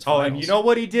Eastern Conference Oh, Finals. and you know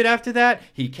what he did after that?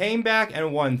 He came back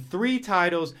and won 3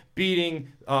 titles, beating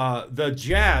the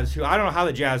Jazz, who I don't know how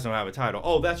the Jazz don't have a title.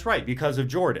 Oh, that's right, because of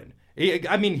Jordan.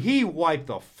 He wiped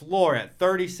the floor at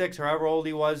 36 or however old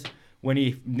he was when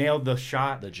he nailed the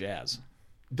shot. the Jazz.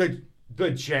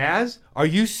 The Jazz? Are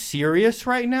you serious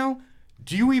right now?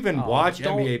 Do you even watch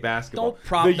don't- NBA basketball? don't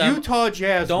prop the them- Utah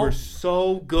Jazz don't- were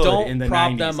so good don't in the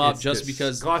prop 90s. them up It's just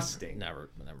because- disgusting. Never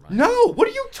mind. No, what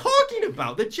are you talking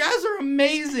about? The Jazz are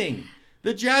amazing.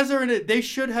 The Jazz are in it. They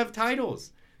should have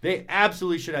titles. They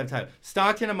absolutely should have titles.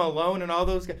 Stockton and Malone and all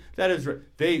those guys.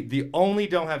 They only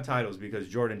don't have titles because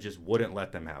Jordan just wouldn't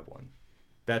let them have one.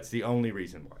 That's the only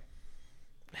reason why.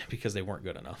 Because they weren't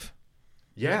good enough.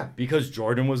 Yeah, because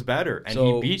Jordan was better and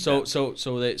So he beat so them.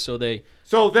 so they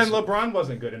So then LeBron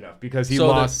wasn't good enough because he So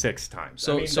the- lost 6 times.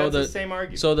 That's the same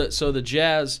argument. So the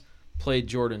Jazz played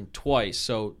Jordan twice.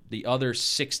 So the other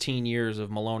 16 years of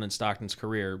Malone and Stockton's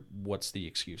career, what's the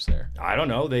excuse there? I don't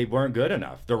know. They weren't good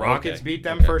enough. The Rockets Okay, beat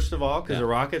them okay. first of all because Yeah. the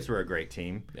Rockets were a great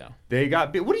team. Yeah. They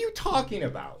got beat. What are you talking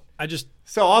about? I just.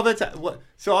 So all the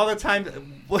time,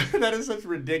 that is such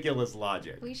ridiculous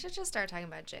logic. We should just start talking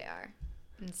about JR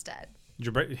instead.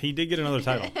 He did get another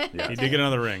title. He did get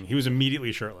another ring. He was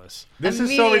immediately shirtless. This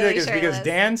is so Immediately ridiculous because shirtless.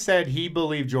 Dan said he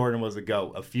believed Jordan was a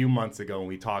GOAT a few months ago when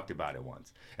we talked about it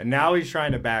once, and now he's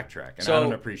trying to backtrack, and I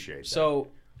don't appreciate that. So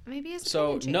Maybe his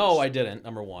so opinion no, changed. I didn't.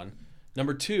 Number one.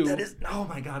 Number two. That is, oh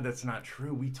my God, that's not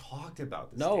true. We talked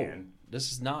about this, No, Dan.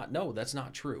 this is not. No, that's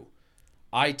not true.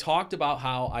 I talked about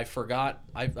how I forgot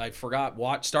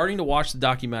starting to watch the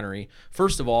documentary.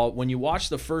 First of all, when you watch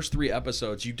the first 3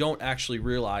 episodes, you don't actually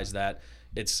realize that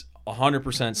it's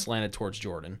 100% slanted towards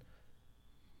Jordan.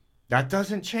 That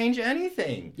doesn't change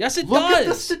anything. Yes, it Look at the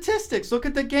does. statistics. Look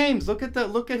at the games. Look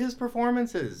at his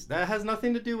performances. That has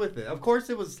nothing to do with it. Of course,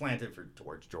 it was slanted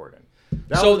towards Jordan.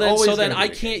 So then I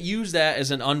can't use that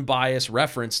as an unbiased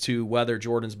reference to whether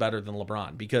Jordan's better than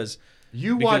LeBron because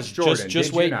watched Jordan. Just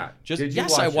did wait. You not? Just Did you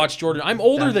yes, watch I it? watched Jordan. I'm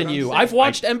older That's than what I'm you. saying. I've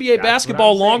watched NBA that's what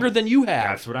basketball I'm saying. longer than you have.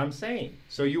 That's what I'm saying.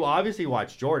 So you obviously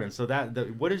watched Jordan. So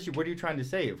what are you trying to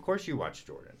say? Of course you watched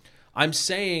Jordan. I'm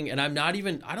saying, and I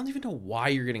don't even know why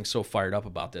you're getting so fired up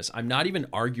about this. I'm not even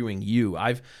arguing you.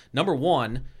 Number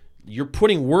one, you're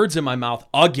putting words in my mouth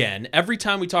again. Every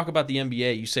time we talk about the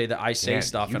NBA, you say that I say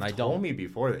stuff and I don't. You told me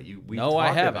before that we No,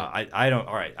 I haven't. I don't.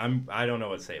 All right, I don't know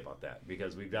what to say about that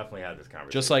because we've definitely had this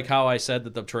conversation. Just like how I said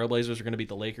that the Trailblazers are going to beat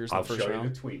the Lakers in the first I'll show round. you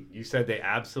the tweet. You said they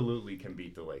absolutely can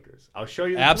beat the Lakers. I'll show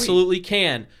you the Absolutely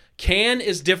can. Can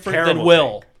is different Terrible than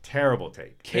will. Take. Terrible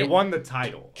take. They won the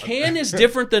title. Can is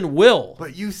different than will.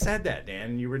 But you said that,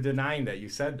 Dan. You were denying that you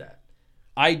said that.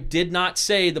 I did not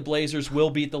say the Blazers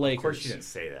will beat the Lakers. Of course you didn't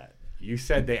say that. You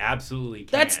said they absolutely can.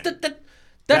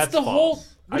 That's the false. whole. What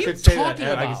I are you could say talking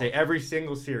that. about? I could say every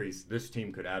single series, this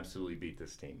team could absolutely beat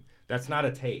this team. That's not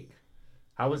a take.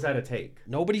 How was that a take?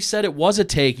 Nobody said it was a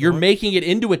take. You're making it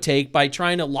into a take by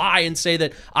trying to lie and say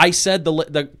that I said the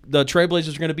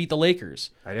Trailblazers are going to beat the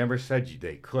Lakers. I never said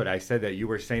they could. I said that you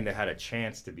were saying they had a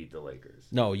chance to beat the Lakers.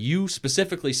 No, you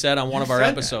specifically said on one of our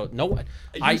episodes. No,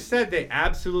 You said they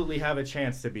absolutely have a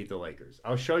chance to beat the Lakers.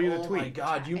 I'll show you the tweet. Oh my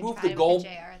God, you I moved tried the it goal. with the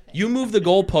JR thing. You moved the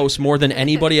goalpost more than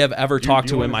anybody I've ever talked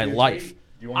do you to in wanna my see the life. tweet?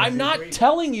 You wanna see I'm the not tweet?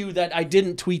 telling you that I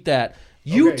didn't tweet that.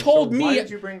 You Okay, told so me. why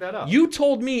did you bring that up? You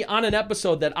told me on an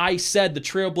episode that I said the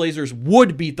Trailblazers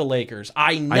would beat the Lakers.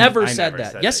 I never said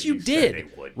that. Yes, you said did, they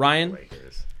would beat Ryan. the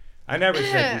Lakers. I never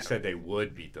said you said they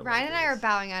would beat the Lakers. Ryan and I are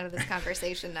bowing out of this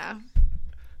conversation now.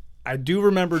 I do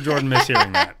remember Jordan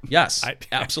mishearing that. Yes, I-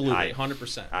 absolutely,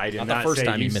 100%. I did not not the first say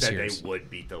time you he said mishears. they would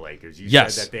beat the Lakers. You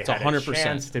Yes, said that they it's had 100%. a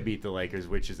chance to beat the Lakers,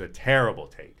 which is a terrible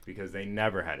take because they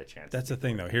never had a chance. That's the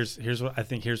thing, though. Here's what I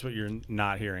think. Here's what you're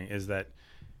not hearing is that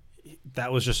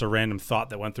was just a random thought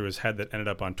that went through his head that ended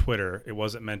up on Twitter. It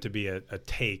wasn't meant to be a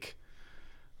take.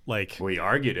 Like, Well, he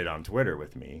argued it on Twitter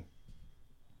with me.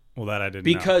 well, that I didn't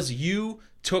know. Because you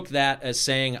took that as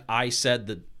saying I said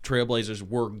the Trailblazers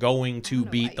were going to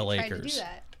beat the Lakers.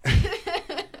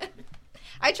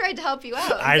 I tried to help you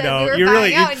out. I Said know we were you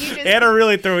really bowing out and you just Anna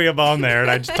really threw me a bone there,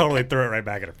 and I just totally threw it right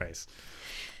back in her face.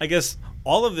 I guess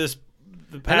all of this.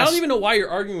 The past, And I don't even know why you're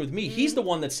arguing with me. He's the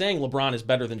one that's saying LeBron is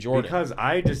better than Jordan. Because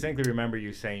I distinctly remember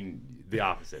you saying the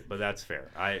opposite, but that's fair.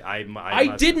 I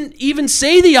I didn't even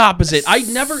say the opposite. I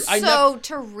never. So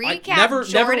to recap, never-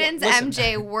 Jordan's listen.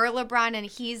 MJ were LeBron and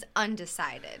he's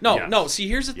undecided. No, Yes. no. See,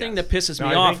 here's the thing Yes. that pisses No,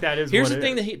 me I off. think that is Here's what the it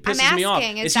thing is. that pisses me off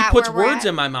asking, is is he that puts where we're words at?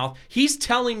 in my mouth. He's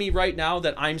telling me right now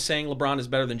that I'm saying LeBron is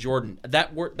better than Jordan.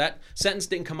 That sentence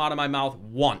didn't come out of my mouth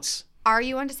once. Are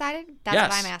you undecided? That's Yes.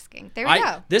 what I'm asking. There we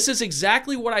go. This is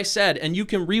exactly what I said, and you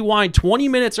can rewind 20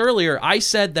 minutes earlier. I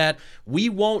said that we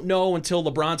won't know until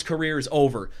LeBron's career is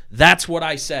over. That's what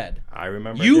I said. I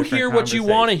remember. You a different hear what you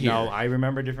wanna conversation. hear. No, I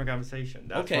remember a different conversation.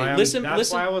 That's Okay, why listen- That's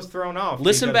listen- why I was thrown off.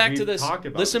 Listen because back to we've this. talked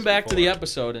about Listen this back to the before.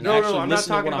 episode and No, actually I'm not listen to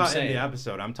talking what I'm about in saying. the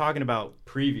episode. I'm talking about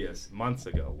previous months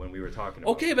ago when we were talking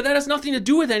about. Okay, but that has nothing to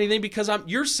do with anything because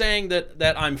you're saying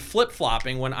that I'm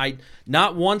flip-flopping when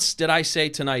not once did I say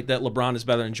tonight that LeBron is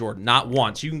better than Jordan. Not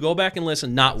once. You can go back and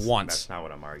listen. Not once. That's not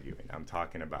what I'm arguing. I'm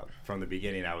talking about from the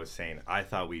beginning. I was saying I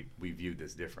thought we viewed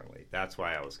this differently. That's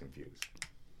why I was confused.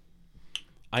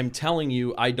 I'm telling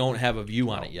you I don't have a view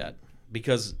on it yet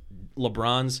because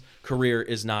LeBron's career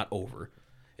is not over.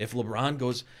 If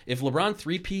LeBron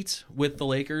three-peats with the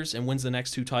Lakers and wins the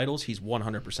next 2 titles, he's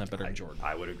 100% better than Jordan.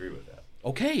 I would agree with that.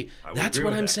 Okay, I would that's agree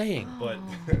what with I'm that. saying. But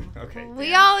okay, We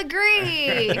Dan. all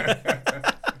agree.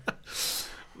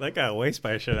 that got way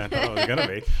spicier than I thought it was gonna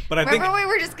be. But I think Remember we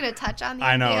were just going to touch on the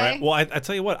I know, NBA? right? Well, I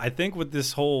tell you what, I think with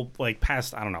this whole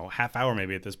past, I don't know, half hour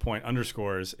maybe at this point,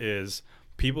 underscores is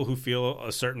people who feel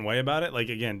a certain way about it. Like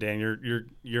again, Dan,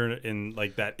 you're in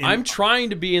like that. I'm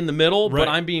trying to be in the middle, Right. but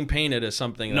I'm being painted as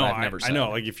something that no, I've never said. I know.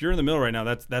 Like if you're in the middle right now,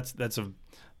 that's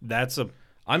a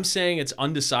I'm saying it's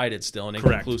undecided still and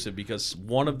Correct. inconclusive because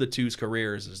one of the two's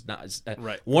careers is not.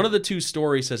 Right. One of the 2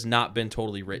 stories has not been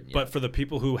totally written yet. But for the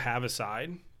people who have a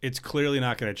side, it's clearly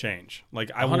not going to change.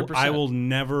 Like I will 100%.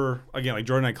 never again. Like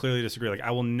Jordan and I clearly disagree. Like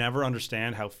I will never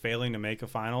understand how failing to make a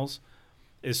finals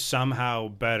is somehow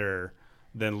better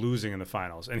than losing in the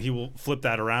finals, and he will flip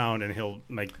that around and he'll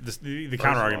make the First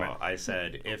counter of argument. all, I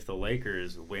said if the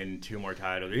Lakers win 2 more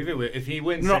titles, even if he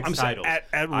wins No, 6 I'm saying titles, at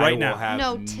I right will now. have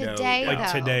No, today, doubt.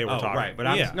 Like today we're talking. Right,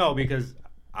 but because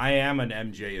I am an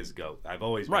MJ is GOAT. I've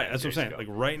always been Right, that's what I'm MJ's saying. GOAT. Like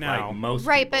right now, Like most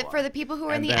Right, people but for are. the people who are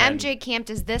in And the then- MJ camp,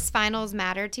 does this finals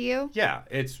matter to you? Yeah,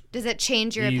 it's Does it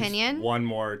change your he's opinion? one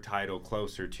more title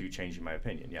closer to changing my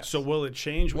opinion. Yes. so will it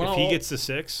change Well- if he gets to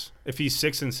 6? If he's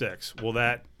 6-6, will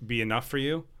that be enough for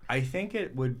you? I think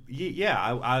it would.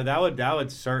 Yeah, that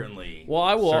would certainly. Well,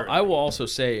 I will certainly. also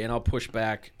say, and I'll push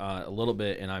back a little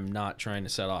bit, and I'm not trying to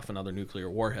set off another nuclear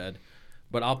warhead,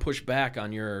 but I'll push back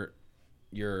on your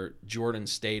Jordan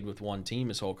stayed with one team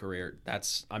his whole career.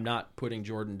 I'm not putting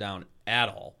Jordan down at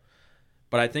all.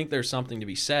 But I think there's something to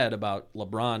be said about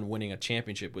LeBron winning a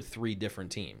championship with 3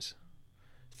 different teams,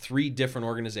 3 different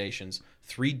organizations,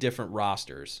 3 different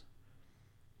rosters.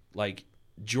 Like,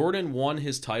 Jordan won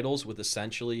his titles with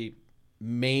essentially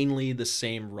mainly the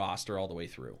same roster all the way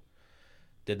through.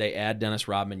 Did they add Dennis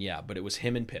Rodman? Yeah, but it was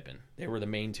him and Pippen. They were the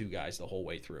main 2 guys the whole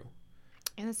way through.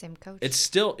 And the same coach. It's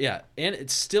still, and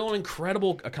it's still an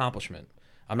incredible accomplishment.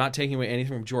 I'm not taking away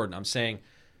anything from Jordan. I'm saying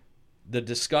the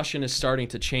discussion is starting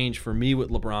to change for me with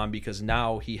LeBron because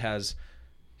now he has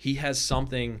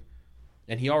something,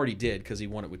 and he already did because he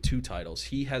won it with 2 titles.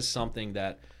 He has something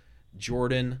that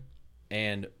Jordan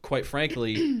and, quite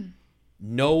frankly,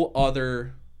 no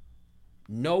other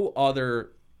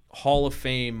Hall of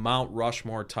Fame, Mount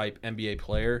Rushmore type NBA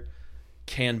player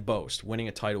can boast, winning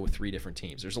a title with 3 different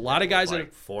teams. There's a lot of guys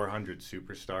like that 400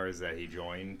 superstars that he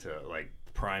joined to like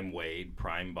prime Wade,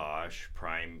 prime Bosh,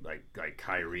 prime like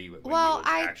Kyrie when he was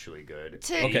actually good.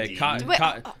 Okay,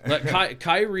 AD.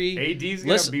 Kyrie. AD's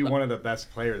gonna be one of the best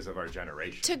players of our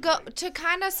generation. To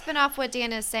kind of spin off what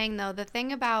Dan is saying, though, the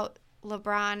thing about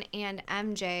LeBron and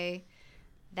MJ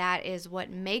that is what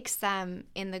makes them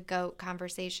in the GOAT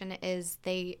conversation is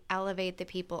they elevate the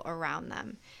people around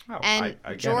them. And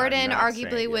Jordan,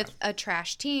 arguably with a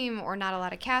trash team or not a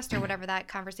lot of cast or whatever that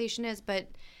conversation is, but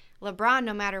LeBron,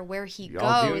 no matter where he goes,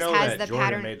 has the Jordan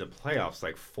pattern. Made the playoffs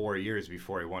like 4 years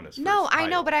before he won his first No, I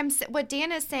know, title. but what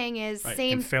Dan is saying is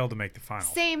and failed to make the final.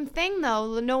 Same thing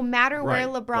though. No matter where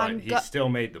LeBron goes, he still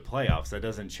made the playoffs. That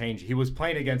doesn't change. He was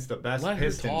playing against the best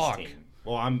Pistons team.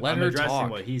 Well, I'm addressing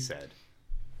what he said.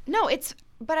 No,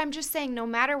 but I'm just saying no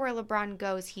matter where LeBron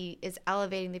goes, he is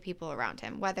elevating the people around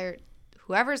him, whether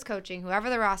whoever's coaching,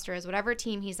 whoever the roster is, whatever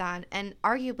team he's on. And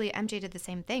arguably MJ did the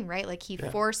same thing, right? Like he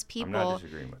forced people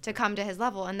to come to his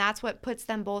level, and that's what puts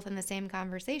them both in the same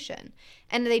conversation.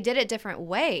 And they did it different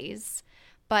ways,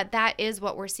 but that is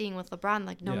what we're seeing with LeBron.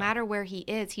 Like no matter where he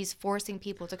is, he's forcing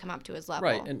people to come up to his level.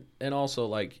 Right, and also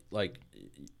like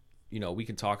you know, we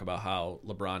can talk about how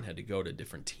LeBron had to go to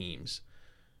different teams.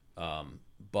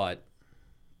 But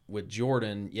with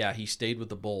Jordan, he stayed with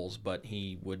the Bulls, but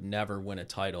he would never win a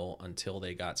title until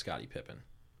they got Scottie Pippen.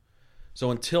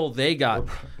 So until they got...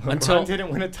 LeBron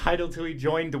didn't win a title till he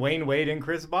joined Dwayne Wade and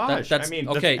Chris Bosh. I agree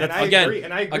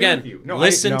with you. No,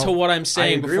 listen to what I'm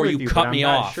saying before you cut me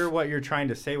off. I'm not sure what you're trying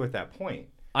to say with that point.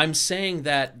 I'm saying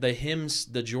that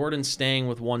the Jordan staying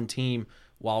with one team,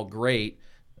 while great,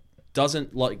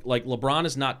 doesn't like LeBron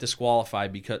is not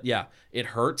disqualified because it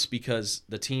hurts because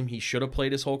the team he should have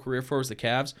played his whole career for was the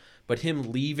Cavs, but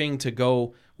him leaving to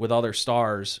go with other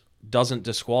stars doesn't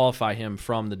disqualify him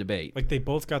from the debate. Like they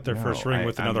both got their first ring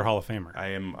with another Hall of Famer.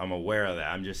 I'm aware of that.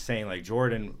 I'm just saying like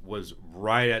Jordan was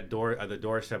right at the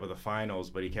doorstep of the finals,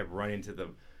 but he kept running to the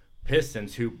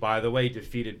Pistons, who by the way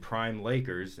defeated prime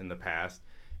Lakers in the past,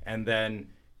 and then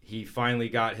he finally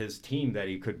got his team that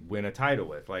he could win a title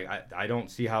with. Like, I don't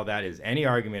see how that is any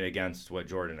argument against what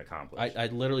Jordan accomplished. I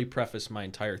literally prefaced my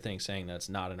entire thing saying that's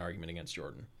not an argument against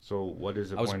Jordan. So what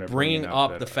is the point of bringing bringing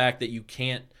up the fact that you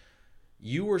can't...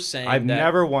 You were saying I've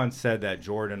never once said that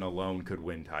Jordan alone could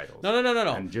win titles. No.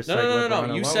 And just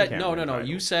no. You said no.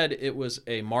 You said it was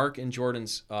a mark in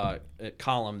Jordan's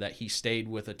column that he stayed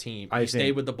with a team. He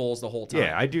stayed with the Bulls the whole time.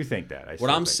 Yeah, I do think that.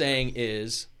 What I'm saying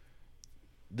is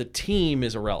the team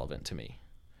is irrelevant to me.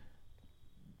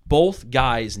 Both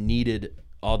guys needed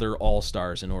other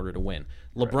all-stars in order to win.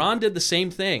 LeBron did the same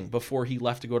thing before he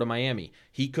left to go to Miami.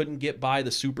 He couldn't get by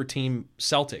the super team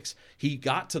Celtics. He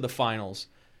got to the finals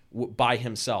by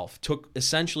himself, took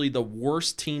essentially the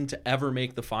worst team to ever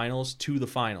make the finals to the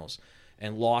finals,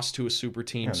 and lost to a super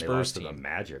team Spurs team. To the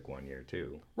Magic one year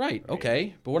too. Right.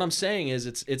 Okay. But what I'm saying is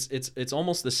it's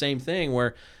almost the same thing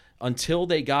where until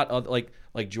they got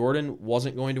like Jordan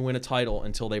wasn't going to win a title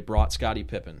until they brought Scottie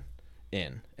Pippen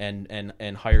in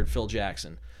and hired Phil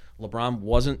Jackson. LeBron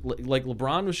wasn't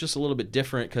LeBron was just a little bit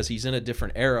different because he's in a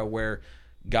different era where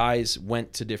guys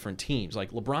went to different teams.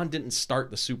 Like LeBron didn't start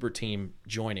the super team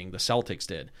joining, the Celtics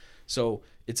did. So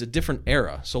it's a different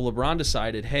era. So LeBron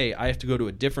decided, hey, I have to go to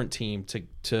a different team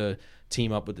to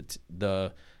team up with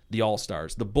the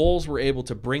All-Stars. The Bulls were able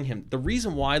to bring him. The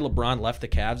reason why LeBron left the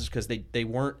Cavs is because they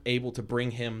weren't able to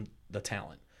bring him the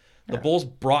talent. The Bulls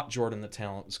brought Jordan the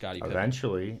talent with Scottie Pippen.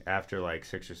 Eventually, after like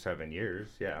 6 or 7 years,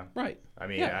 yeah. Right. I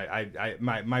mean, yeah.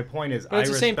 my point is, but it's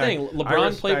the same thing.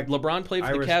 LeBron played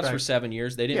for the Cavs for 7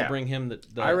 years. They didn't Yeah. bring him the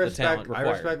I talent required.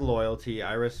 I respect loyalty.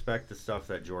 I respect the stuff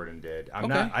that Jordan did.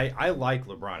 I like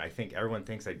LeBron. I think everyone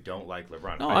thinks I don't like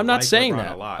LeBron. No, I I'm not like saying LeBron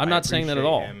that. a lot. I'm not saying that at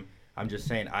appreciate all. him. I'm just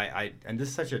saying and this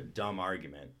is such a dumb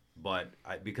argument, but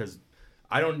because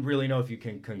I don't really know if you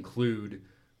can conclude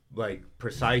like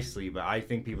precisely, but I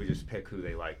think people just pick who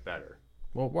they like better.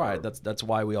 Well, right. That's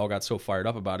why we all got so fired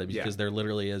up about it, because there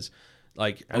literally is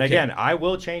like. And again, I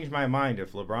will change my mind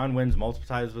if LeBron wins multiple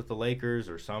titles with the Lakers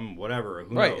or some whatever.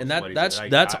 Who knows and what he that's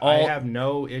did. that's all. I have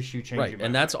no issue changing. Right,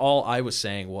 and that's all I was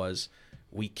saying was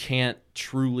we can't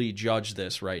truly judge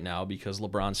this right now because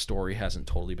LeBron's story hasn't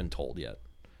totally been told yet.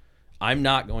 I'm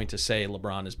not going to say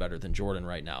LeBron is better than Jordan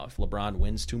right now. If LeBron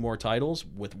wins 2 more titles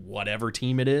with whatever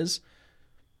team it is,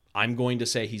 I'm going to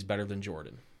say he's better than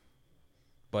Jordan.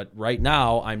 But right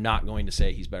now, I'm not going to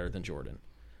say he's better than Jordan.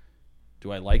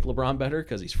 Do I like LeBron better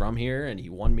because he's from here and he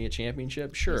won me a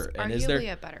championship? Sure. He's and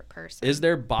arguably a better person. Is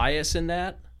there bias in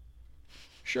that?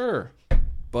 Sure.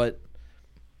 But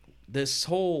this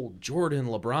whole Jordan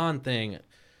LeBron thing,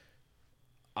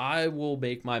 I will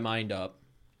make my mind up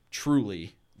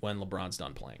truly when LeBron's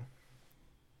done playing.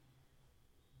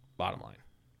 Bottom line.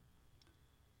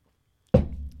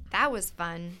 That was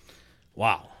fun.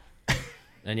 Wow.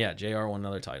 And yeah, JR won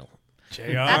another title. JR.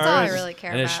 That's all I really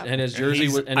care And about. his jersey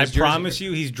was. I promise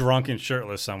you, he's drunk and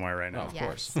shirtless somewhere right now. Of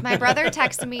course. My brother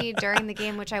texted me during the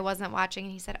game, which I wasn't watching,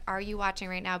 and he said, "Are you watching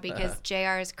right now?" Because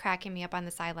JR is cracking me up on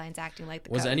the sidelines, acting like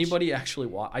the Was coach. anybody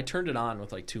actually I turned it on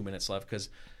with like 2 minutes left because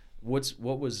what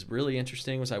was really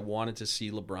interesting was I wanted to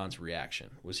see LeBron's reaction.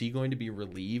 Was he going to be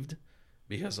relieved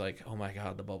because like, oh my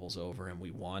God, the bubble's over and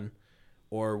we won?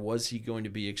 Or was he going to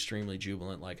be extremely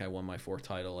jubilant, like I won my 4th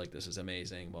title, like this is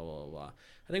amazing, blah, blah, blah, blah.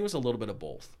 I think it was a little bit of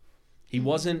both. He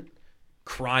wasn't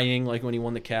crying like when he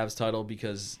won the Cavs title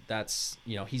because that's,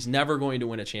 he's never going to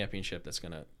win a championship that's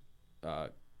going to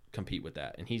compete with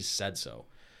that. And he's said so.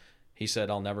 He said,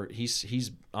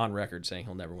 he's on record saying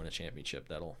he'll never win a championship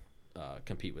that'll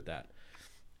compete with that.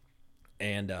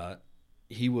 And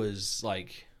he was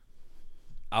like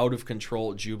out of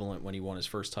control, jubilant when he won his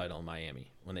first title in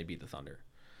Miami when they beat the Thunder.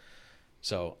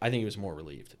 So I think he was more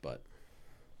relieved, but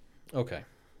okay,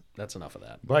 that's enough of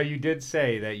that. But you did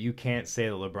say that you can't say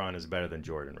that LeBron is better than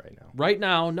Jordan right now. Right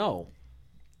now, no.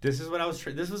 This is what I was.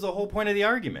 This was the whole point of the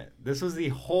argument. This was the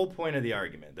whole point of the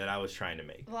argument that I was trying to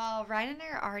make. Well, Ryan and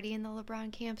I are already in the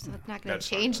LeBron camp, so it's not going to That's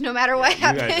change fine. no matter what You guys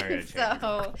aren't gonna happens. change.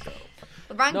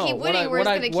 So LeBron No, keep winning. We're just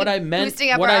going to keep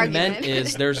boosting up what our I argument. meant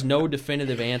is there's no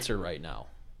definitive answer right now.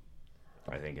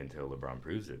 I think until LeBron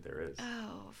proves it, there is.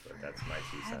 Oh, But for that's my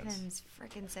 2 cents. heavens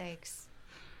freaking sakes.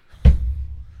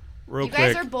 Real You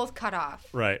quick. guys are both cut off.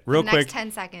 Right. Real the quick. Next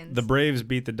 10 seconds. The Braves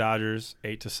beat the Dodgers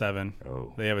 8-7.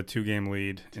 Oh. They have a 2-game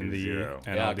lead in the 2-0.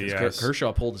 Yeah, NLDS. because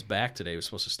Kershaw pulled his back today. He was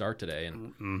supposed to start today,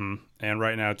 and And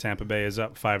right now, Tampa Bay is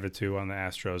up 5-2 on the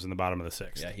Astros in the bottom of the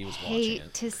 6th. yeah, he was watching hate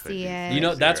it. to see it. You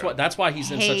know, that's why he's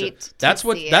in such Hate a to that's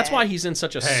see why it. he's in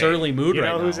such a surly mood you right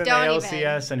know now. who's in Don't the even.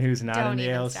 LCS and who's not Don't in the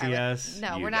even start with- LCS?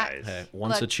 No, You we're not- guys. Hey,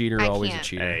 once a Look, cheater, I always a can't.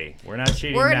 cheater. Hey, we're not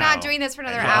cheating We're now. not doing this for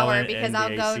another And hour calling because I'll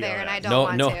go there and I don't No,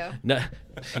 want no, to. no.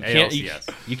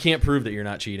 You can't prove that you're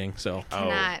not cheating. So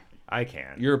Cannot. I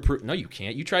can. no, you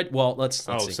can't. You tried. Well, let's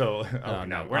see. No,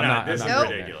 no, we're I'm not. This I'm is Nope.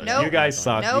 ridiculous. Nope. You guys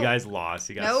suck. Nope. You guys lost.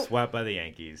 You got Nope. swept by the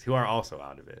Yankees, who are also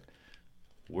out of it.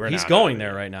 He's going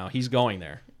there right now. He's going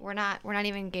there. We're not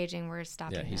even engaging. We're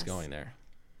stopping. Yeah, he's this. going there.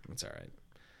 That's all right.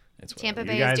 It's Tampa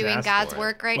whatever. Bay is guys doing asked God's for it.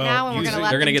 work right Well, now, and we're going to usually let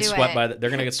They're them gonna get do swept it. by they're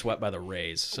gonna get swept by the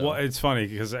Rays. So. Well, it's funny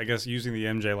because I guess using the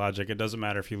MJ logic, it doesn't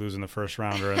matter if you lose in the first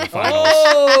round or in the finals.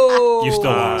 Oh, You still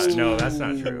lost. No, that's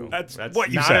not true. That's what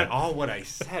you not said. at all what I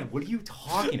said. What are you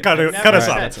talking Cut about? it- I cut never us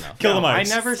said- off. That's enough. Kill the No, I mics.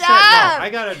 never said Stop. no. I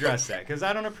gotta address that because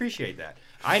I don't appreciate that.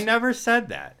 I never said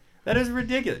that. That is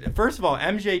ridiculous. First of all,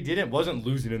 MJ wasn't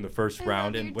losing in the first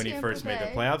round, love and you, when he Tampa first made the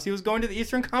Bay. playoffs, he was going to the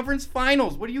Eastern Conference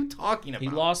Finals. What are you talking about? He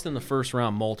lost in the first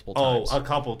round multiple Oh, times. a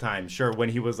couple times, sure. When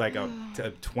he was like a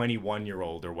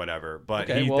 21-year-old or whatever, but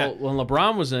Okay, when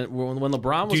LeBron was in, when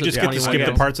LeBron was Do you a just get to 21 skip the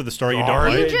against parts of the story you don't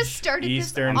garbage. like? You just started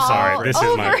Eastern this all Sorry, this is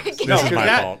over my- again. this is No, my 'cause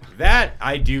that, fault. that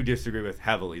I do disagree with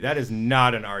heavily. That is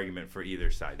not an argument for either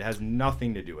side. That has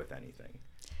nothing to do with anything.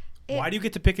 Why do you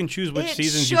get to pick and choose which It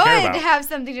seasons should you care about? have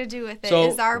something to do with it. So-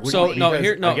 Is our so, point. no,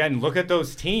 here- no. Again, look at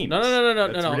those teams. No.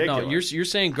 That's ridiculous. You're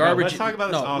saying No, garbage. let's talk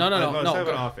about this off. No. Let's talk about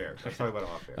it off air. Let's talk about it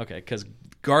off air. Okay, because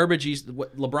garbage.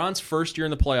 LeBron's first year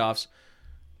in the playoffs,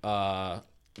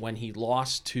 when he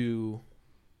lost to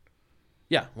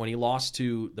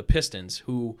the Pistons,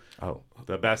 who Oh,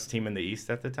 the best team in the East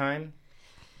at the time.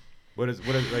 What does that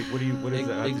have to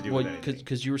do with anything?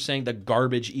 because you were saying the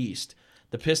garbage East,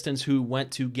 the Pistons who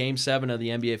went to Game 7 of the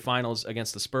NBA Finals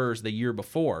against the Spurs the year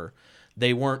before,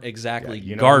 they weren't exactly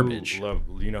garbage. You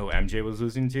know who MJ was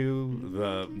losing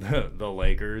to? The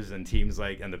Lakers and teams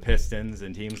and the Pistons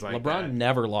and teams like LeBron that.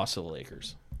 never lost to the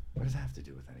Lakers. What does that have to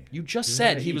do with anything? You just He's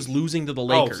said not he was East. losing to the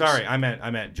Lakers. Oh, sorry. I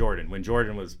meant Jordan. When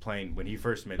Jordan was playing, when he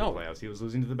first made No. the playoffs, he was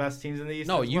losing to the best teams in the East.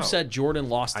 No, as you well. said Jordan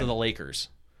lost to the Lakers.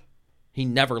 He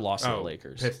never lost to the Oh,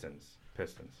 Lakers. Pistons.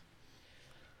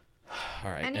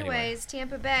 All right. Anyways,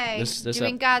 Tampa Bay This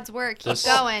doing God's work. Keep this-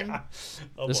 going.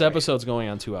 This episode's going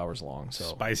on 2 hours long, so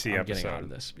Spicy I'm getting episode. out of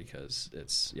this because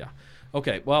it's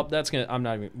Okay, well that's gonna.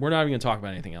 We're not even gonna talk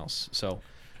about anything else. So,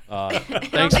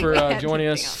 thanks for joining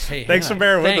us. Hey, Thanks Hannah, for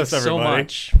bearing with thanks us, so everybody.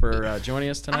 much for joining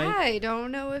us tonight. I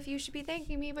don't know if you should be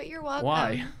thanking me, but you're welcome.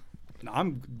 Why?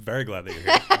 I'm very glad that you're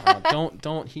here.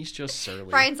 Don't. He's just surly.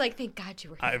 Brian's like, thank God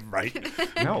you were here. I'm right.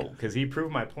 No, because he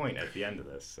proved my point at the end of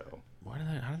this. So How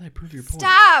did I prove your point?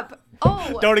 Stop.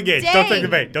 Oh, Don't engage. dang. Don't take the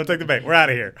bait. Don't take the bait. We're out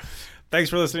of here. Thanks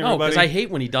for listening, No, everybody. because I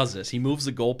hate when he does this. He moves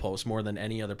the goalpost more than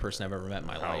any other person I've ever met in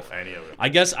my life. any of it. I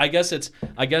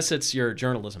guess it's your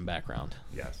journalism background.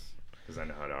 Yes, because I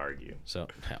know how to argue. So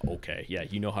okay, yeah,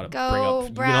 you know how to Go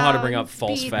bring up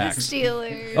false beat facts. The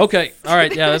Steelers. Okay, all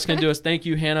right, yeah, that's gonna do us. Thank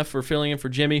you, Hannah, for filling in for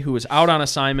Jimmy, who is out on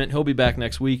assignment. He'll be back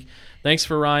next week. Thanks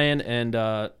for Ryan,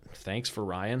 and thanks for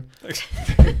Ryan.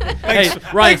 Hey,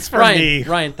 Ryan, thanks for me.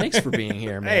 Ryan, thanks for being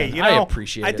here, man. Hey, I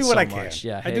appreciate I it do so what I can. much.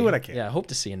 Yeah, I do what I can. Yeah, hope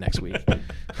to see you next week.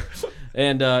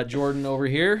 And Jordan over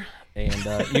here. And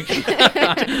you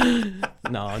can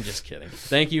No, I'm just kidding.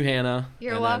 Thank you, Hannah.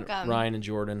 You're and then welcome. Ryan and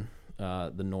Jordan,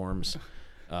 the norms.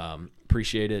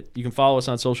 Appreciate it. You can follow us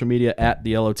on social media at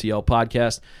the LOTL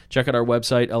Podcast. Check out our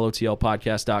website,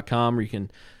 lotlpodcast.com, where you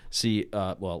can see,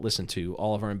 listen to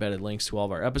all of our embedded links to all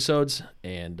of our episodes.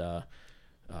 And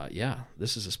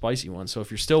this is a spicy one. So if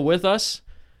you're still with us,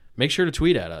 make sure to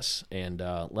tweet at us and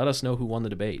let us know who won the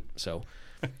debate. So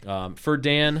for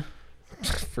Dan,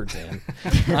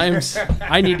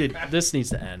 this needs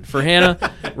to end. For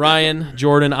Hannah, Ryan,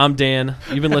 Jordan, I'm Dan.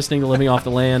 You've been listening to Living Off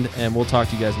the Land, and we'll talk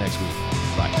to you guys next week.